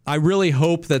know. I really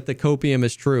hope that the copium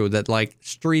is true, that like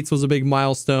Streets was a big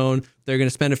milestone. They're going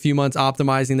to spend a few months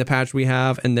optimizing the patch we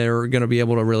have, and they're going to be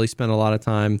able to really spend a lot of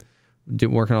time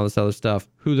working on all this other stuff.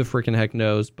 Who the freaking heck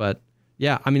knows? But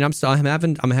yeah, I mean, I'm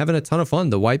having a ton of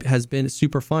fun. The wipe has been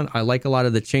super fun. I like a lot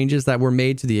of the changes that were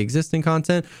made to the existing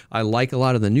content. I like a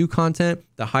lot of the new content.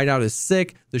 The hideout is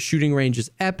sick. The shooting range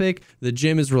is epic. The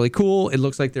gym is really cool. It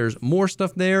looks like there's more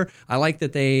stuff there. I like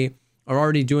that they are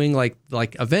already doing like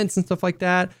events and stuff like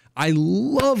that. I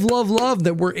love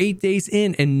that we're 8 days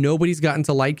in and nobody's gotten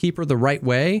to Lightkeeper the right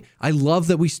way. I love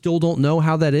that we still don't know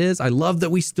how that is. I love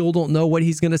that we still don't know what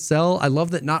he's going to sell. I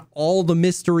love that not all the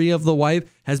mystery of the wipe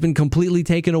has been completely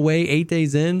taken away 8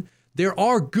 days in. There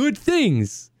are good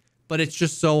things, but it's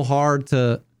just so hard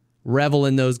to revel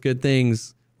in those good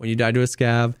things when you die to a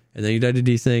scav, and then you die to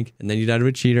desync, and then you die to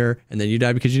a cheater, and then you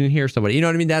die because you didn't hear somebody. You know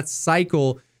what I mean? That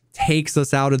cycle takes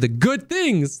us out of the good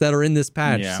things that are in this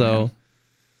patch. Yeah, so man.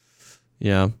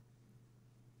 Yeah.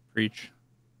 Preach.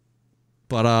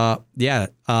 But yeah.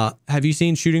 Have you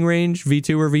seen Shooting Range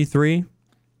V2 or V3?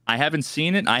 I haven't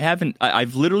seen it.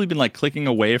 I've literally been like clicking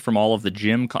away from all of the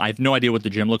gym. I have no idea what the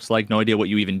gym looks like, no idea what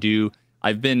you even do.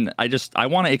 I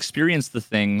want to experience the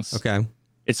things. Okay.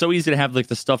 It's so easy to have like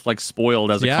the stuff like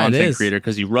spoiled as a content creator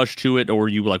because you rush to it, or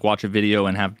you like watch a video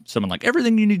and have someone like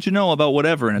everything you need to know about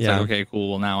whatever, and it's like, okay,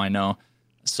 cool, well now I know.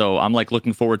 So I'm like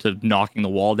looking forward to knocking the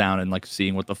wall down and like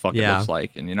seeing what the fuck it looks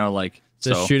like, and you know, like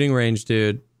the Shooting Range,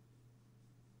 dude.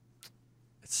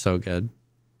 It's so good.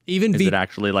 Even is it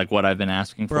actually like what I've been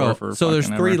asking for? So there's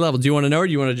 3 levels. Do you want to know, or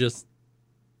do you want to just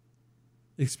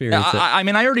experience it? I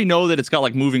mean, I already know that it's got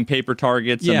like moving paper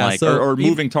targets and like or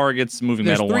moving targets, moving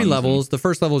metal ones. There's 3 levels. The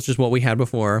first level is just what we had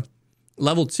before.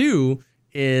 Level 2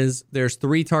 is there's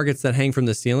 3 targets that hang from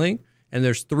the ceiling, and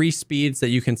there's 3 speeds that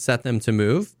you can set them to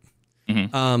move.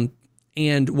 Mm-hmm.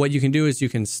 And what you can do is you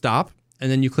can stop,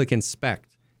 and then you click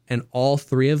inspect, and all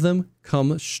 3 of them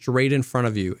come straight in front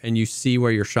of you, and you see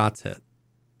where your shots hit.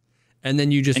 And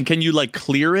then you just... And can you like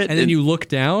clear it? And then you look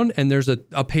down, and there's a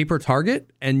paper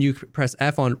target, and you press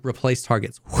F on replace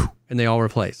targets, and they all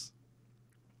replace.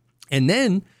 And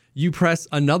then You press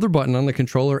another button on the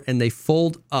controller and they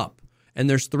fold up. And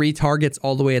there's 3 targets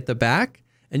all the way at the back,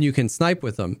 and you can snipe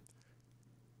with them.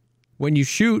 When you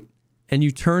shoot and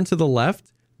you turn to the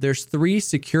left, there's 3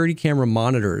 security camera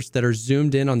monitors that are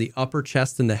zoomed in on the upper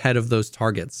chest and the head of those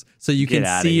targets. So you can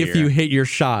see if you hit your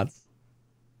shots.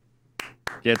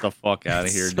 Get the fuck out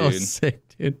of here, so dude. Sick,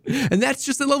 dude. And that's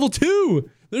just at level 2.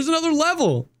 There's another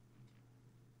level.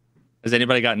 Has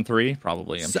anybody gotten 3?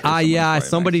 Probably. Yeah,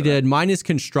 somebody did. Mine is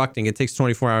constructing. It takes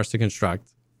 24 hours to construct.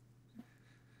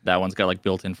 That one's got like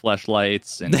built-in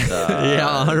flashlights and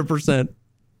yeah, 100%.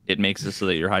 It makes it so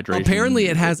that your hydration. Apparently,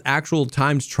 it has actual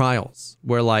timed trials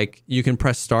where like you can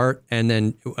press start and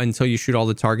then until you shoot all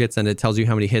the targets and it tells you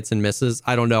how many hits and misses.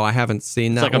 I don't know. I haven't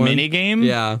seen that. It's like one. A mini game.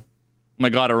 Yeah. Oh my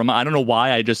god! I don't know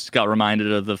why I just got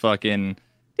reminded of the fucking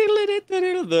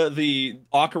the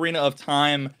Ocarina of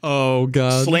Time. Oh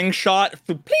god! Slingshot,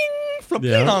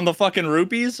 pling on the fucking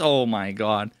rupees. Oh my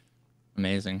god!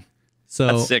 Amazing. So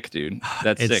that's sick, dude.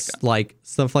 That's it's sick. Like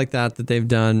stuff like that they've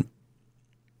done.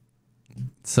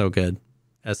 So good.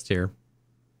 S tier.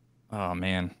 Oh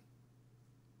man.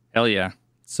 Hell yeah.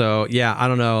 So yeah, I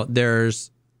don't know.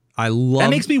 I love. That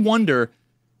makes me wonder.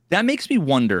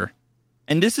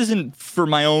 And this isn't for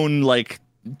my own like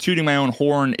tooting my own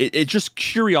horn. It's just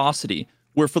curiosity.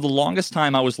 Where for the longest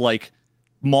time I was like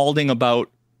malding about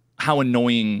how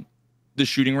annoying the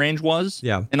shooting range was.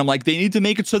 Yeah. And I'm like, they need to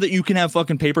make it so that you can have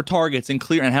fucking paper targets and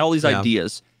clear, and I had all these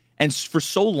ideas. And for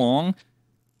so long,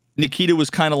 Nikita was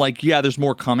kind of like, yeah, there's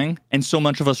more coming. And so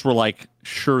much of us were like,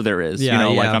 sure there is. Yeah,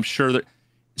 like I'm sure that.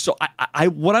 So I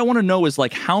what I want to know is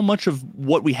like how much of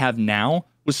what we have now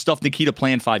was stuff Nikita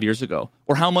planned 5 years ago,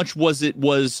 or how much was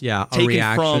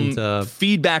taken from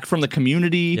feedback from the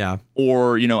community,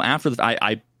 or after the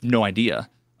I no idea.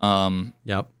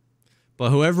 Yep. But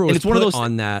whoever was put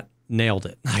on that nailed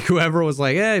it. Like whoever was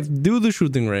like, hey, do the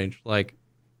shooting range. Like,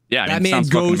 yeah, that man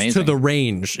goes to the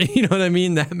range. You know what I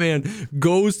mean? That man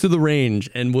goes to the range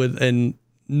and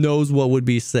knows what would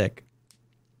be sick.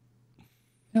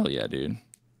 Hell yeah, dude.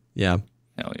 Yeah.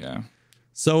 Hell yeah.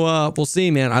 So we'll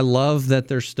see, man. I love that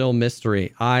there's still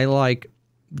mystery. I like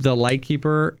the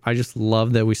Lightkeeper. I just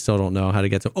love that we still don't know how to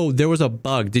get to him. Oh, there was a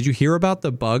bug. Did you hear about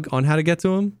the bug on how to get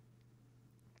to him?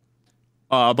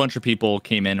 A bunch of people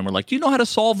came in and were like, do you know how to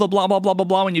solve the blah, blah, blah, blah,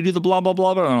 blah when you do the blah, blah,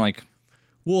 blah, blah? And I'm like,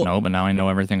 well, no, but now I know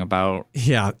everything about.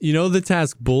 Yeah. You know the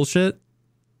task bullshit?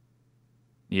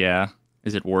 Yeah.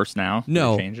 Is it worse now?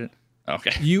 No. Did you change it?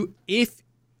 Okay.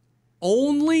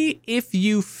 If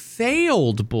you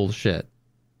failed bullshit,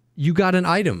 you got an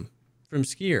item from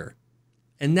Skier.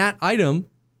 And that item,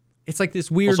 it's like this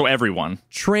weird. Also, everyone.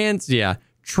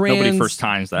 Nobody first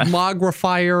times that.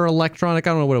 Mogrifier, electronic, I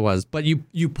don't know what it was. But you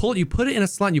put it in a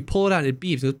slot and you pull it out and it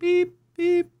beeps. It goes beep,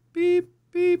 beep, beep,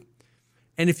 beep.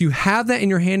 And if you have that in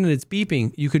your hand and it's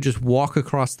beeping, you could just walk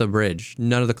across the bridge.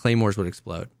 None of the claymores would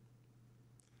explode.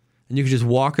 And you could just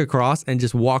walk across and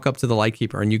just walk up to the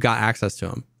Lightkeeper and you got access to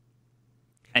him.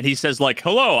 And he says like,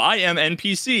 hello, I am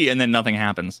NPC. And then nothing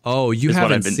happens. Oh, you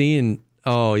haven't seen.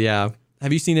 Oh, yeah.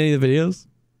 Have you seen any of the videos?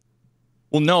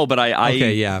 Well, no, but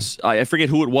I forget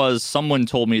who it was. Someone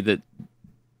told me that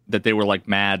they were like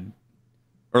mad,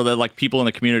 or that like people in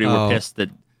the community were pissed that,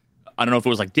 I don't know if it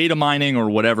was like data mining or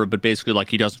whatever, but basically like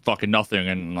he does fucking nothing,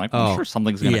 and like I'm sure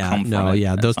something's gonna come from it.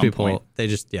 Yeah, those people point. They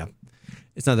just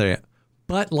it's not there yet.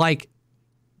 But like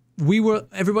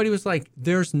everybody was like,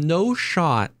 there's no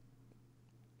shot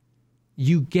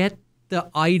you get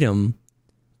the item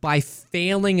by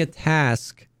failing a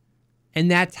task. And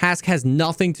that task has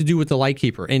nothing to do with the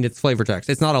Lightkeeper and its flavor text.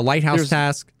 It's not a lighthouse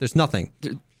task. There's nothing.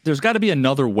 There's got to be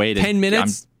another way to... 10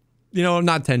 minutes?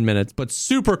 Not 10 minutes, but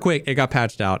super quick. It got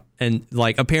patched out. And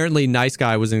like apparently Nice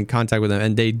Guy was in contact with them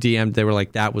and they DM'd. They were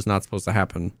like, that was not supposed to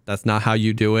happen. That's not how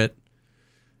you do it.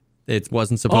 It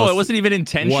wasn't supposed it wasn't even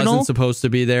intentional? Wasn't supposed to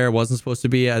be there. It wasn't supposed to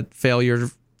be a failure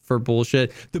for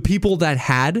bullshit. The people that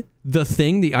had the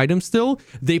thing, the item still,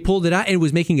 they pulled it out and it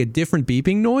was making a different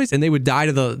beeping noise and they would die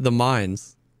to the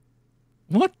mines.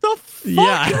 What the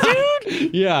fuck,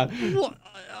 dude? Yeah.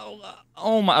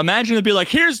 Oh my! Imagine it'd be like,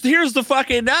 here's the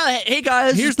fucking hey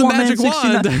guys, here's the magic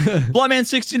wand,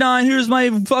 Bloodman69. Here's my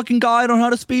fucking guide on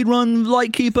how to speedrun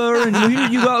Lightkeeper, and here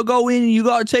you gotta go in, and you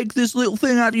gotta take this little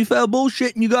thing after you fail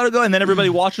bullshit, and you gotta go. And then everybody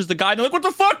watches the guide, and they're like, what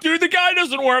the fuck, dude? The guide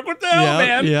doesn't work. What the hell,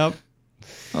 man? Yep.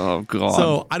 Oh god.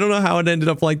 So I don't know how it ended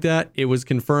up like that. It was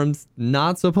confirmed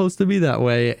not supposed to be that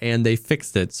way, and they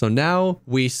fixed it. So now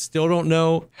we still don't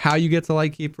know how you get to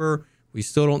Lightkeeper. We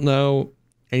still don't know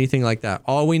anything like that.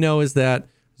 All we know is that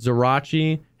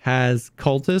Zerachi has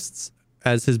cultists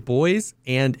as his boys,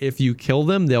 and if you kill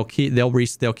them, they'll keep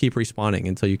respawning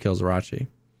until you kill Zerachi.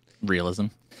 Realism.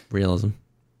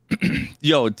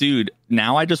 Yo, dude,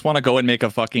 now I just want to go and make a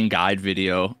fucking guide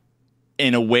video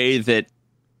in a way that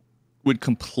would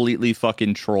completely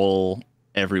fucking troll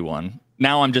everyone.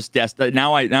 Now I'm just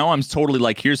now I'm totally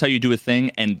like, here's how you do a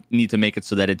thing, and need to make it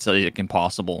so that it's like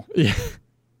impossible. Yeah.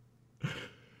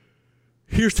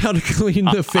 Here's how to clean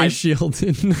the face shield.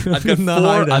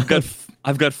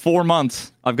 I've got 4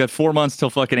 months. I've got 4 months till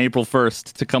fucking April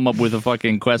 1st to come up with a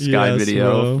fucking quest guide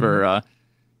video for.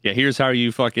 Here's how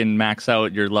you fucking max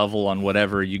out your level on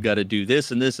whatever. You got to do this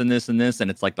and this and this and this,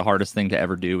 and it's like the hardest thing to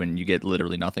ever do, and you get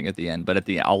literally nothing at the end. But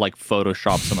I'll like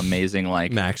Photoshop some amazing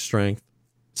like max strength,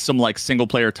 some like single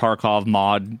player Tarkov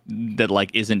mod that like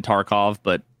isn't Tarkov,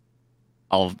 but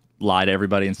I'll lie to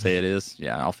everybody and say it is.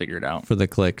 Yeah, I'll figure it out for the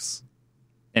clicks.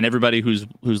 And everybody who's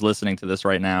listening to this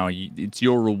right now, it's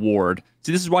your reward.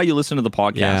 See, this is why you listen to the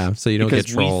podcast. Yeah, so you don't get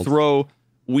trolled.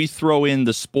 We throw in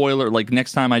the spoiler. Like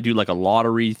next time I do like a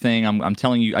lottery thing, I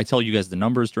tell you guys the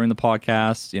numbers during the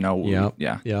podcast. You know,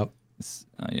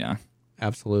 yeah,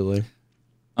 absolutely.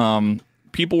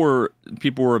 People were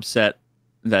upset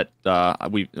that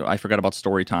I forgot about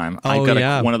story time. Oh, I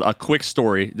got a quick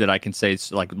story that I can say.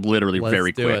 It's like literally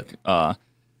very quick. I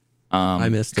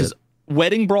missed it.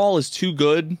 Wedding Brawl is too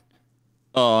good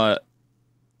for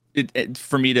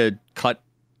me to cut.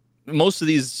 Most of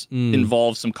these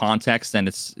involve some context, and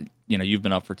it's, you've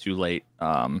been up for too late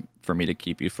for me to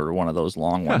keep you for one of those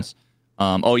long ones.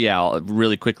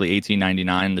 Really quickly,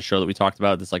 1899, the show that we talked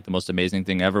about, that's like the most amazing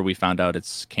thing ever. We found out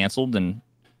it's canceled, and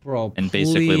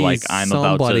basically like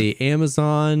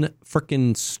Amazon,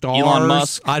 freaking stars. Elon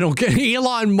Musk. I don't get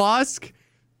Elon Musk.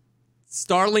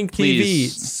 Starlink TV.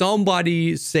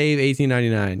 Somebody save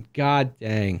 1899. God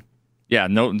dang. Yeah,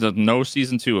 no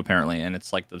season 2 apparently, and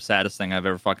it's like the saddest thing I've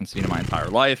ever fucking seen in my entire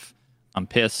life. I'm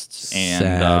pissed,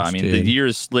 and the year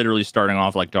is literally starting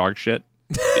off like dog shit,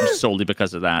 solely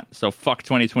because of that. So fuck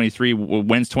 2023.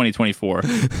 When's 2024?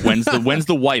 When's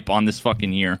the wipe on this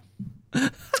fucking year?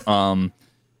 All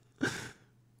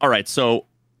right, so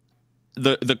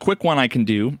the quick one I can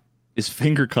do is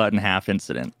finger cut in half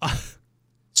incident.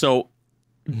 So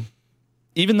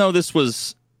even though this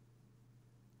was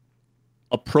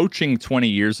approaching 20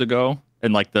 years ago,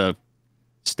 and like the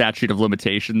statute of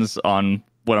limitations on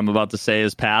what I'm about to say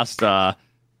is passed,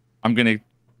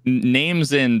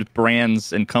 names and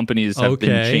brands and companies have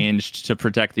been changed to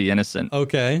protect the innocent.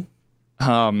 Okay.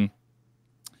 So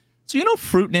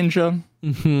Fruit Ninja?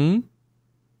 Mm-hmm.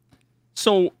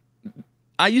 So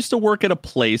I used to work at a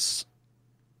place,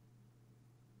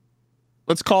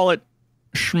 let's call it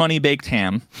Shmoney Baked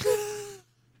Ham.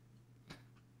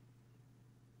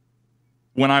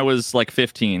 When I was like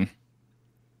 15,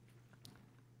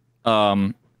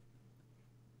 the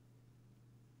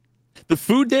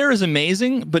food there is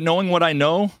amazing, but knowing what I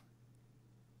know,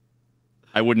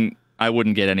 I wouldn't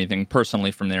get anything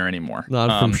personally from there anymore.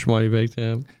 Not from Shmoney Baked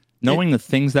Ham. Knowing the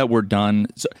things that were done.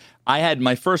 So I had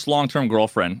my first long-term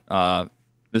girlfriend.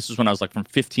 This was when I was like from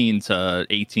 15 to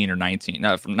 18 or 19.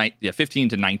 15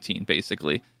 to 19,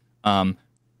 basically.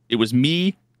 It was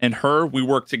me and her. We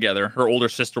worked together. Her older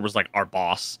sister was like our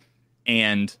boss.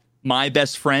 And my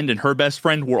best friend and her best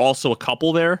friend were also a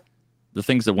couple there. The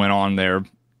things that went on there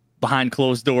behind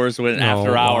closed doors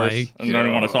after hours, I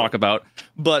don't want to talk about.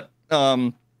 But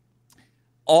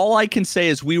all I can say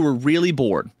is we were really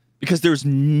bored because there's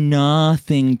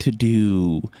nothing to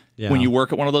do when you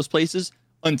work at one of those places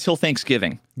until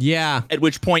Thanksgiving. Yeah. At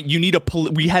which point you need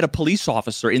we had a police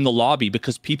officer in the lobby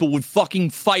because people would fucking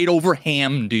fight over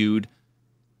ham, dude.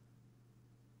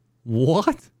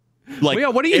 What? Like,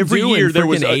 what are you every doing year there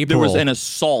was April? an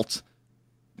assault.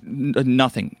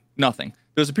 Nothing. There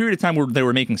was a period of time where they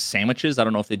were making sandwiches. I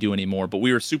don't know if they do anymore, but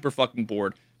we were super fucking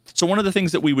bored. So one of the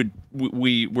things that we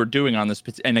were doing on this,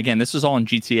 and again, this is all in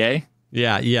GTA.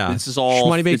 Yeah. This is all.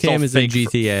 Shmoney Baked Ham is in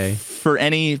GTA. For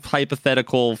any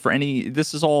hypothetical,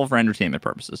 this is all for entertainment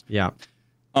purposes. Yeah.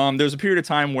 There was a period of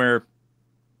time where,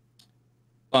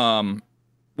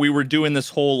 we were doing this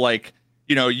whole like,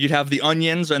 you'd have the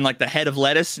onions and like the head of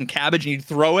lettuce and cabbage, and you'd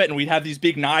throw it, and we'd have these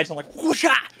big knives, and like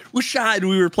whoosha, whoosha, and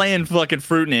we were playing fucking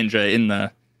Fruit Ninja in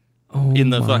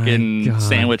the fucking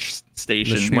sandwich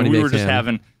station. And we were just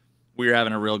having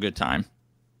a real good time.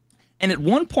 And at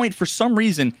one point, for some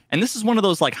reason, and this is one of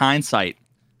those like hindsight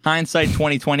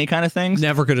 2020 kind of things.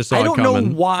 Never could have saw it coming.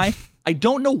 I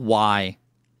don't know why.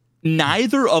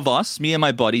 Neither of us, me and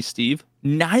my buddy Steve,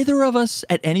 neither of us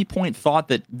at any point thought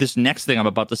that this next thing I'm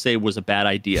about to say was a bad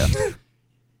idea.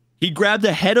 He grabbed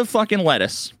a head of fucking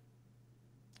lettuce.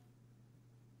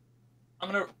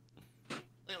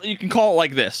 You can call it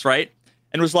like this, right?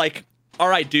 And was like, all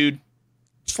right, dude,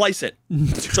 slice it.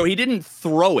 So he didn't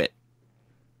throw it.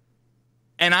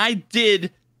 And I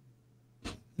did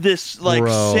this like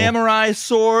samurai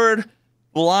sword,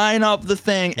 line up the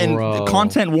thing, and the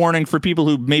content warning for people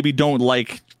who maybe don't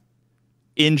like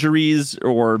injuries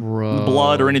or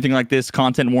blood or anything like this.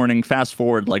 Content warning, fast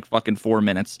forward like fucking 4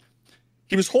 minutes.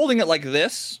 He was holding it like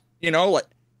this, you know, like,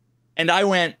 and I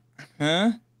went,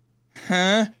 schwack!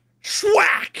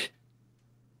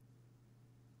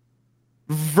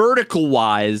 Vertical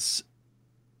wise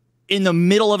in the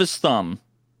middle of his thumb.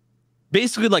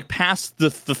 Basically, like past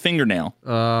the fingernail.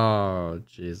 Oh,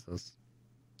 Jesus.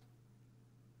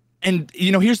 And,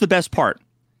 you know, here's the best part.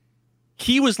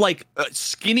 He was like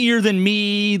skinnier than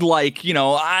me. Like, you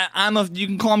know, you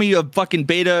can call me a fucking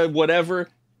beta, whatever.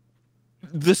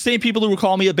 The same people who would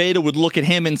call me a beta would look at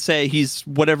him and say he's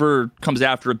whatever comes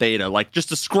after a beta. Like, just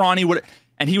a scrawny,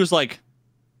 and he was like,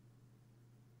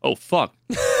 oh, fuck.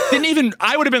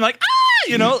 I would have been like, ah,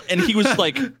 you know? And he was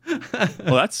like,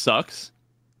 well, that sucks.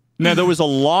 Now, there was a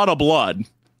lot of blood.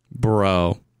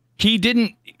 Bro.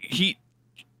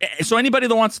 So anybody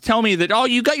that wants to tell me that, oh,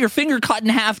 you got your finger cut in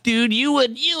half, dude, you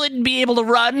wouldn't be able to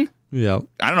run. Yeah.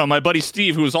 I don't know. My buddy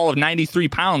Steve, who was all of 93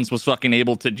 pounds, was fucking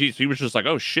able to, geez, he was just like,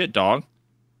 oh, shit, dog.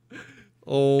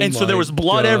 Oh, and so there was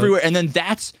blood everywhere. And then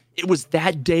it was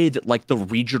that day that like the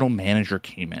regional manager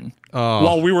came in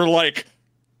while we were like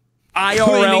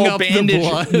IRL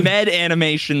bandage med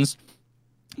animations.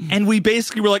 And we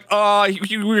basically were like,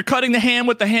 we were cutting the ham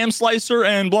with the ham slicer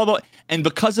and blah, blah. And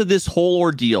because of this whole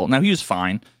ordeal, now he was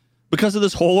fine. Because of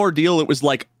this whole ordeal, it was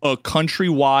like a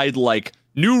countrywide, like,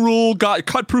 new rule, got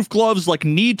cut-proof gloves, like,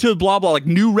 need to blah, blah, like,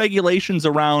 new regulations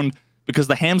around because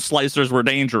the ham slicers were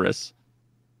dangerous.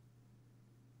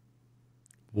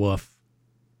 Woof.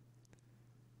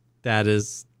 That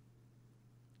is...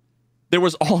 There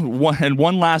was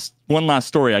one last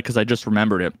story, because I just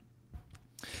remembered it.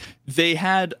 They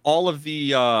had all of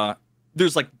the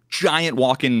there's like giant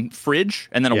walk-in fridge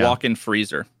and then a walk-in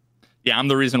freezer. Yeah, I'm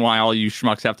the reason why all you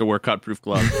schmucks have to wear cut-proof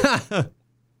gloves.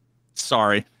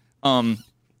 Sorry. And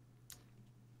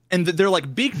they're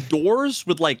like big doors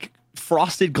with like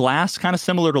frosted glass, kind of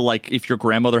similar to like if your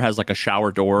grandmother has like a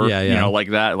shower door, you know,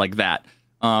 like that.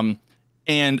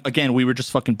 And again, we were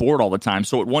just fucking bored all the time.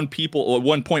 So at one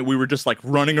point, we were just like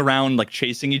running around, like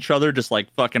chasing each other, just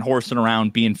like fucking horsing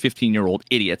around, being 15-year-old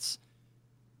idiots.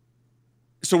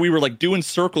 So we were like doing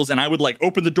circles, and I would like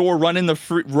open the door, run in the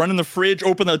fridge,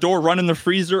 open the door, run in the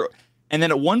freezer, and then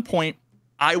at one point,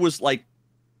 I was like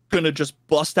gonna just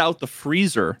bust out the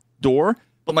freezer door,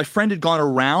 but my friend had gone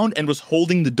around and was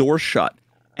holding the door shut,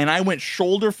 and I went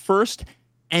shoulder first,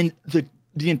 and the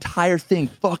entire thing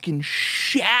fucking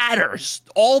shatters.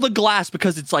 All the glass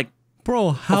because it's like,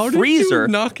 bro, how did you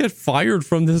not get fired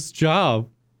from this job?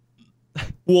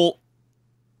 Well,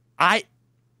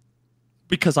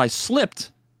 because I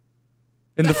slipped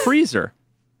in the freezer.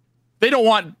 They don't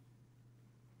want...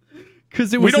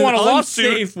 Because we don't want a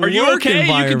lawsuit. Are you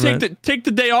okay? You can take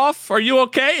the day off. Are you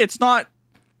okay? It's not...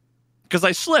 Because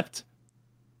I slipped.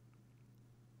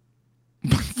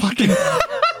 Fucking...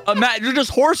 You're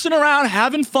just horsing around,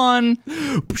 having fun,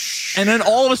 and then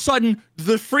all of a sudden,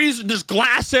 the freezer, there's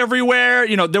glass everywhere.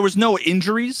 You know, there was no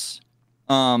injuries,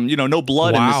 you know, no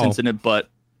blood in this incident, but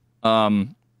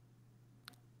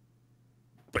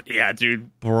yeah, dude.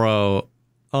 Bro,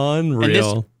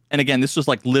 unreal. And again, this was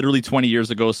like literally 20 years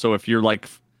ago, so if you're like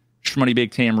Shmoney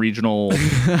Big Tam regional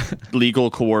legal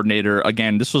coordinator,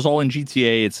 again, this was all in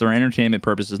GTA. It's for entertainment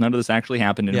purposes. None of this actually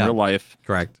happened in real life.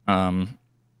 Correct.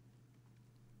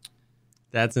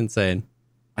 That's insane.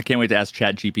 I can't wait to ask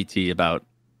ChatGPT about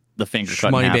the finger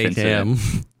cut in half incident.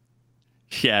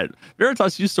 Yeah,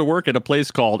 Veritas used to work at a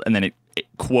place called, and then it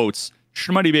quotes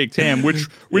Shmoney Big Tam, which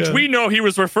we know he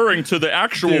was referring to the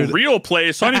actual real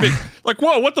place. Honey Big, like,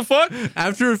 whoa, what the fuck?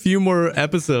 After a few more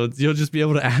episodes, you'll just be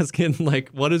able to ask him, like,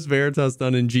 what has Veritas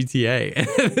done in GTA?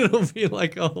 And it'll be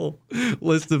like a whole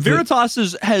list of...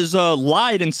 Veritas has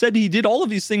lied and said he did all of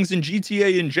these things in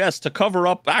GTA in jest to cover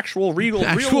up actual real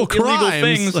illegal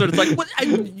things. So it's like, what?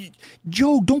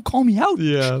 Joe, don't call me out.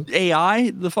 Yeah.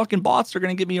 AI, the fucking bots are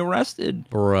going to get me arrested.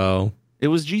 Bro. It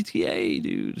was GTA,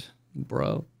 dude.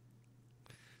 Bro.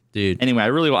 Dude. Anyway, I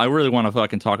really want to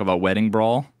fucking talk about Wedding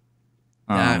Brawl.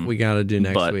 That we got to do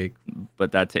next week.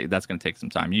 But that's going to take some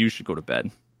time. You should go to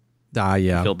bed.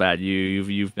 Yeah. I feel bad.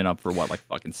 You've been up for what, like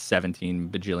fucking 17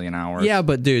 bajillion hours? Yeah,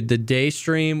 but dude, the day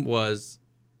stream was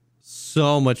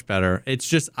so much better. It's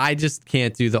just, I just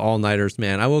can't do the all-nighters,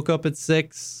 man. I woke up at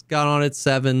 6, got on at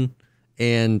 7,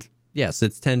 and yes,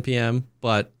 it's 10 p.m.,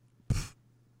 but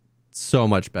so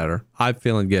much better. I'm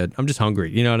feeling good. I'm just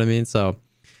hungry. You know what I mean? So,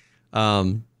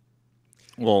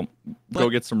 Well, go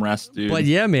get some rest, dude. But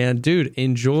yeah, man, dude,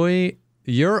 enjoy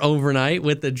your overnight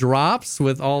with the drops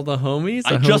with all the homies.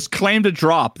 I just claimed a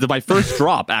drop, my first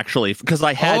drop actually, because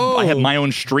I had my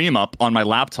own stream up on my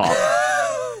laptop.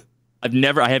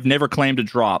 I have never claimed a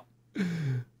drop.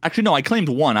 Actually, no, I claimed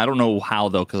one. I don't know how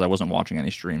though, because I wasn't watching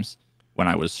any streams when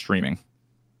I was streaming.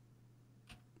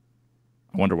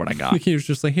 I wonder what I got. He was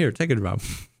just like, here, take a drop.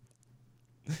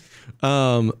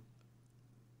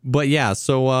 But yeah,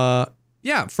 so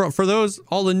yeah, for those,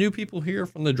 all the new people here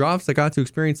from the drops that got to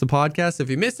experience the podcast, if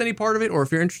you missed any part of it or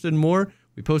if you're interested in more,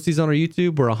 we post these on our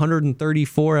YouTube. We're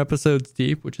 134 episodes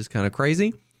deep, which is kind of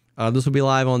crazy. This will be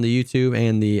live on the YouTube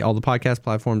and all the podcast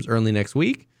platforms early next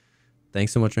week.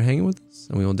 Thanks so much for hanging with us,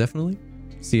 and we will definitely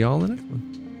see y'all in the next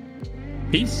one.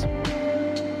 Peace.